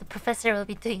you don't, the professor will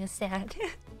be doing a stand.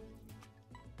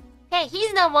 Hey,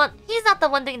 he's not the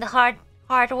one doing the hard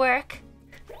work.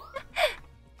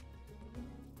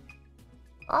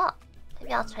 Oh,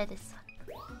 maybe I'll try this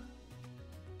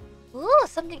one. Ooh,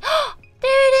 something.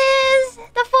 There it is!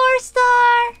 The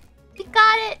 4-star! We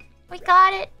got it! We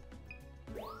got it!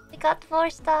 We got the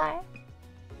 4-star.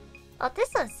 Oh, this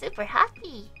one's super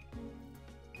happy.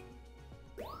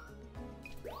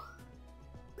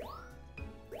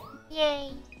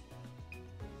 Yay!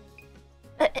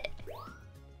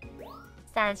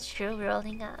 Sounds true,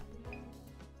 rolling up.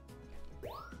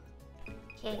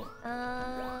 Okay,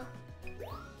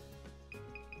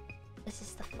 this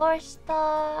is the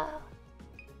 4-star.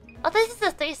 Oh, this is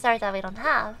the 3-star that we don't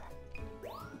have.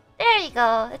 There you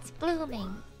go, it's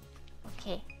blooming.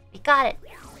 Okay, we got it.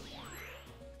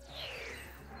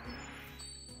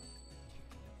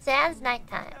 Sans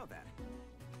nighttime.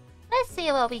 Let's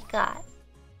see what we got.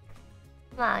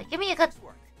 Come on, give me a good...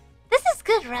 This is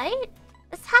good, right?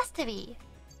 This has to be.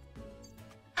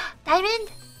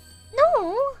 Diamond?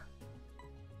 No!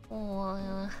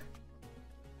 Oh,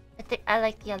 I think I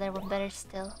like the other one better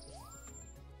still.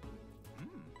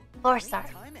 4-star.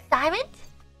 Diamond?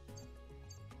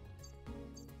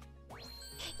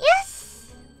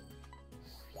 Yes!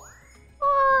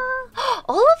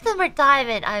 All of them are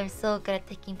diamond. I'm so good at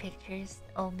taking pictures.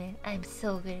 Oh man, I'm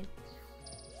so good.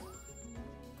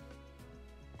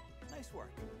 Nice work.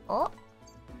 Oh.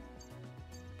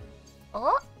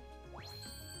 Oh.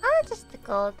 Ah, just the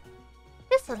gold.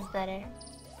 This one's better.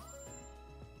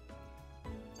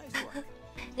 Nice work.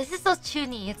 This is so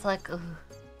chuny. It's like, ooh,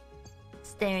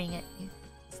 staring at you.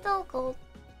 Still gold.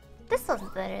 This one's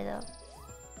better though.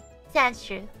 Sounds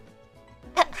true.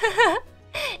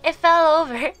 It fell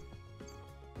over.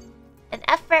 An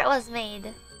effort was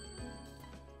made.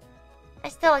 I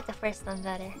still like the first one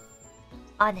better.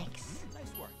 Onyx.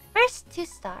 Nice work. First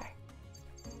 2-star.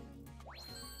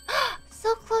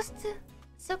 So close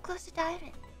to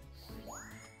diamond.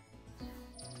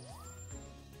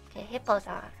 Okay, hippo's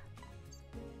on.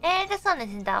 And this one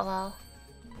isn't that well.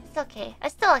 It's okay. I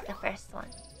still like the first one.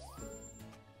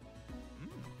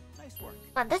 Nice work.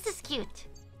 Come on, this is cute.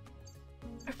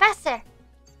 Professor!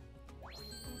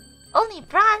 Only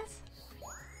bronze?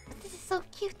 But this is so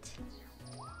cute.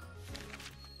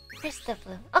 Crystal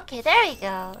bloom. Okay, there we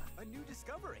go. A new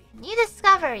discovery. New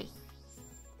discovery.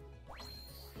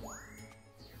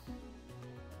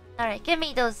 Alright, give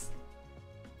me those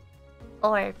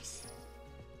orbs.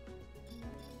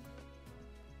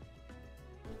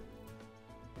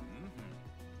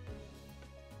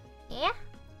 Yeah?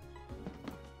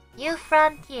 New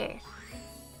frontiers.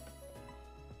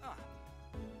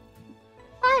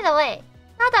 By the way,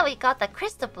 now that we got the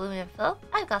crystal bloom info,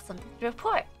 I've got something to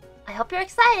report. I hope you're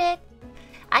excited.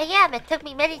 I am. It took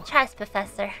me many tries,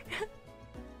 Professor.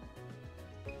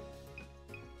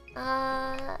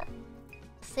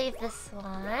 Save this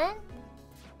one.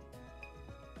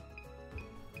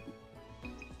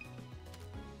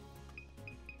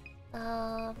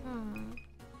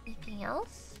 Anything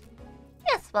else?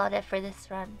 That's about it for this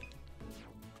run.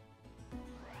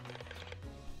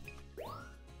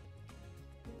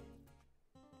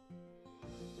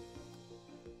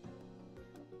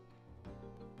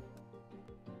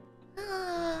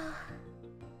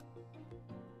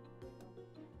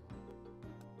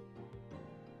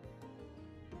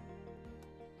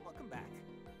 Welcome back.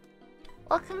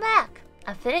 Welcome back.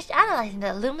 I finished analyzing the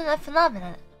Illumina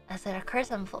phenomenon as it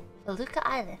occurs on Felucca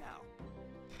Island. Now,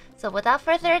 So without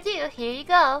further ado, here you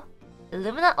go.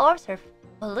 Illumina orbs for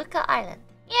Felucca Island.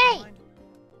 Yay!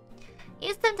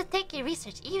 Use them to take your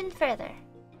research even further.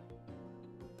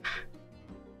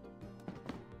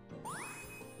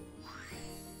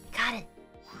 Got it.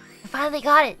 We finally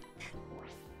got it.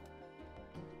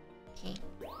 Okay,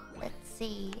 let's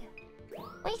see.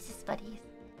 Oasis buddies.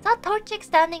 Saw Torchic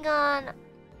standing on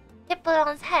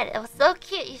Hippodon's head. It was so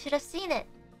cute. You should have seen it.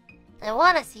 I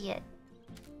want to see it.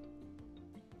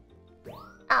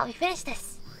 Oh, we finished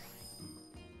this.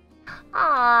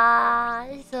 Ah,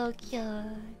 it's so cute.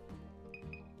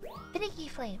 Finicky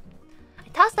flame. I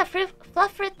tossed the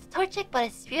fluff fruit to torch it, but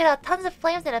it spewed out tons of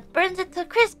flames and it burns it to a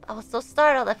crisp. I was so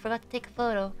startled I forgot to take a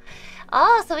photo.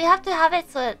 Oh, so we have to have it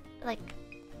so it like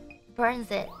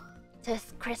burns it to a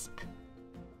crisp.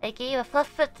 I gave a fluff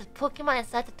fruit to Pokemon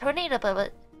inside the tornado, but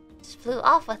it just flew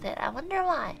off with it. I wonder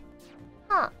why.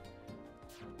 Huh.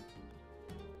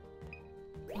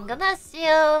 I'm gonna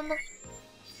assume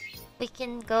we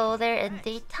can go there in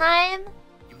daytime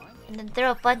and then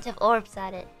throw a bunch of orbs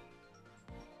at it.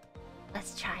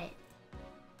 Let's try it.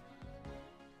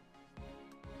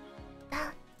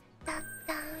 Dun, dun,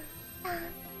 dun, dun,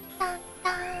 dun,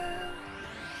 dun.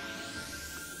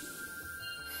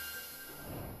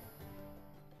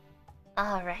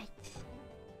 All right.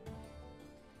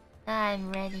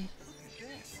 I'm ready.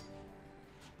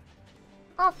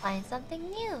 I'll find something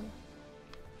new.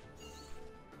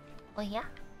 Oh yeah?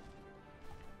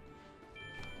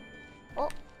 Oh.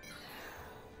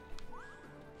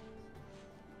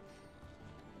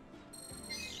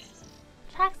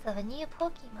 Tracks of a new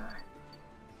Pokemon.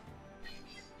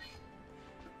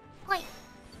 Wait.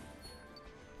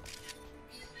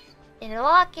 It'll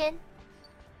walk in.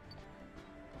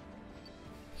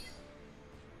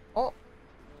 Oh.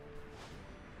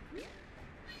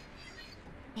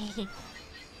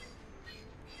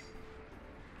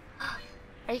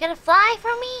 Are you gonna fly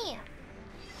for me?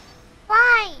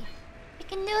 Fly! You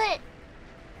can do it!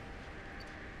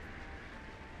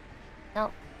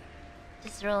 Nope.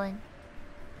 Just rolling.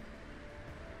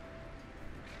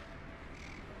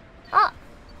 Oh!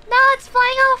 No, it's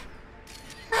flying off!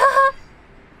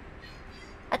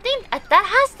 I think that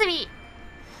has to be...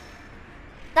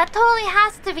 That totally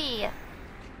has to be...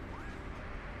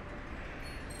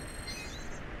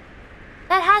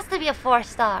 That has to be a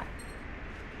 4-star.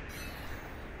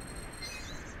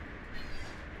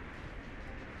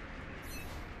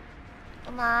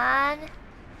 Come on.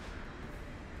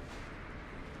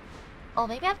 Oh,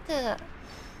 maybe I have to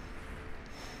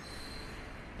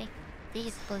make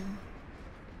these blue.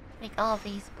 Make all of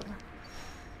these blue.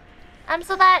 I'm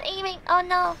so bad at aiming. Oh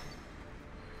no.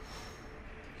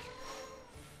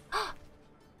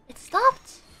 It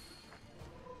stopped.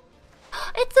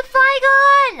 It's a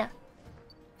Flygon.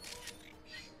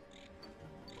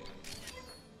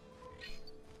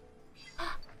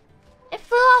 It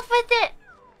flew off with it.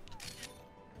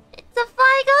 It's a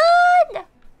Flygon!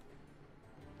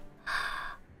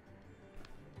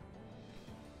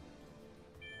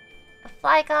 A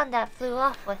Flygon that flew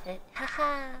off with it.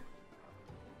 Haha.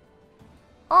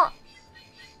 Oh!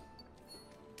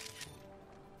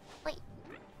 Wait.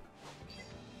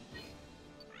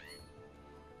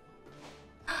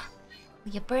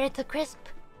 You burn it to crisp.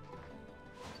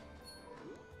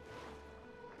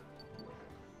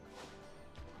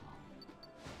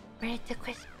 Burn it to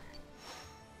crisp.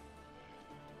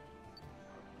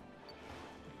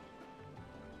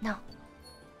 No.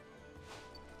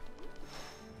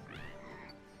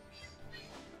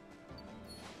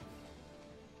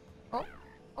 Oh,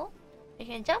 oh, you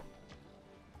can jump.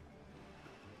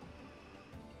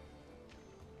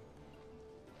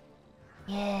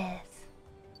 Yes.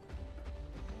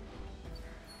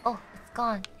 Oh, it's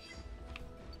gone.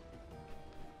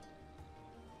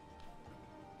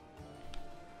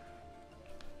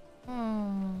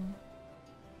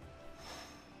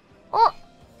 Oh!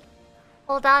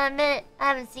 Hold on a minute. I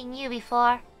haven't seen you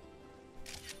before.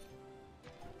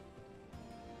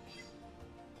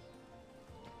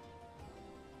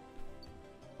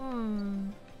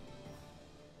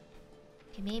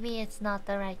 Okay, maybe it's not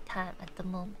the right time at the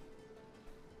moment.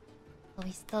 But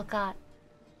we still got...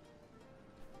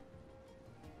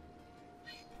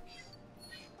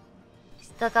 We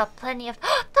still got plenty of...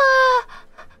 Ah!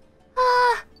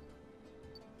 Ah!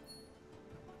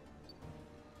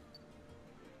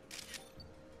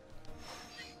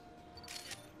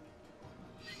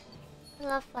 I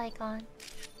love Flygon.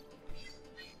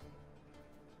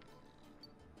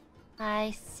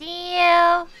 I see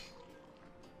you.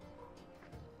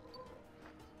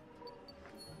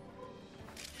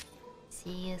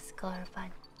 See you,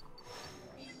 Scorpion.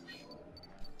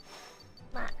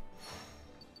 Come on.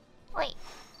 Wait.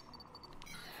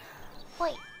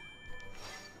 Wait.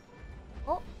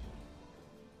 Oh.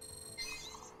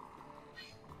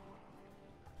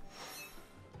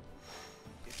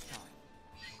 It's time.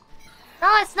 No,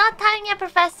 it's not time yet,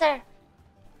 Professor.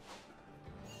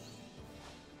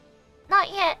 Not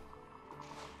yet.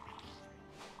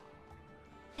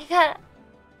 I gotta...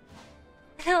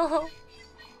 No.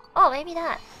 Oh, maybe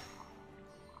that.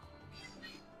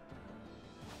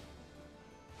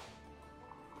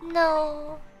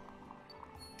 No.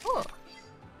 Oh,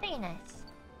 very nice.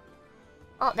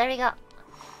 Oh, there we go.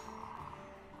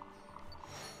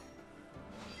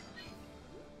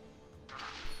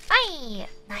 Hi!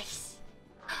 Nice.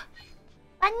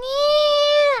 Bunny!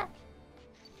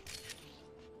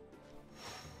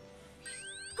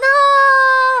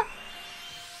 No!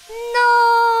 No!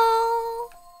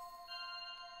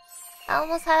 I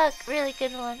almost had a really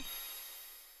good one.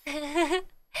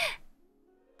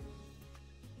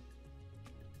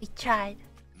 We tried.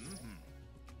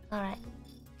 Alright.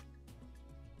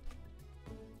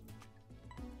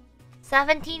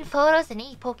 17 photos and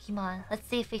 8 Pokemon. Let's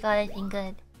see if we got anything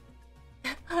good.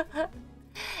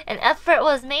 An effort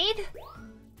was made?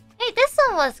 Hey, this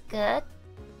one was good.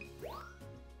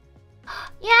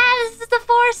 Yeah, this is the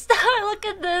 4-star. Look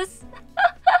at this.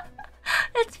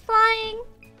 It's flying.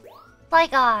 My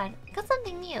god. Got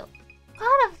something new.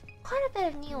 Quite a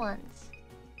bit of new ones.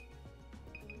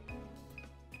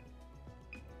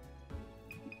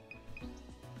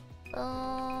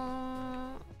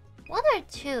 One or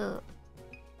two?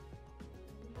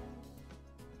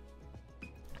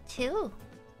 Two?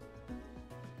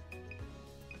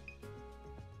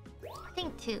 I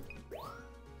think two.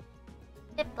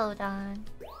 Hippodon.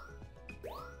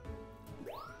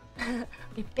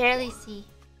 We barely see.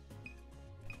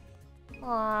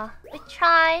 Aw, we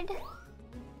tried.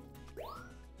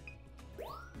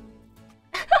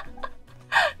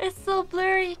 It's so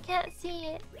blurry, you can't see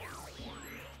it.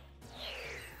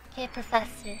 Okay,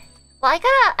 Professor. Well,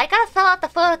 I gotta fill out the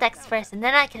photo text first, and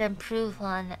then I can improve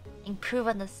on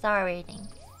the star rating.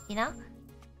 You know?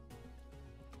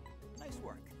 Nice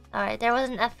work. All right, there was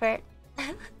an effort.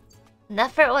 An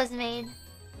effort was made.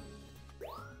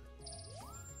 All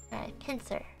right,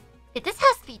 pincer. Okay, this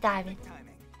has to be diamond. Timing.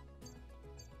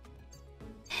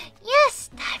 Yes,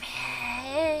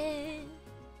 diamond.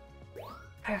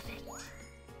 Perfect.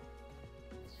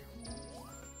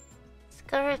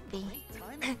 Scorpy.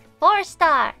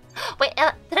 4-star. Wait,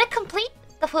 did I complete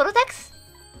the photo text?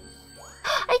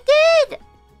 I did.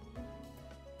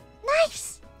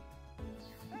 Nice.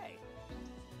 Hey.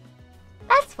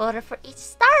 That's photo for each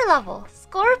star level.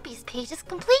 Scorpy's page is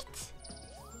complete.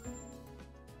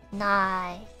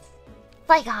 Nice.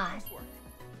 Flygon. Nice work.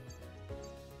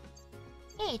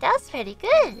 Hey, that was pretty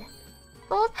good.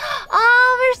 Gold.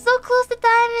 Ah, we're so close to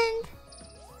diamond.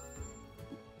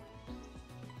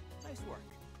 Nice work.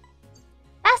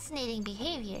 Fascinating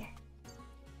behavior.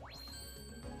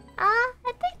 I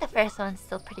think the first one's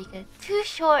still pretty good. Too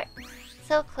short.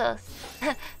 So close.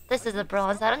 This is a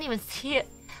bronze. I don't even see it.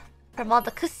 From all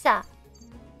the kusa.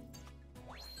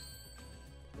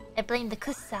 I blame the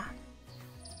kusa.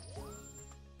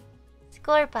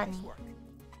 Score bunny. Nice work.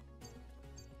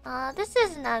 This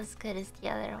isn't as good as the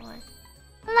other one.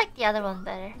 I like the other one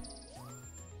better.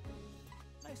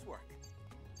 Nice work.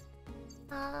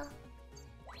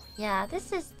 Yeah,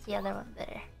 this is the other one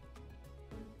better.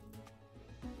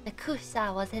 The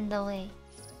kusa was in the way.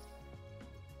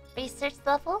 Research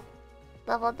level?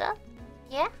 Leveled up?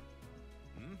 Yeah?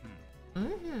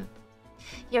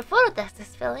 Your photo desk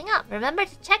is filling up. Remember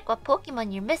to check what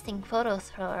Pokemon you're missing photos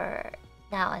for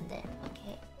now and then.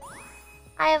 Okay.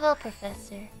 I will,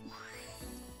 Professor.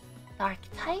 Dark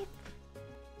type?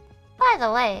 By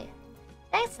the way,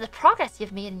 thanks to the progress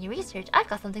you've made in your research, I've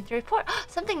got something to report.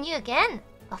 Something new again!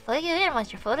 I'll fill you in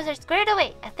once your photos are squared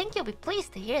away. I think you'll be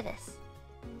pleased to hear this.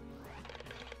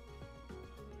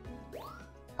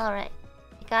 Alright.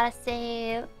 I gotta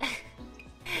save...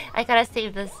 I gotta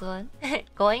save this one.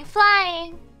 Going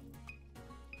flying!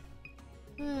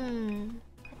 I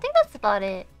think that's about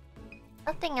it.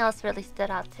 Nothing else really stood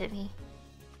out to me.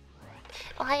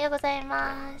 Ohayou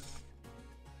gozaimasu.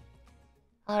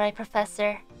 Alright,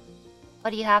 Professor.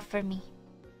 What do you have for me?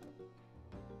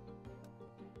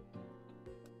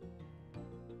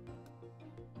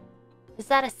 Is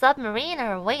that a submarine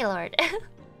or a Wailord?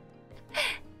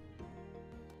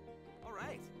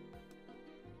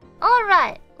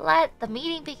 Alright, let the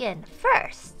meeting begin.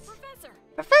 First,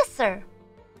 Professor!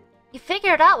 You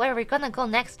figured out where we're gonna go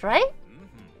next, right?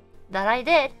 That I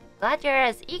did. Glad you're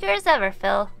as eager as ever,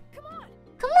 Phil.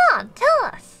 Come on, tell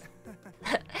us!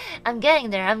 I'm getting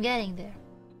there.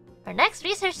 Our next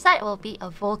research site will be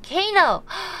a volcano!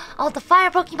 All the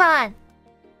fire Pokemon!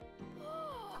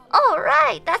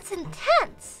 Alright, that's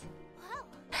intense!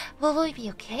 Will we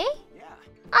be okay?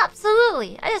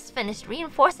 Absolutely! I just finished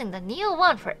reinforcing the Neo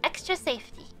 1 for extra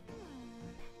safety.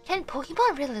 Can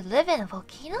Pokemon really live in a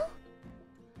volcano?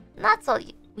 That's all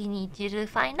we need you to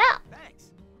find out.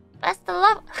 Thanks. Best of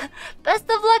luck. Best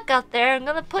of luck out there. I'm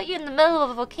gonna put you in the middle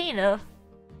of a volcano.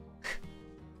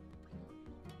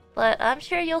 But I'm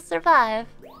sure you'll survive.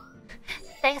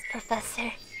 Thanks,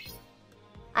 Professor.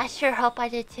 I sure hope I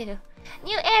did too.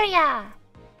 New area!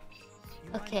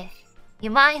 Okay. You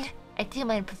mind? I do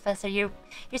mind, Professor. You're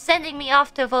sending me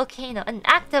off to a volcano. An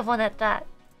active one at that.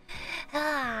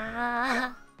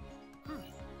 Ah.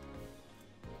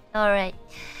 Alright.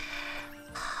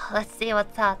 Let's see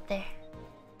what's out there.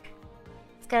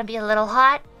 It's gonna be a little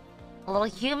hot, a little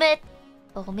humid,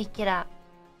 but we'll make it out.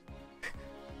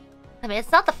 I mean,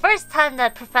 it's not the first time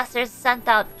that professors sent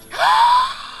out...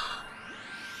 I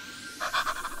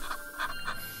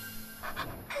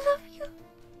love you.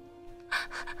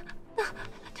 No,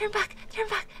 turn back, turn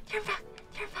back, turn back,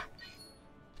 turn back.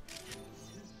 This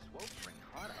is sweltering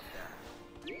hot out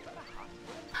there. Is that a hot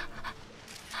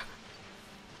spot?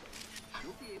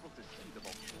 You'll be able to see the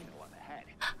volcano on ahead.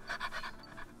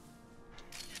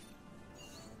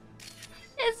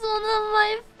 It's one of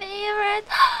my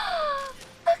favorites.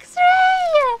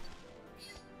 X-ray!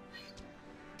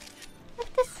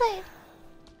 Look this way.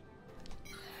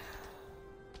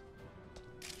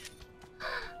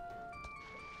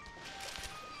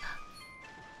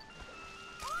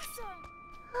 Awesome!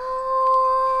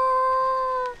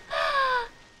 Oh,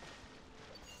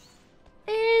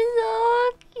 you're so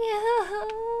cute.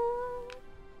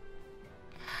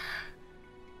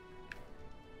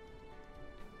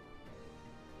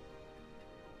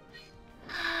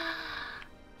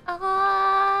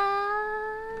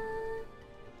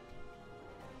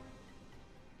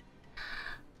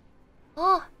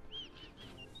 Oh.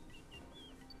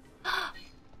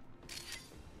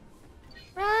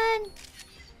 Run.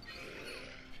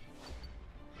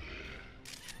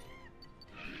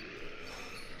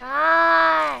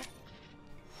 Roar.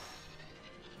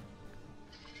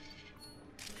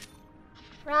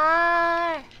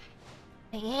 Roar.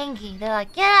 They're angry. They're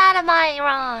like, get out of my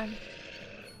lawn.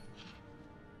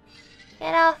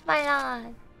 Get off my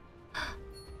lawn.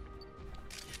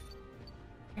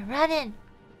 They're running.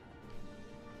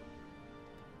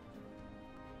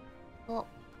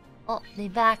 Oh, they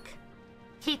back.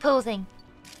 Keep posing.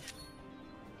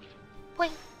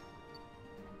 Point.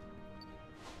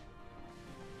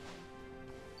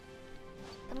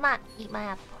 Come on, eat my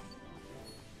apples.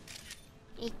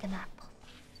 Eat them apples.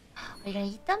 Are you gonna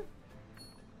eat them?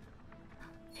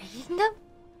 Are you eating them?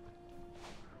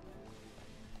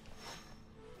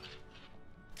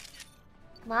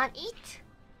 Come on, eat.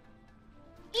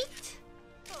 Eat.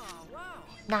 Oh, wow.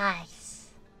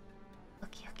 Nice.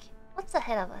 Okay. What's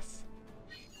ahead of us?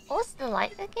 Oh, it's the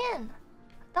light again. I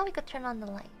thought we could turn on the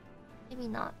light. Maybe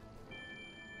not.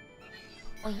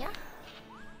 Oh, yeah?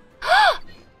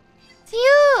 It's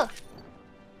you!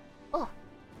 Oh.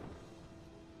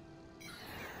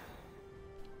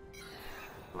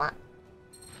 Come on.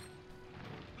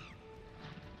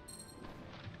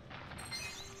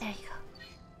 There you go.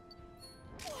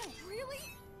 Oh, really?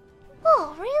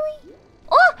 Oh, really?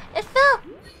 Oh, it fell!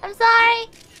 I'm sorry!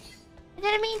 I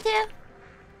didn't mean to.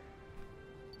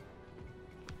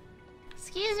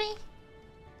 Excuse me.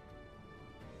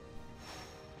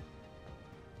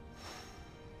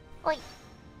 Oi.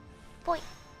 Boy.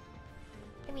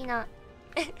 Maybe not.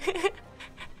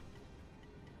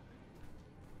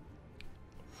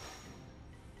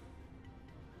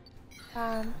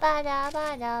 Ba da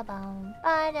ba da bum,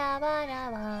 ba da ba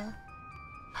da ba.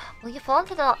 Will you fall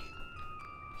into the...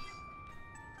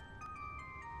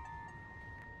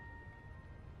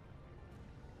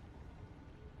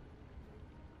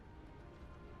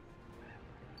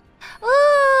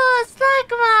 Ooh,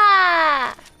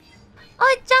 slagma!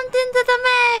 Oh, it jumped into the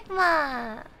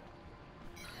magma!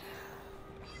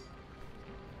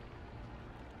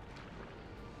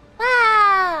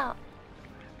 Wow!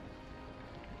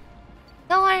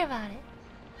 Don't worry about it.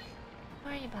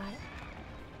 Don't worry about it.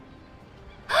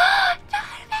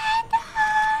 Charmander!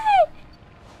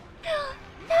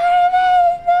 Charmander!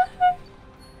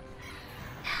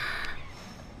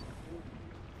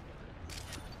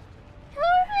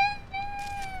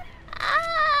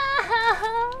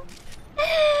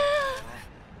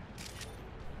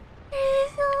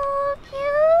 He's so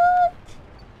cute.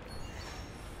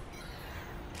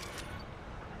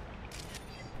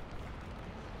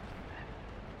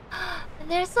 And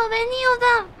there's so many of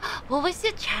them. Will we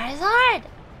see Charizard?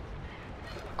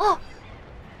 Oh.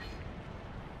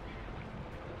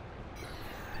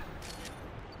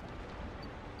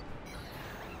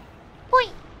 Boy.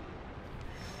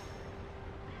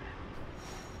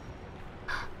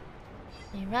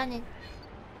 They're running.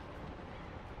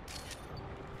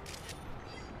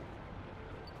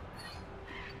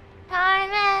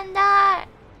 Charmander!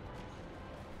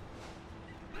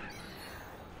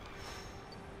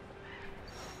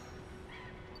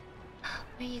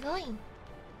 you going?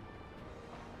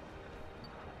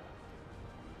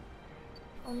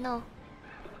 Oh no.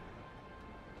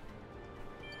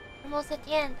 Almost at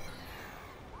the end.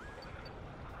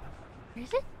 Where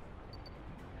is it?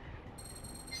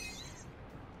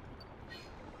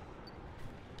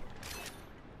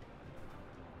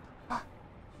 Oh.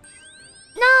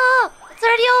 No! It's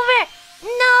already over!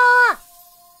 No!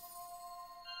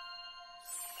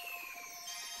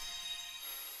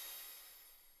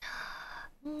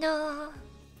 No.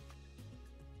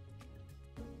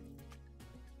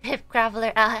 Hip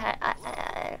Graveler.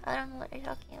 I don't know what you're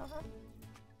talking about.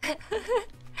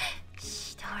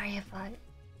 Shh, don't worry about it.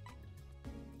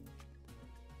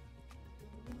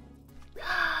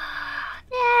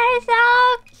 They're so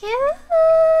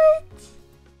cute.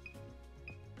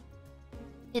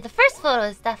 Yeah, the first photo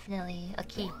is definitely a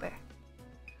keeper.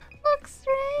 Looks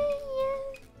right.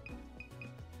 Yeah.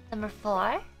 Number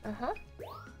 4.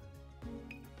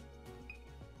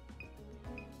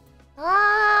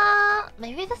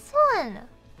 Maybe this one.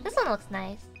 This one looks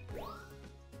nice.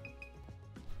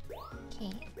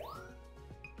 Okay.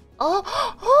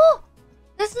 Oh,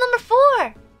 this is number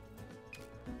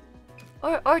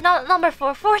 4. Or not number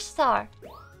 4. 4-star.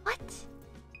 What?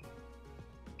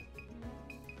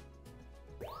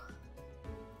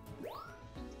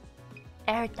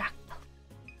 Aerodactyl.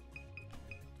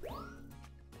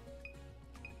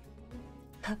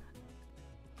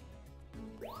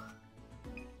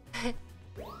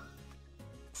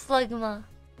 Slugma.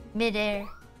 Midair.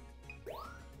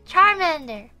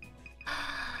 Charmander.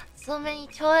 So many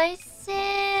choices.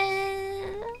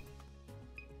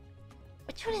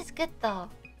 Which one is good though?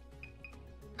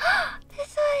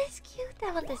 This one is cute.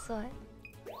 I want this one.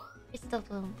 Crystal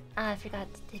Bloom. I forgot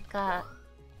to take a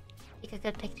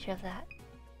good picture of that.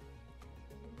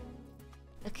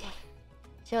 Okay.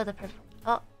 Show the purple.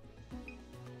 Oh.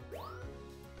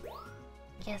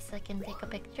 Guess I can take a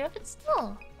picture of it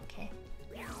still. Okay.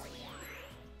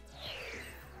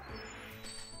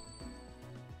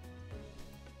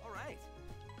 Alright.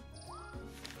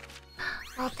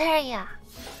 Altaria.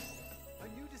 A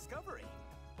new discovery.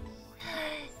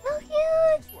 So cute.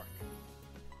 Nice work.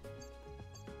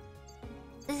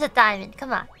 This is a diamond.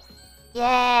 Come on.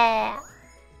 Yeah.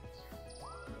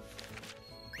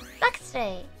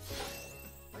 Luxray.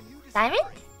 A new discovery. Diamond?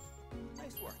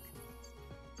 Nice work.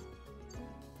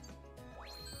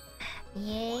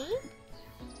 Yay.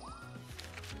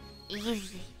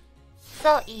 Easy.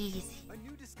 So easy. A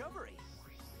new discovery.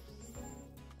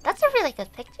 That's a really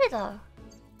good picture though.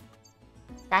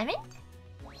 Diamond?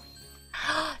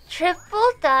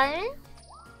 Triple diamond?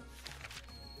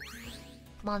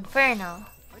 Monferno.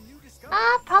 A new discovery.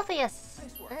 Probably a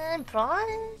Nice work.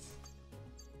 bronze.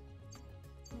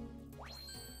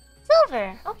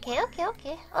 Silver. Okay.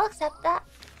 I'll accept that.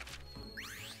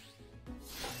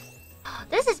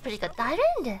 This is pretty good.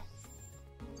 Diamond.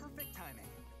 Perfect timing.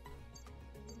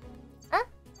 Huh?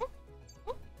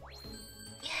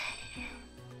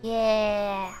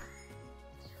 Yeah.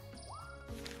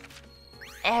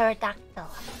 Aerodactyl.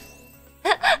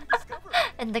 Discovery.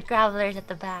 And the gravelers at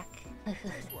the back. Nice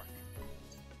work.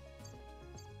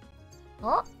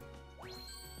 Oh.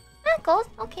 That goes.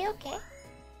 Okay.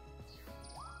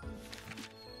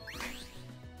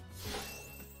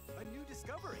 A new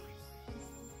discovery.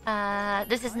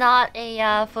 This is not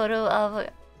a photo of.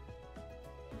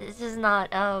 This is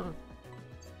not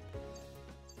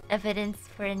evidence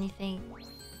for anything.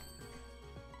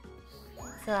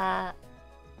 So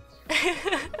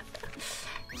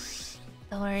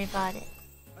don't worry about it.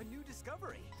 A new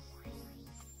discovery.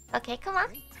 Okay, come on.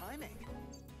 Great timing.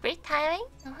 Great timing.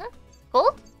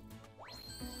 Gold.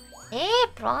 Hey,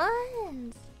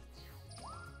 bronze.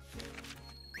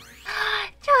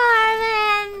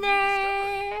 Charmander.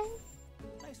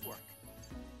 Nice work.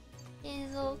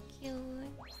 He's so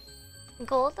cute.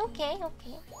 Gold. Okay.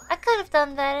 I could have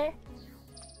done better.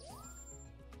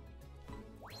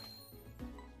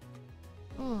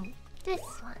 This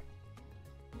one.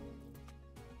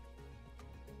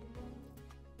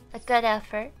 A good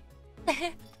effort.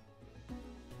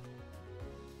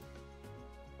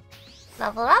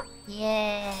 Level up?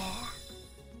 Yeah.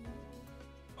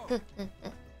 Look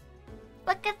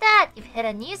at that! You've hit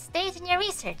a new stage in your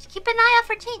research. Keep an eye out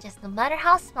for changes, no matter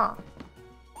how small.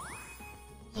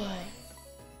 Yeah.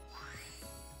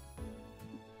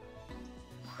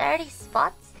 30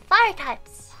 spots. Fire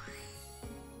types.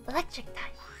 Electric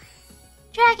type.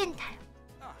 Dragon type.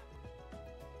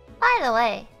 By the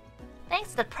way,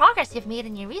 thanks to the progress you've made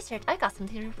in your research, I got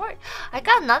something to report. I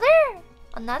got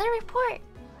another report.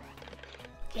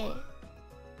 Okay.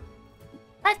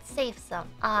 Let's save some.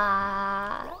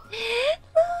 Look,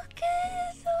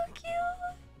 it's so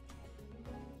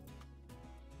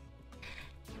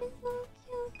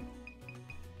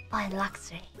by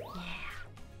Luxury. Yeah.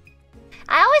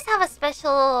 I always have a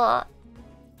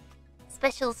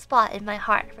special spot in my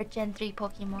heart for Gen 3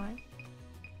 Pokemon.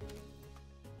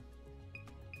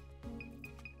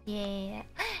 Yeah.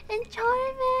 And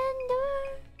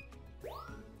Charmander.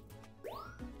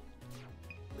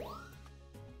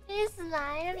 He's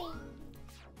smiling.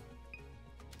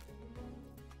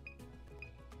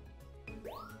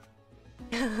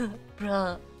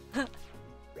 Bro.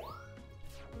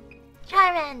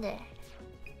 Charmander.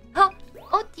 Oh,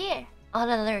 oh dear. On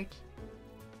alert.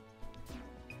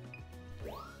 I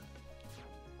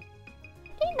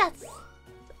think that's...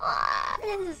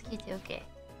 this is cute, okay.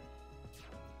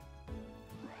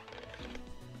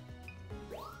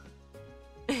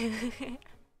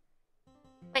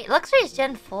 Wait, Luxury is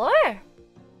Gen 4?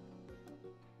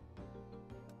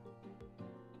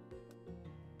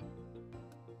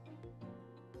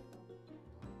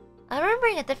 I'm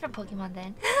remembering a different Pokemon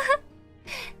then.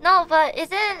 No, but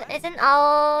isn't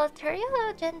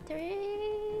Altaria Gen 3?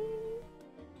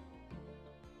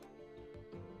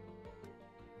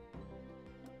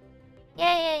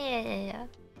 Yeah.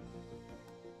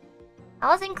 I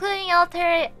was including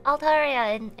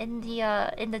Altaria in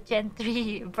the Gen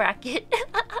 3 bracket.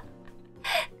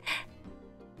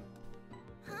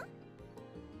 Huh?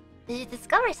 Did you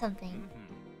discover something?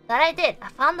 That I did. I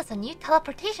found us a new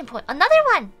teleportation point. Another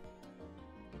one!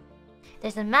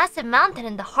 There's a massive mountain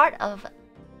in the heart of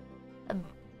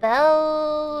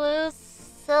Belsilva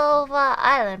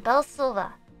Island.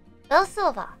 Belsilva.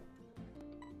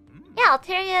 Yeah,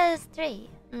 Altaria is 3.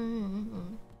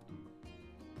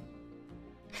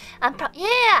 I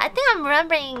think I'm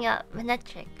remembering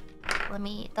Manectric. Let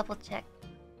me double check.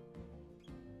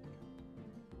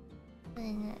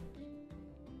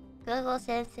 Google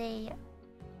Sensei.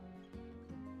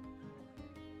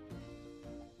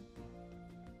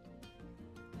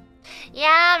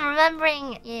 Yeah, I'm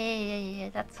remembering. Yeah.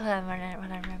 That's what I'm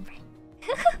remembering.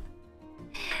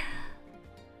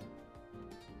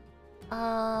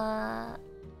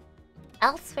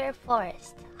 Elsewhere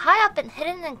Forest. High up and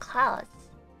hidden in clouds.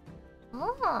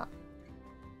 Oh.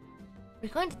 We're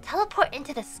going to teleport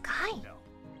into the sky? No.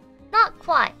 Not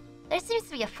quite. There seems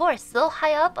to be a forest so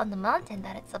high up on the mountain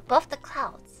that it's above the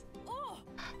clouds. Oh,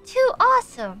 Too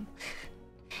awesome!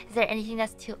 Is there anything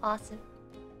that's too awesome?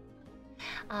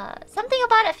 Something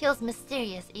about it feels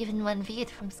mysterious even when viewed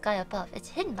from sky above. It's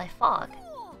hidden by fog.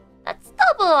 cool. That's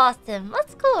double awesome!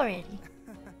 Let's go already.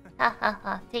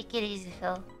 Hahaha, take it easy,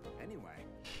 Phil. Anyway,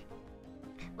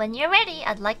 When you're ready,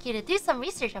 I'd like you to do some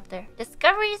research up there.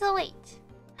 Discoveries await.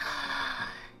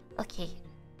 Okay,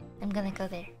 I'm gonna go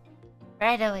there.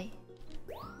 Right away.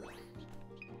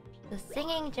 The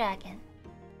Singing Dragon.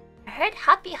 I heard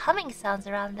happy humming sounds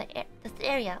around this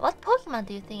area. What Pokemon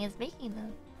do you think is making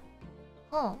them?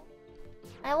 Oh,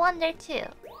 I wonder too.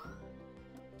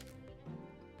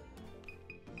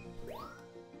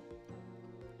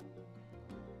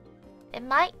 It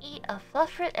might eat a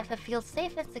fluffruit if it feels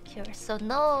safe and secure, so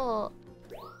no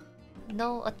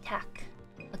attack.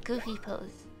 A goofy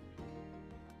pose.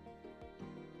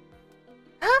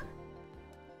 Huh?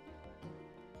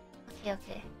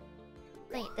 Okay.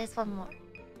 Wait, there's one more.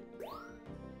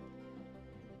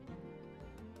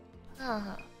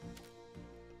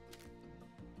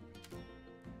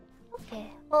 Okay,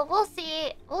 well we'll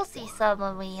see some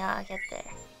when we get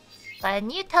there. But a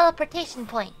new teleportation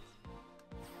point.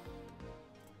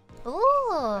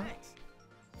 Ooh.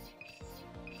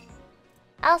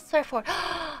 Elsewhere for.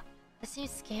 This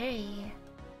seems scary.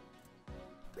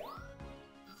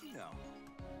 did you know?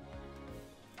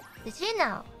 Did you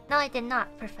know? No, I did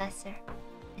not, Professor.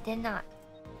 I did not.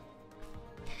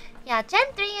 Yeah,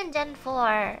 Gen 3 and Gen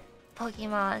 4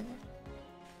 Pokemon.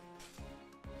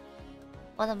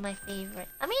 One of my favorite.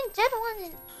 I mean, Gen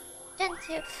 1 and Gen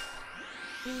 2.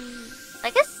 I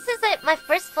guess since my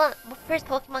first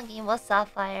Pokemon game was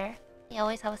Sapphire, they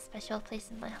always have a special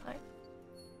place in my heart.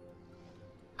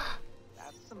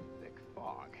 That's some thick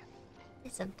fog.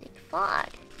 It's a big fog.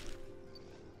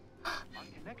 Our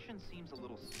connection seems a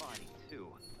little spotty, too.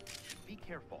 Be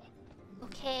careful.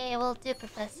 Okay, will do,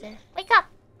 Professor. Wake up!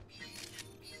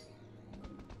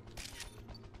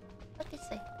 What did you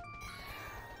say?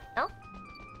 No?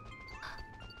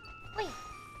 Wait.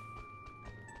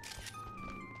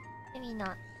 Maybe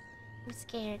not. I'm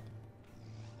scared.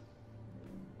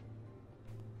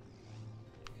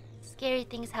 Scary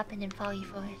things happen in foggy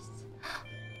forests.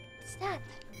 What's that?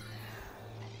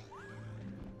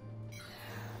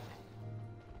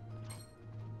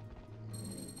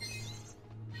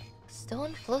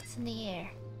 Stone floats in the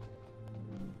air.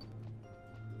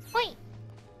 Wait!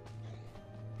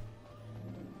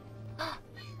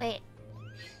 Wait.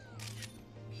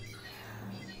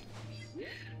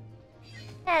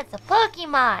 That's a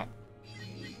Pokemon!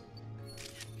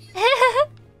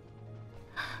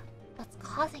 What's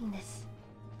causing this?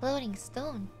 Floating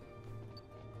stone.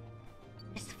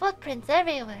 There's footprints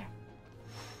everywhere.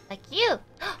 Like you!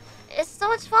 It's so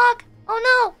much fog!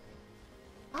 Oh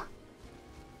no! Huh?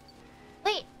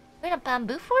 Wait, we're in a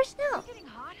bamboo forest now? It's getting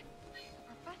hot. The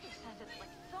professor says it's like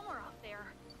summer out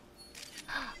there.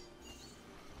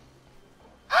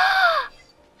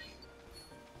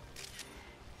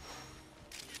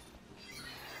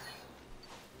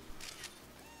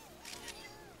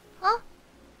 Huh?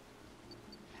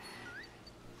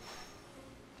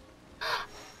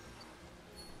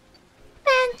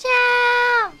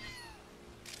 Pancham!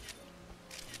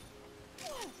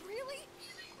 Whoa, really?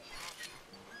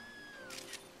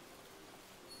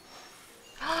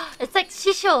 It's like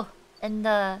Shisho and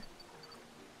the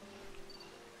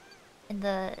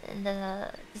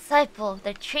disciple.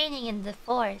 They're training in the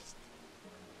forest.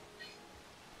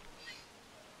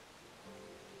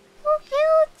 So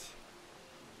cute.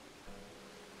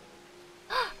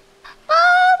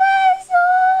 Bulbasaur!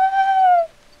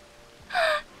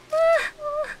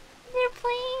 They're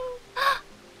playing.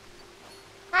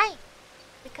 Hi.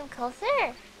 We come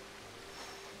closer.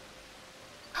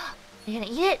 You're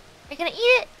gonna eat it. You're gonna eat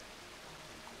it.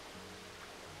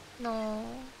 No.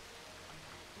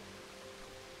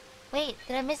 Wait,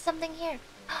 did I miss something here?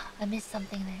 I missed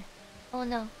something there. Oh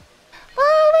no.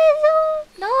 Bulbasaur!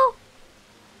 No!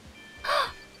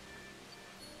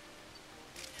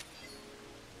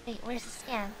 Wait, where's the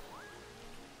scan?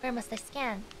 Where must I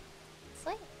scan? This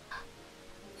way?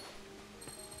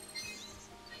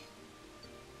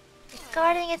 It's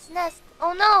guarding its nest.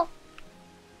 Oh no!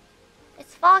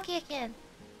 It's foggy again.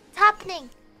 It's happening.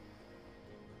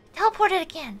 Teleported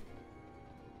again.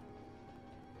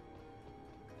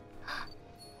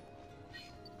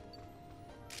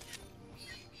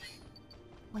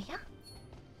 Oh yeah?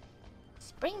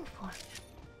 Spring form.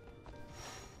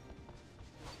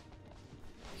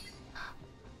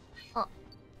 Oh.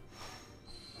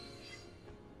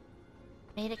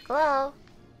 Made it glow.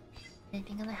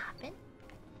 Anything gonna happen?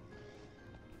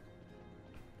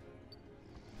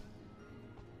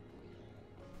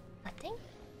 Nothing?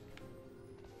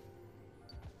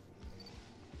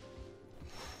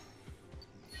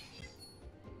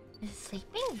 Is it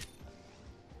sleeping?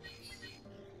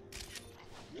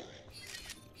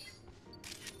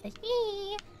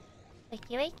 Wakey!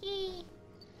 Wakey wakey!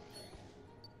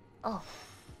 Oh.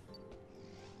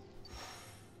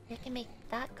 You can make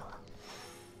that glow.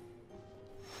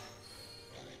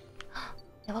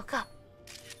 I woke up.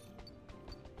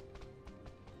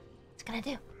 What's it gonna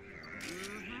do?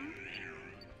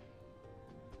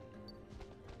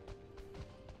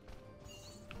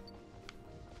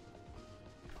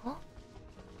 Oh?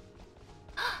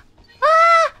 Ah!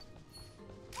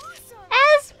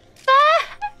 Esper!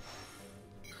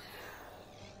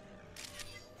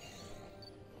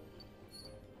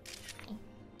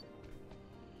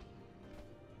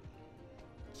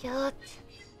 Cute.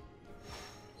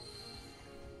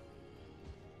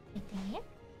 Anything here?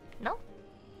 No?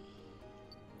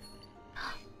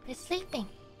 It's sleeping.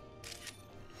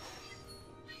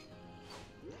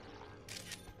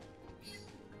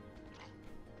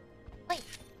 Wait.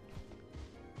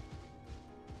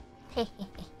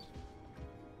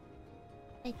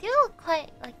 I do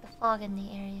quite like the fog in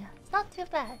the area. It's not too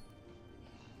bad.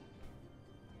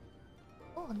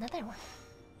 Oh, another one.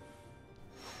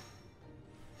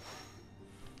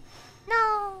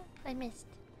 No, I missed.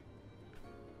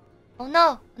 Oh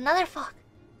no, another fog.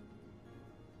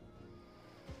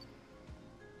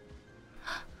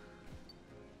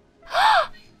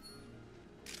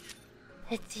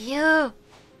 It's you.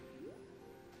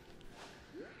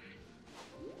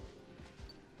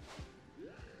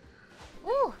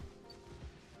 Ooh.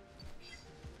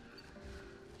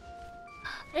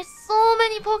 There's so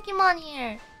many Pokemon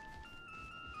here.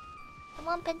 Come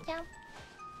on, Penjam.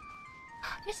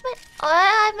 Your smile. Oh,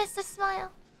 I missed the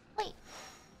smile. Wait.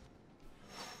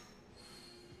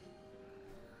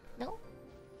 No?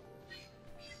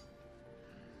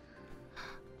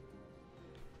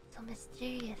 So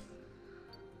mysterious.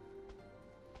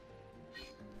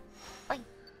 Wait.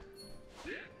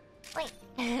 Wait.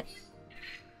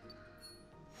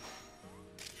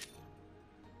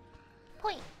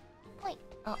 Point. Point.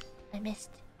 Oh, I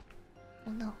missed.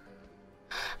 Oh no.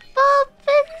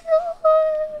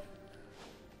 Bulbasaur!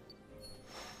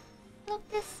 Look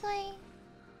this way.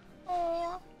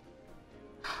 Oh.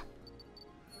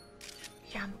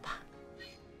 Jump.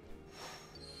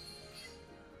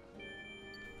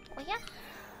 Oh yeah.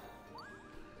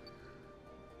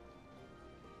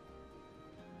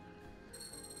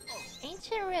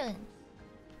 Ancient ruins.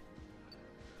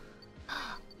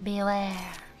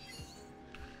 Beware.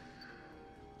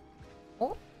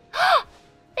 Oh,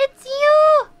 it's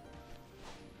you!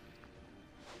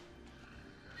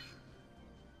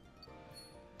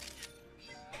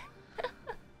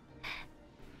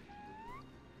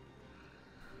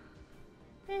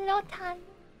 No time.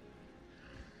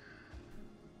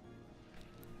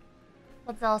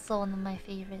 What's also one of my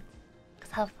favorites?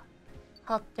 Cause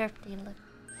how derp they look.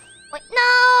 Wait, no!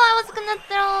 I was gonna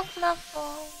throw a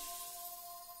fluffle.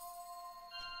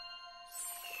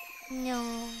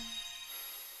 No.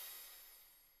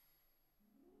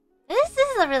 This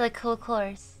is a really cool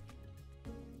course.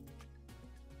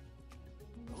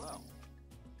 Hello.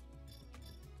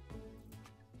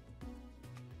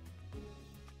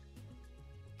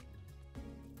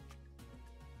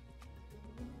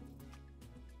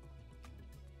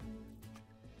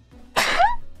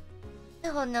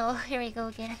 Oh no, here we go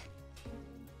again.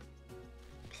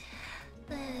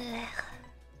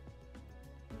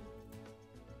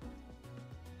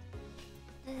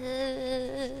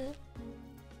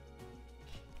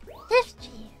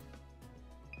 History.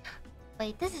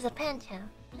 Wait, this is a Pancham.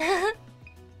 I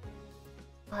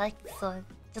like this one.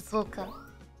 Just woke up.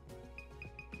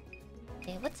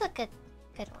 Okay, what's a good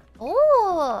one?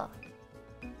 Oh,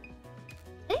 I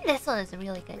think this one is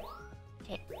really good.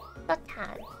 Okay, not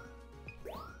time.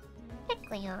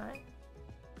 Leon.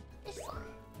 This one.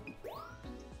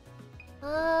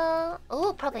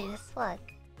 Oh, probably this one.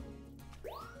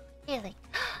 Really?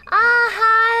 Ah,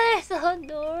 hi! So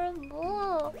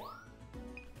adorable.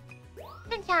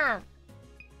 Jam.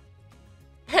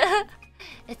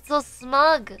 It's so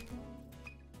smug.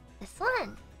 This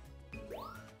one.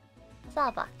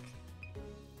 Zabak.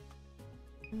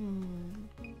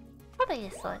 Probably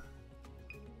this one.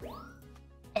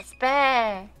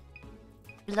 Esper.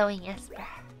 Glowing Esper.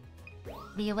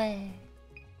 Beware.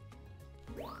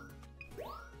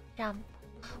 Jump.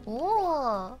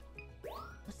 Oh.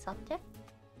 What's up there?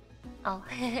 Oh.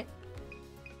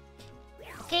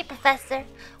 Okay, Professor.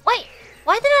 Wait,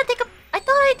 why did I take a...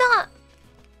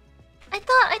 I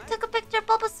thought I took a picture of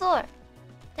Bulbasaur.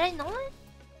 Did I not?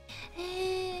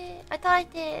 I thought I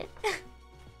did.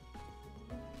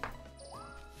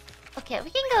 Okay, we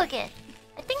can go again.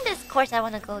 I think this course I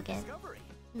want to go again.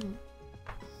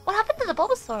 What happened to the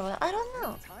Bulbasaur one? I don't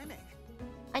know.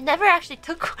 I never actually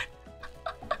took one.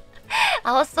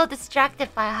 I was so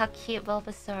distracted by how cute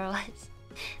Bulbasaur was.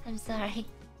 I'm sorry.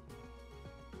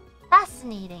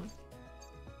 Fascinating.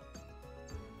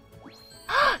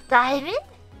 Diamond?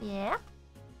 Yeah.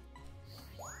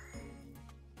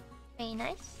 Very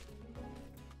nice.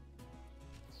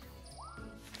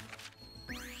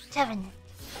 Seven.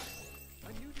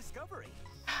 A new discovery.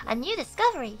 A new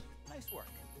discovery. Nice work.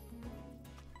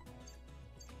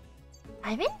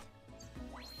 Diamond?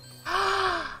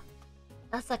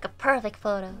 That's like a perfect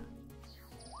photo.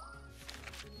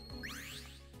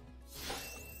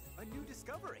 A new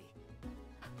discovery.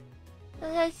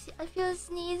 I feel a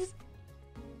sneeze.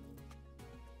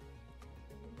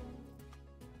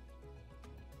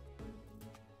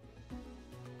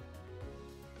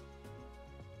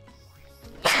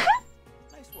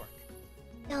 Nice work.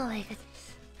 Oh my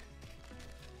goodness.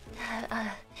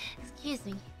 Excuse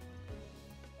me.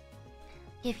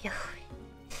 Give you.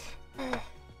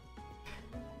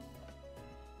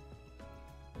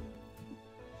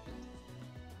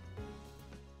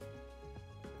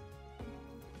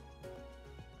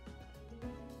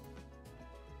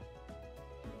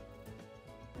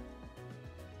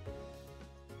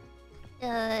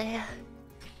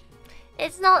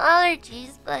 It's not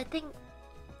allergies, but I think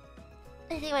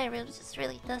my room's just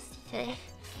really dusty today.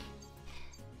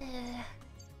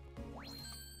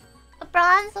 A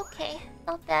bronze, okay,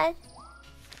 not bad.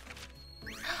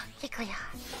 Kikuya.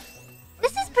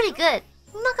 This is pretty good.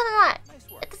 I'm not gonna lie.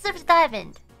 It deserves a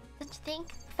diamond. Don't you think,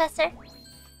 Professor?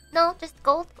 No, just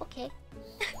gold? Okay.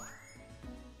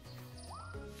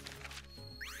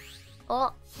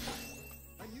 Oh.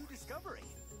 A new discovery.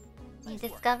 New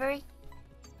discovery?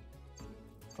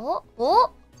 Oh,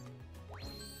 oh!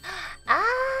 Ah,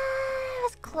 it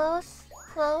was close,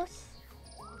 close.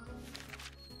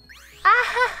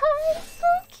 Ah, it's so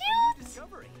cute!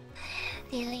 Discovery.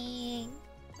 Feeling.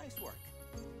 Nice work.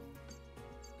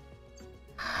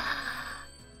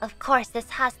 Of course, this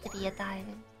has to be a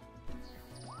diamond.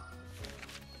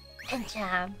 And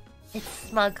jam, its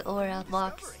smug aura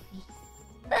mocks me.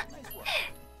 Nice work.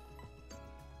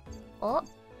 Oh,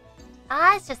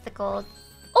 ah, it's just the gold.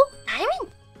 Oh,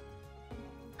 diamond!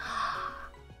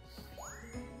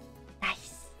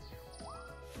 Nice.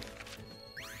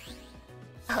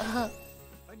 A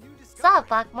new discovery.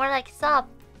 stop, more like stop.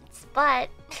 Spot.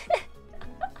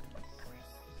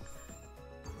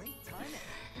 Great timing.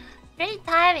 Great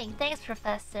timing. Thanks,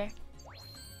 Professor.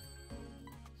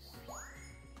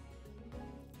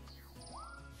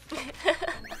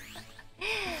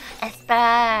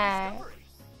 Esper.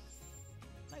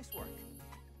 Nice work.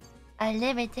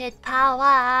 Unlimited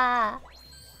power.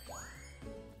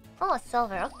 Oh,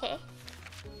 silver. Okay.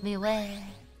 Beware.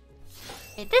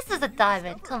 Okay, this is a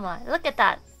diamond. Come on, look at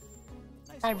that.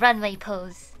 My runway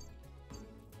pose.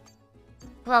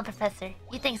 Come on, Professor.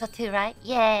 You think so too, right?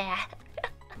 Yeah.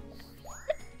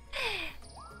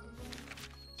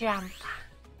 Jump.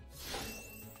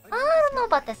 I don't know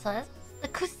about this one. The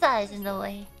Kusa is in the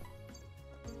way.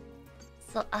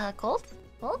 So, gold?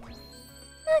 Gold?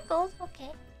 Gold,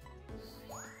 okay.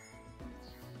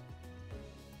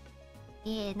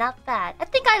 Yeah, not bad. I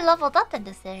think I leveled up in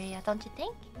this area, don't you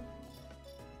think?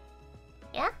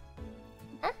 Yeah?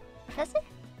 Huh? Professor?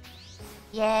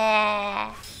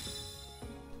 Yeah!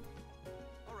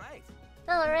 Alright.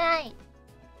 Alright!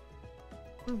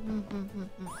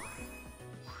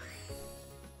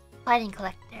 Fighting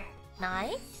collector.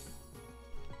 Nice.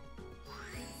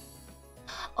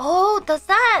 Oh, does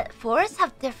that forest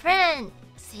have different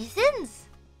seasons?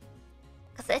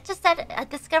 Because it just said I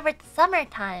discovered the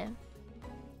summertime.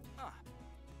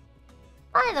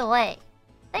 By the way,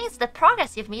 thanks to the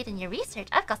progress you've made in your research,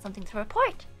 I've got something to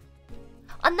report.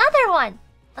 Another one!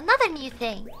 Another new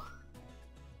thing.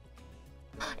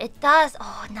 It does.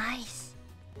 Oh, nice.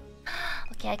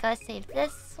 Okay, I gotta save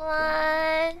this one.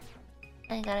 I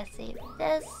gotta save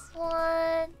this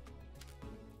one.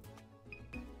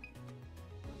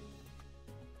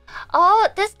 Oh,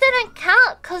 this didn't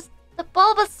count because the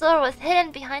Bulbasaur was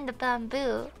hidden behind the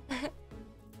bamboo.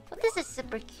 But this is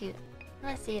super cute.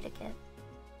 Let's see it again.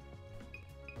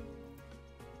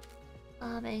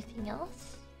 Anything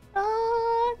else?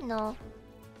 No.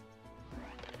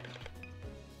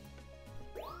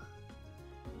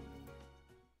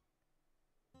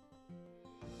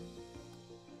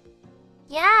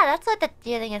 Yeah, that's what the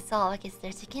dealing is all like. Is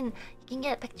there? So you can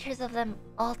get pictures of them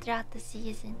all throughout the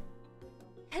season.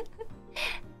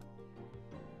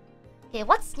 Okay,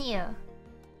 what's new?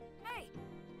 Hey,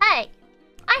 Hey,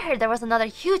 I heard there was another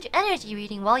huge energy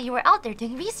reading while you were out there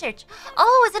doing research.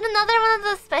 Oh, is it another one of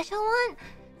the special one?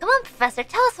 Come on, Professor,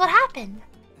 tell us what happened.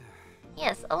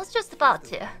 Yes, I was just about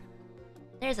to.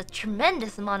 There's a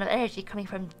tremendous amount of energy coming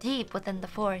from deep within the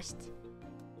forest.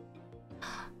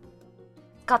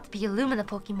 It's got to be a Lumina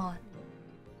Pokemon.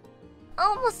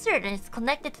 I'm almost certain it's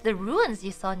connected to the ruins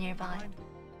you saw nearby.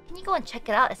 Can you go and check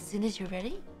it out as soon as you're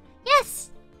ready?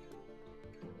 Yes!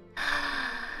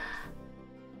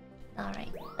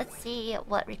 Alright, let's see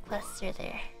what requests are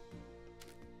there.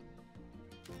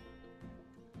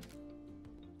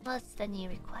 What's the new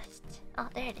request? Oh,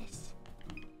 there it is.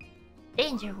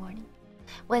 Danger warning.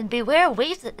 When Beware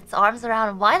waves its arms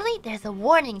around wildly, there's a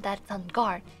warning that it's on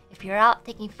guard. If you're out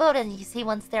taking photos and you see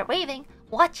one start waving,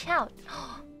 watch out.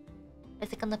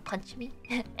 Is it gonna punch me?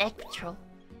 Egg Patrol.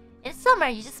 In summer,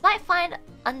 you just might find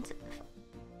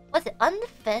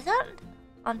unpheasant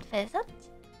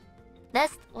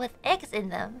nest with eggs in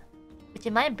them. Would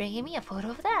you mind bringing me a photo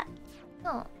of that?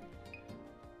 Oh.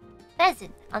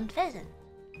 Unpheasant.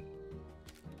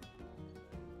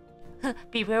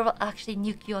 Beware will actually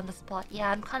nuke you on the spot. Yeah,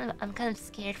 I'm kind of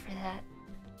scared for that.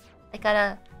 I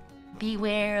gotta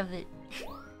beware of it.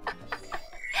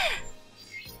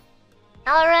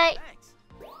 Alright.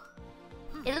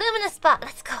 Illumina spot.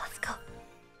 Let's go.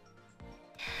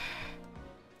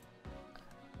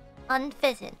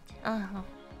 Unpheasant.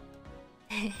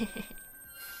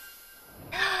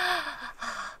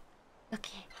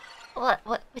 Okay.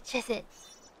 Which is it?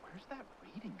 Where's that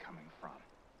reading coming from?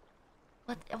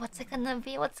 What's it gonna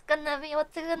be? What's it gonna be?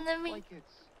 Like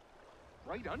it's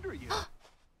right under you.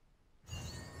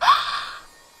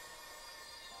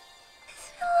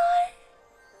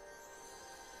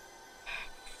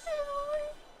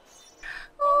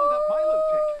 Follow that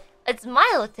Milotic. It's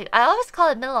Milotic. I always call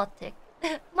it Milotic.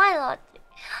 Milotic.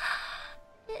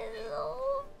 It's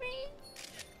so pretty.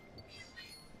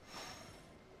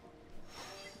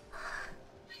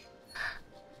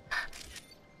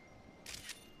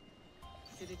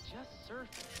 Did it just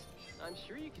surface? I'm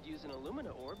sure you could use an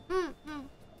Illumina orb.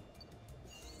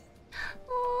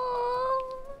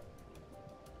 Oh,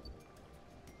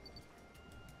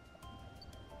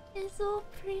 it's so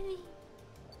pretty.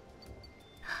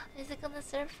 Is it gonna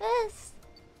surface?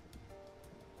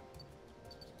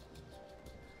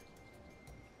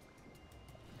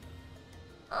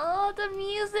 Oh, the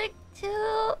music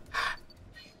too.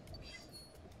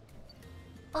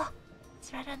 Oh,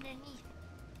 it's right underneath.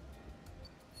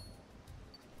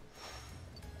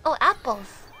 Oh, apples.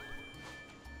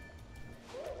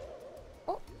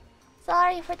 Oh,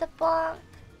 sorry for the bonk.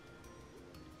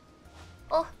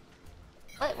 Oh,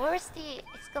 wait, where's the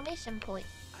exclamation point?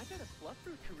 I bet a fluff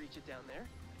fruit could reach it down there.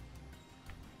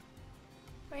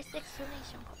 Where's the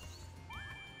exclamation point?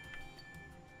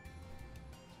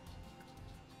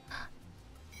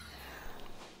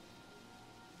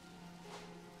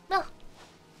 No!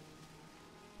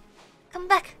 Come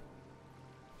back!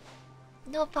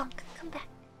 No bonk, come back.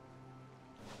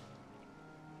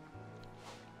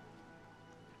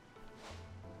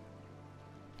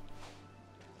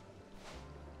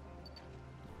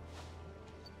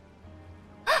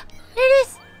 There it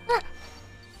is!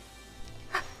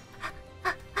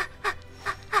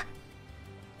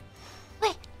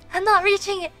 Wait, I'm not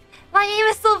reaching it. My aim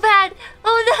is so bad.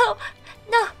 Oh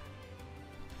no! No!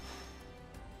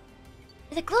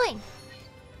 Is it glowing?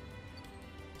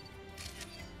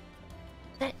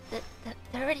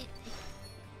 They're already...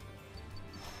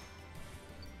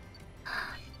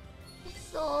 It's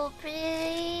so pretty.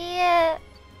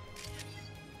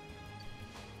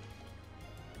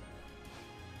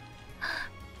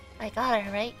 I got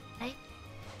her, right? Right?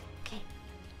 Okay.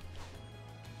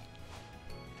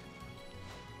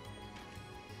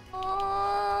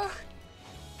 Oh.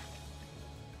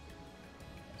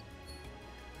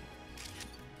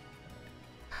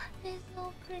 It's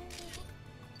so pretty.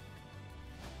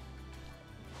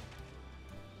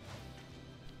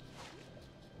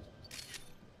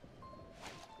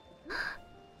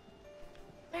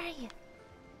 Where are you?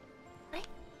 Right?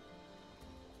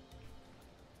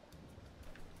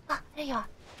 Ah, there you are.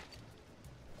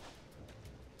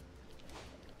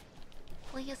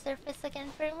 Will you surface again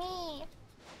for me?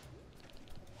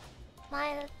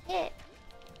 My hit.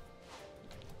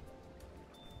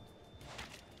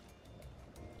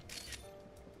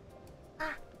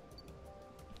 Ah.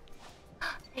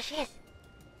 There she is.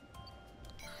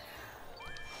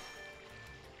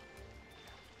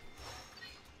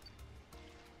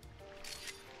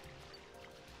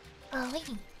 Oh,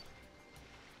 waiting.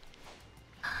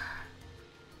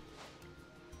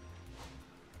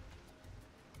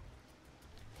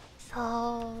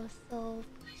 So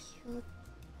cute.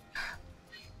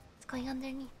 What's going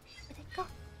underneath? Where'd it go?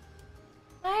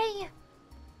 Where are you?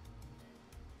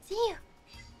 See you.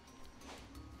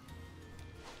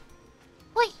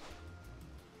 Wait.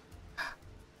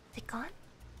 Is it gone?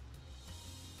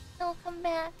 No, come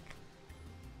back.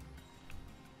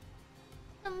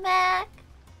 Come back.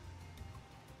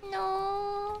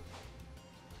 No.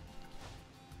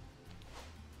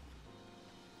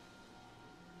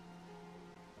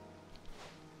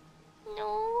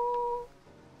 No.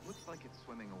 Looks like it's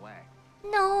swimming away.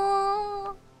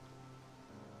 No.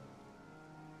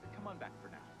 Come on back for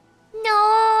now.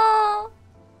 No.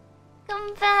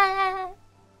 Come back.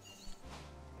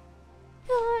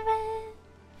 Come back.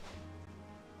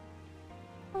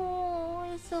 Oh,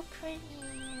 it's so pretty.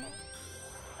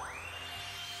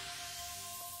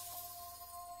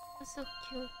 It's so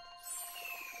cute.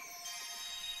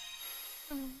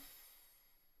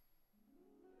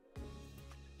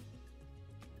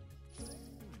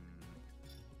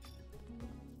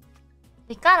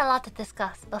 We got a lot to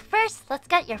discuss, but first, let's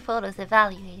get your photos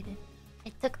evaluated.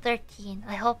 I took 13.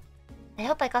 I hope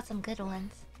I got some good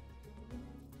ones.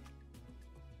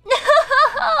 No!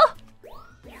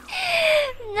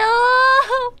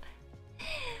 No!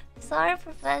 Sorry,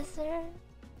 Professor.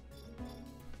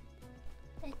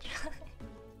 I tried.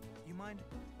 You mind?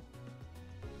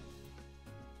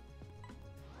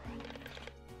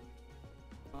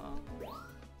 Oh,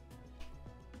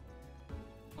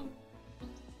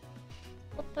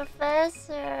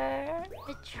 Professor,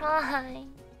 I tried.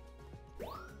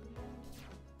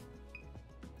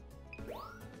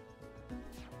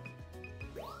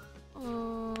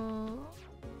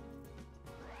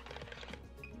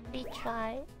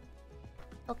 Retry.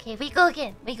 Okay, we go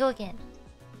again. We go again.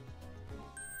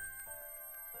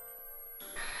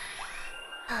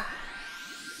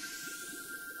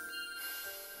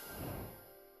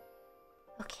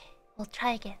 Okay, we'll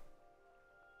try again.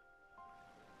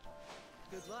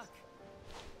 Good luck.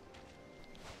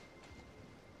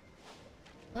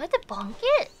 What, the bonk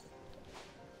it?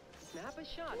 Snap a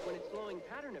shot when its glowing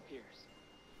pattern appears.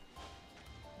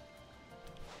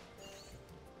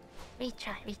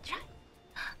 Retry, retry.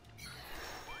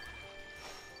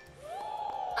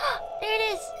 There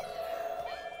it is!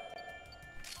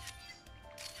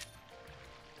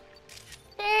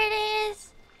 There it is!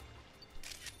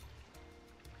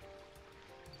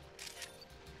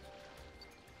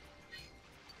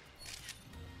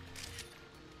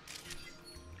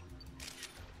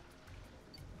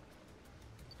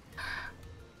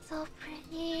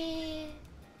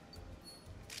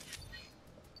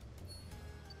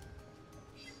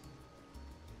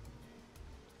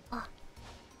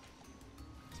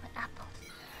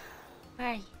 Where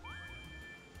are you?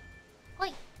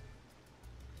 Wait.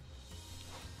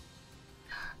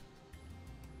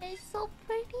 It's so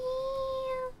pretty.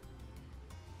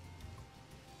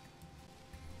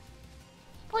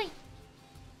 Wait.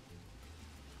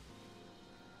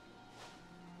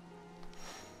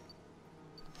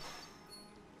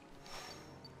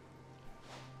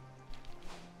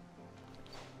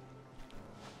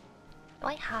 Do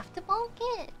I have to bonk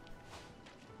it?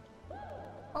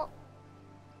 Oh.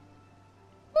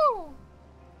 Woo!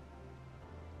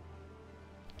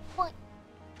 Wait.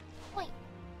 Wait.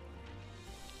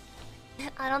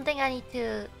 I don't think I need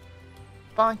to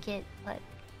bonk it, but...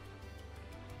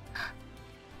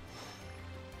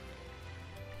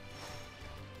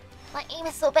 My aim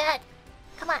is so bad.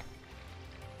 Come on.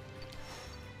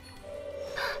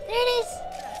 There it is.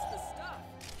 That's the stuff.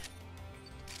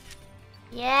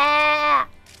 Yeah.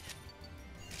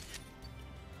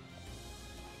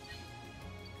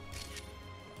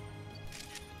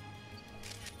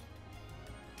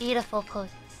 Beautiful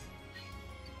poses.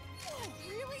 Oh,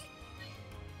 really?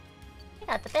 You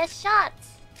got the best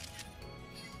shots.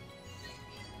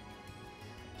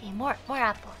 Okay, more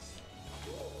apples.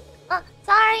 Oh,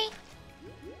 sorry.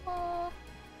 Oh.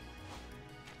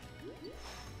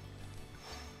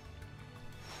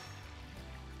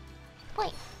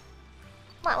 Wait.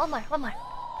 Come on, one more.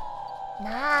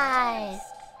 Nice.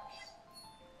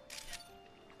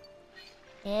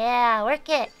 Yeah, work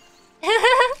it.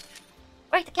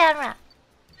 Work the camera.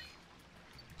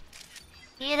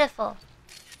 Beautiful.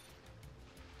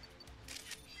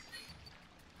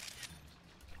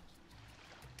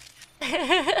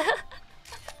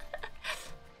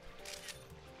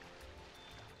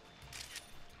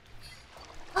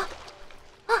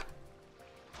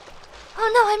 Oh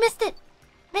no, I missed it!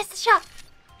 Missed the shot!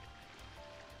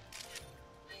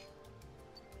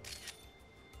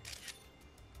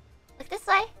 Look this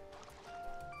way.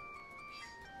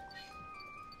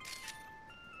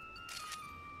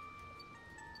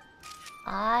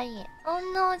 Ah, yeah. Oh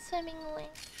no, it's swimming away.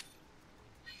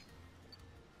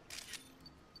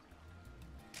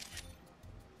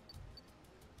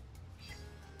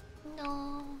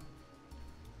 No.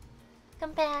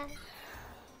 Come back.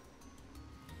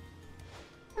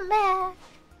 Come back.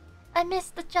 I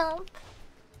missed the jump.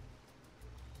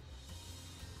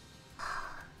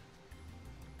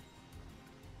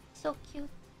 So cute.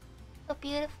 So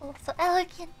beautiful. So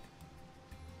elegant.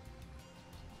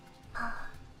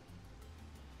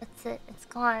 That's it. It's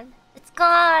gone. It's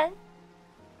gone.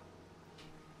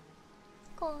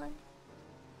 It's gone.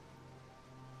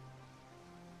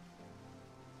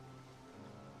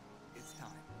 It's time.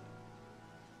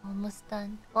 Almost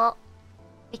done. Well,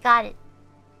 we got it.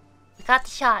 We got the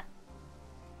shot.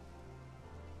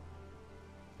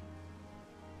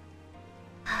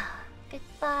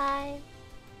 Goodbye.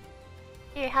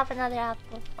 Here, have another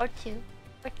apple. Or 2.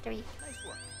 Or 3. Nice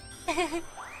work.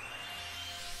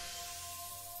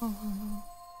 You're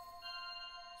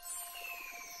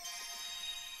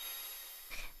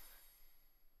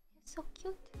so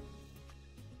cute.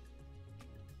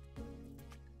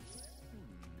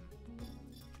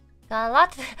 Got a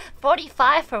lot.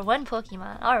 45 for one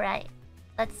Pokemon. All right,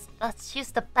 let's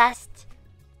choose the best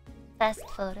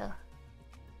photo.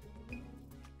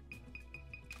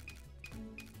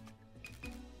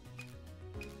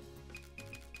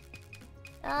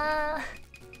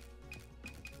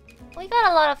 We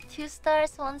got a lot of 2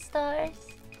 stars, 1 stars.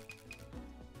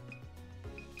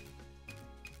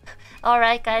 All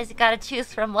right, guys, you gotta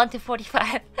choose from 1 to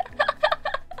 45.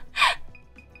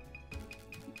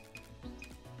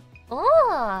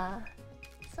 Oh,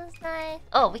 this one's nice.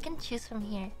 Oh, we can choose from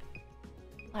here.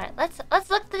 All right, let's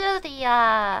look through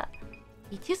the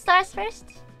 2 stars first.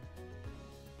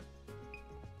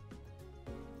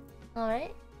 All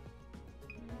right.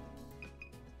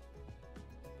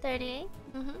 38.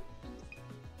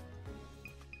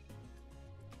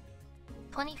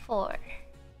 24.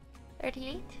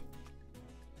 38.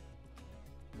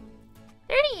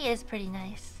 30 is pretty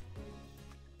nice.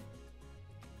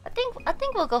 I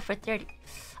think we'll go for 30.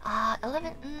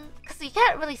 11. Because you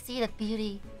can't really see the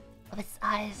beauty of its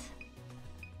eyes.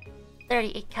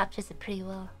 38 captures it pretty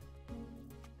well.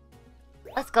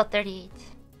 Let's go 38.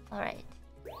 All right.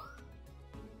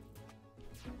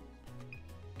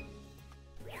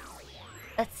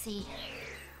 Let's see.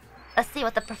 Let's see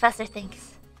what the professor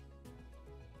thinks.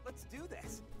 Let's do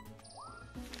this.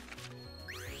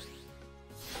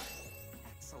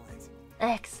 Excellent.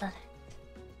 Excellent.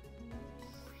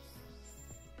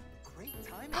 Great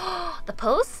timing. The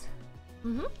pose?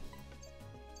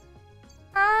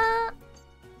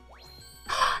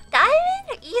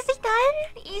 Diamond? Easy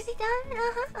diamond? Easy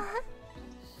diamond?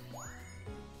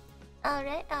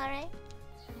 Alright, alright.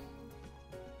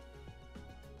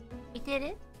 We did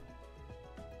it.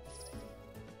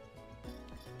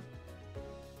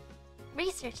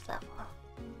 Research level.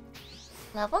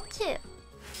 Level 2.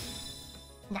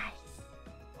 Nice.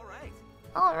 Alright.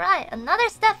 Alright, another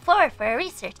step forward for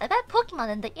research. I bet Pokemon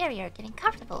in the area are getting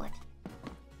comfortable with it.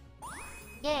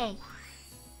 Yay.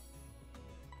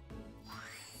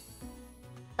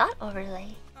 Dot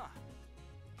overlay.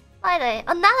 By the way,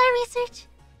 another research?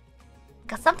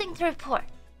 Got something to report.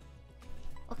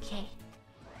 Okay.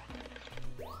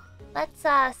 Let's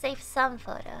save some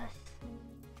photos.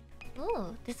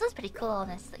 Ooh, this was pretty cool,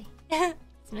 honestly.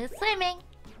 Smooth swimming.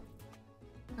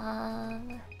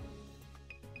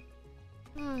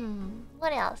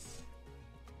 What else?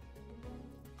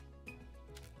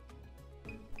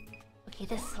 Okay,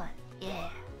 this one. Yeah.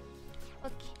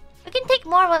 Okay. We can take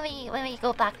more when we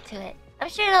go back to it. I'm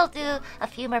sure it'll do a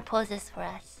few more poses for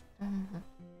us.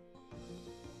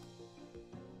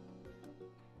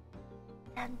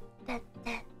 Dun, dun,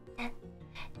 dun, dun,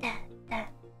 dun, dun,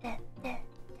 dun, dun,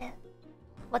 dun.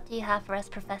 What do you have for us,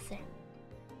 Professor?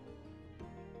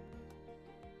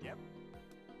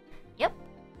 Yep.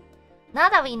 Now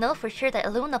that we know for sure that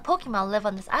Illumina Pokemon live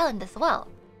on this island as well,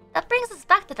 that brings us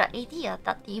back to the idea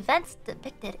that the events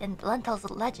depicted in Lental's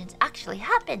legends actually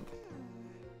happened.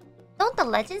 Don't the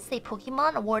legends say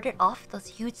Pokemon warded off those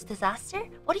huge disasters?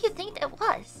 What do you think it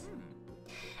was?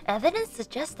 Evidence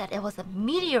suggests that it was a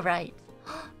meteorite.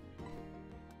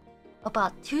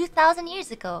 About 2,000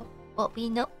 years ago, what we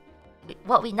now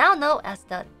know as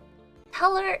the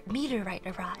Teller meteorite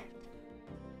arrived.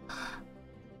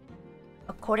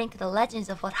 According to the legends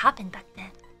of what happened back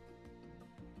then,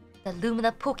 the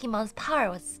Illumina Pokemon's power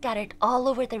was scattered all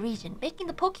over the region, making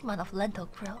the Pokemon of Lental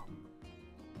grow.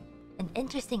 An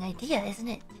interesting idea, isn't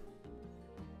it?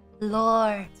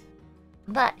 Lord.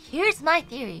 But here's my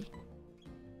theory.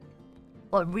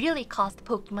 What really caused the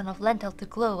Pokemon of Lental to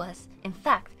glow was, in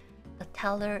fact, the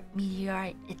Teller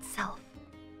meteorite itself.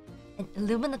 And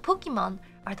Illumina Pokemon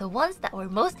are the ones that were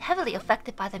most heavily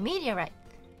affected by the meteorite.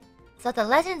 So the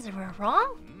legends were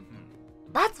wrong?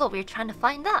 That's what we're trying to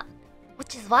find out.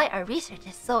 Which is why our research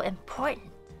is so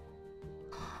important.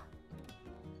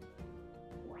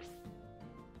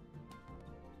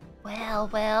 Well.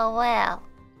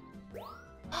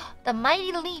 The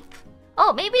mighty leap.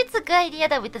 Oh, maybe it's a good idea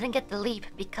that we didn't get the leap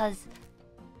because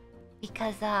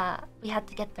we had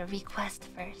to get the request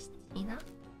first, you know?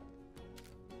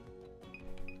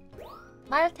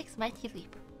 Milotic's mighty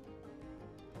leap.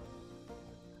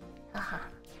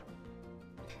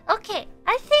 Okay,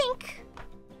 I think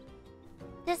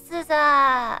this is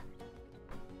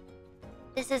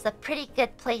a pretty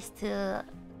good place to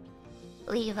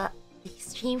leave the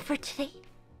stream for today,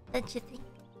 don't you think?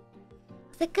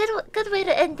 It's a good way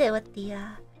to end it with the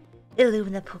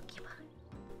Illumina Pokemon.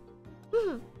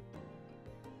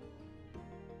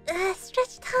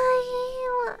 Stretch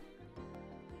time.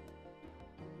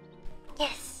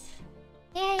 Yes.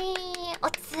 Yay!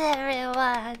 What's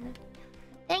everyone?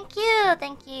 Thank you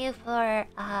for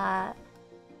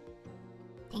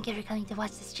coming to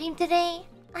watch the stream today.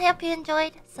 I hope you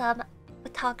enjoyed some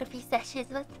photography sessions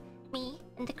with me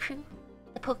and the crew,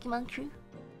 the Pokemon crew.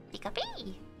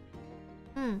 Pika-pee!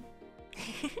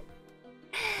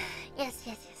 Yes.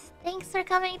 Thanks for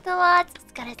coming to watch.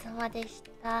 お疲れ様でし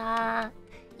た。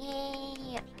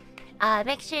Yay!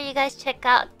 Make sure you guys check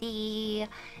out the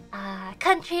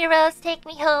Country Roads Take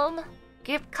Me Home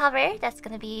group cover that's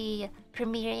gonna be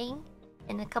premiering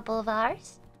in a couple of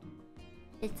hours.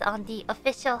 It's on the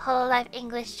official Hololive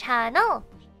English channel.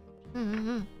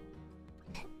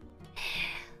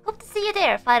 Hope to see you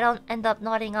there if I don't end up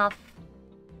nodding off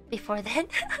before then.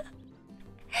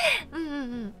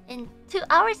 In 2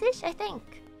 hours-ish, I think.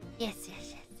 Yes.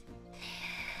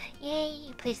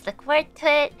 Yay, please look forward to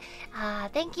it.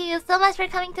 Thank you so much for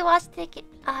coming to watch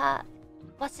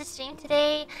the stream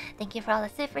today. Thank you for all the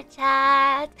super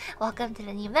chats. Welcome to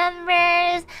the new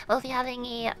members. We'll be having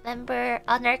a member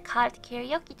honor card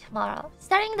karaoke tomorrow,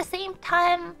 starting the same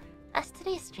time as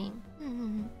today's stream.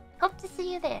 Hope to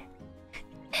see you there.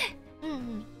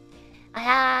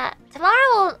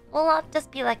 Tomorrow will not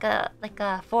just be like a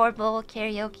formal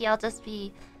karaoke. I'll just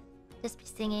be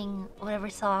singing whatever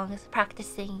songs,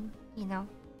 practicing, you know.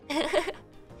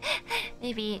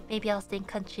 maybe I'll sing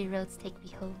Country Roads Take Me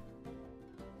Home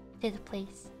to the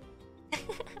place.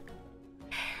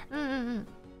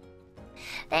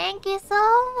 Thank you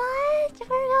so much for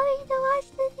going to watch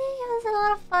today. It was a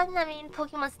lot of fun. I mean,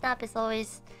 Pokemon Snap is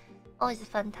always a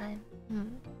fun time.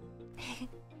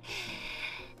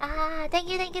 Thank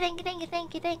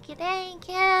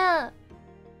you.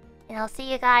 And I'll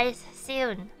see you guys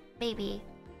soon. Maybe.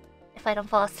 If I don't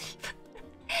fall asleep.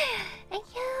 Thank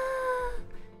you!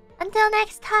 Until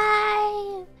next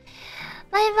time!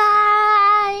 Bye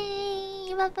bye!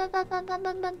 Bye bye bye bye bye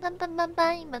bye bye bye bye bye bye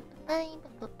bye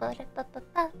bye bye bye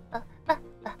bye bye bye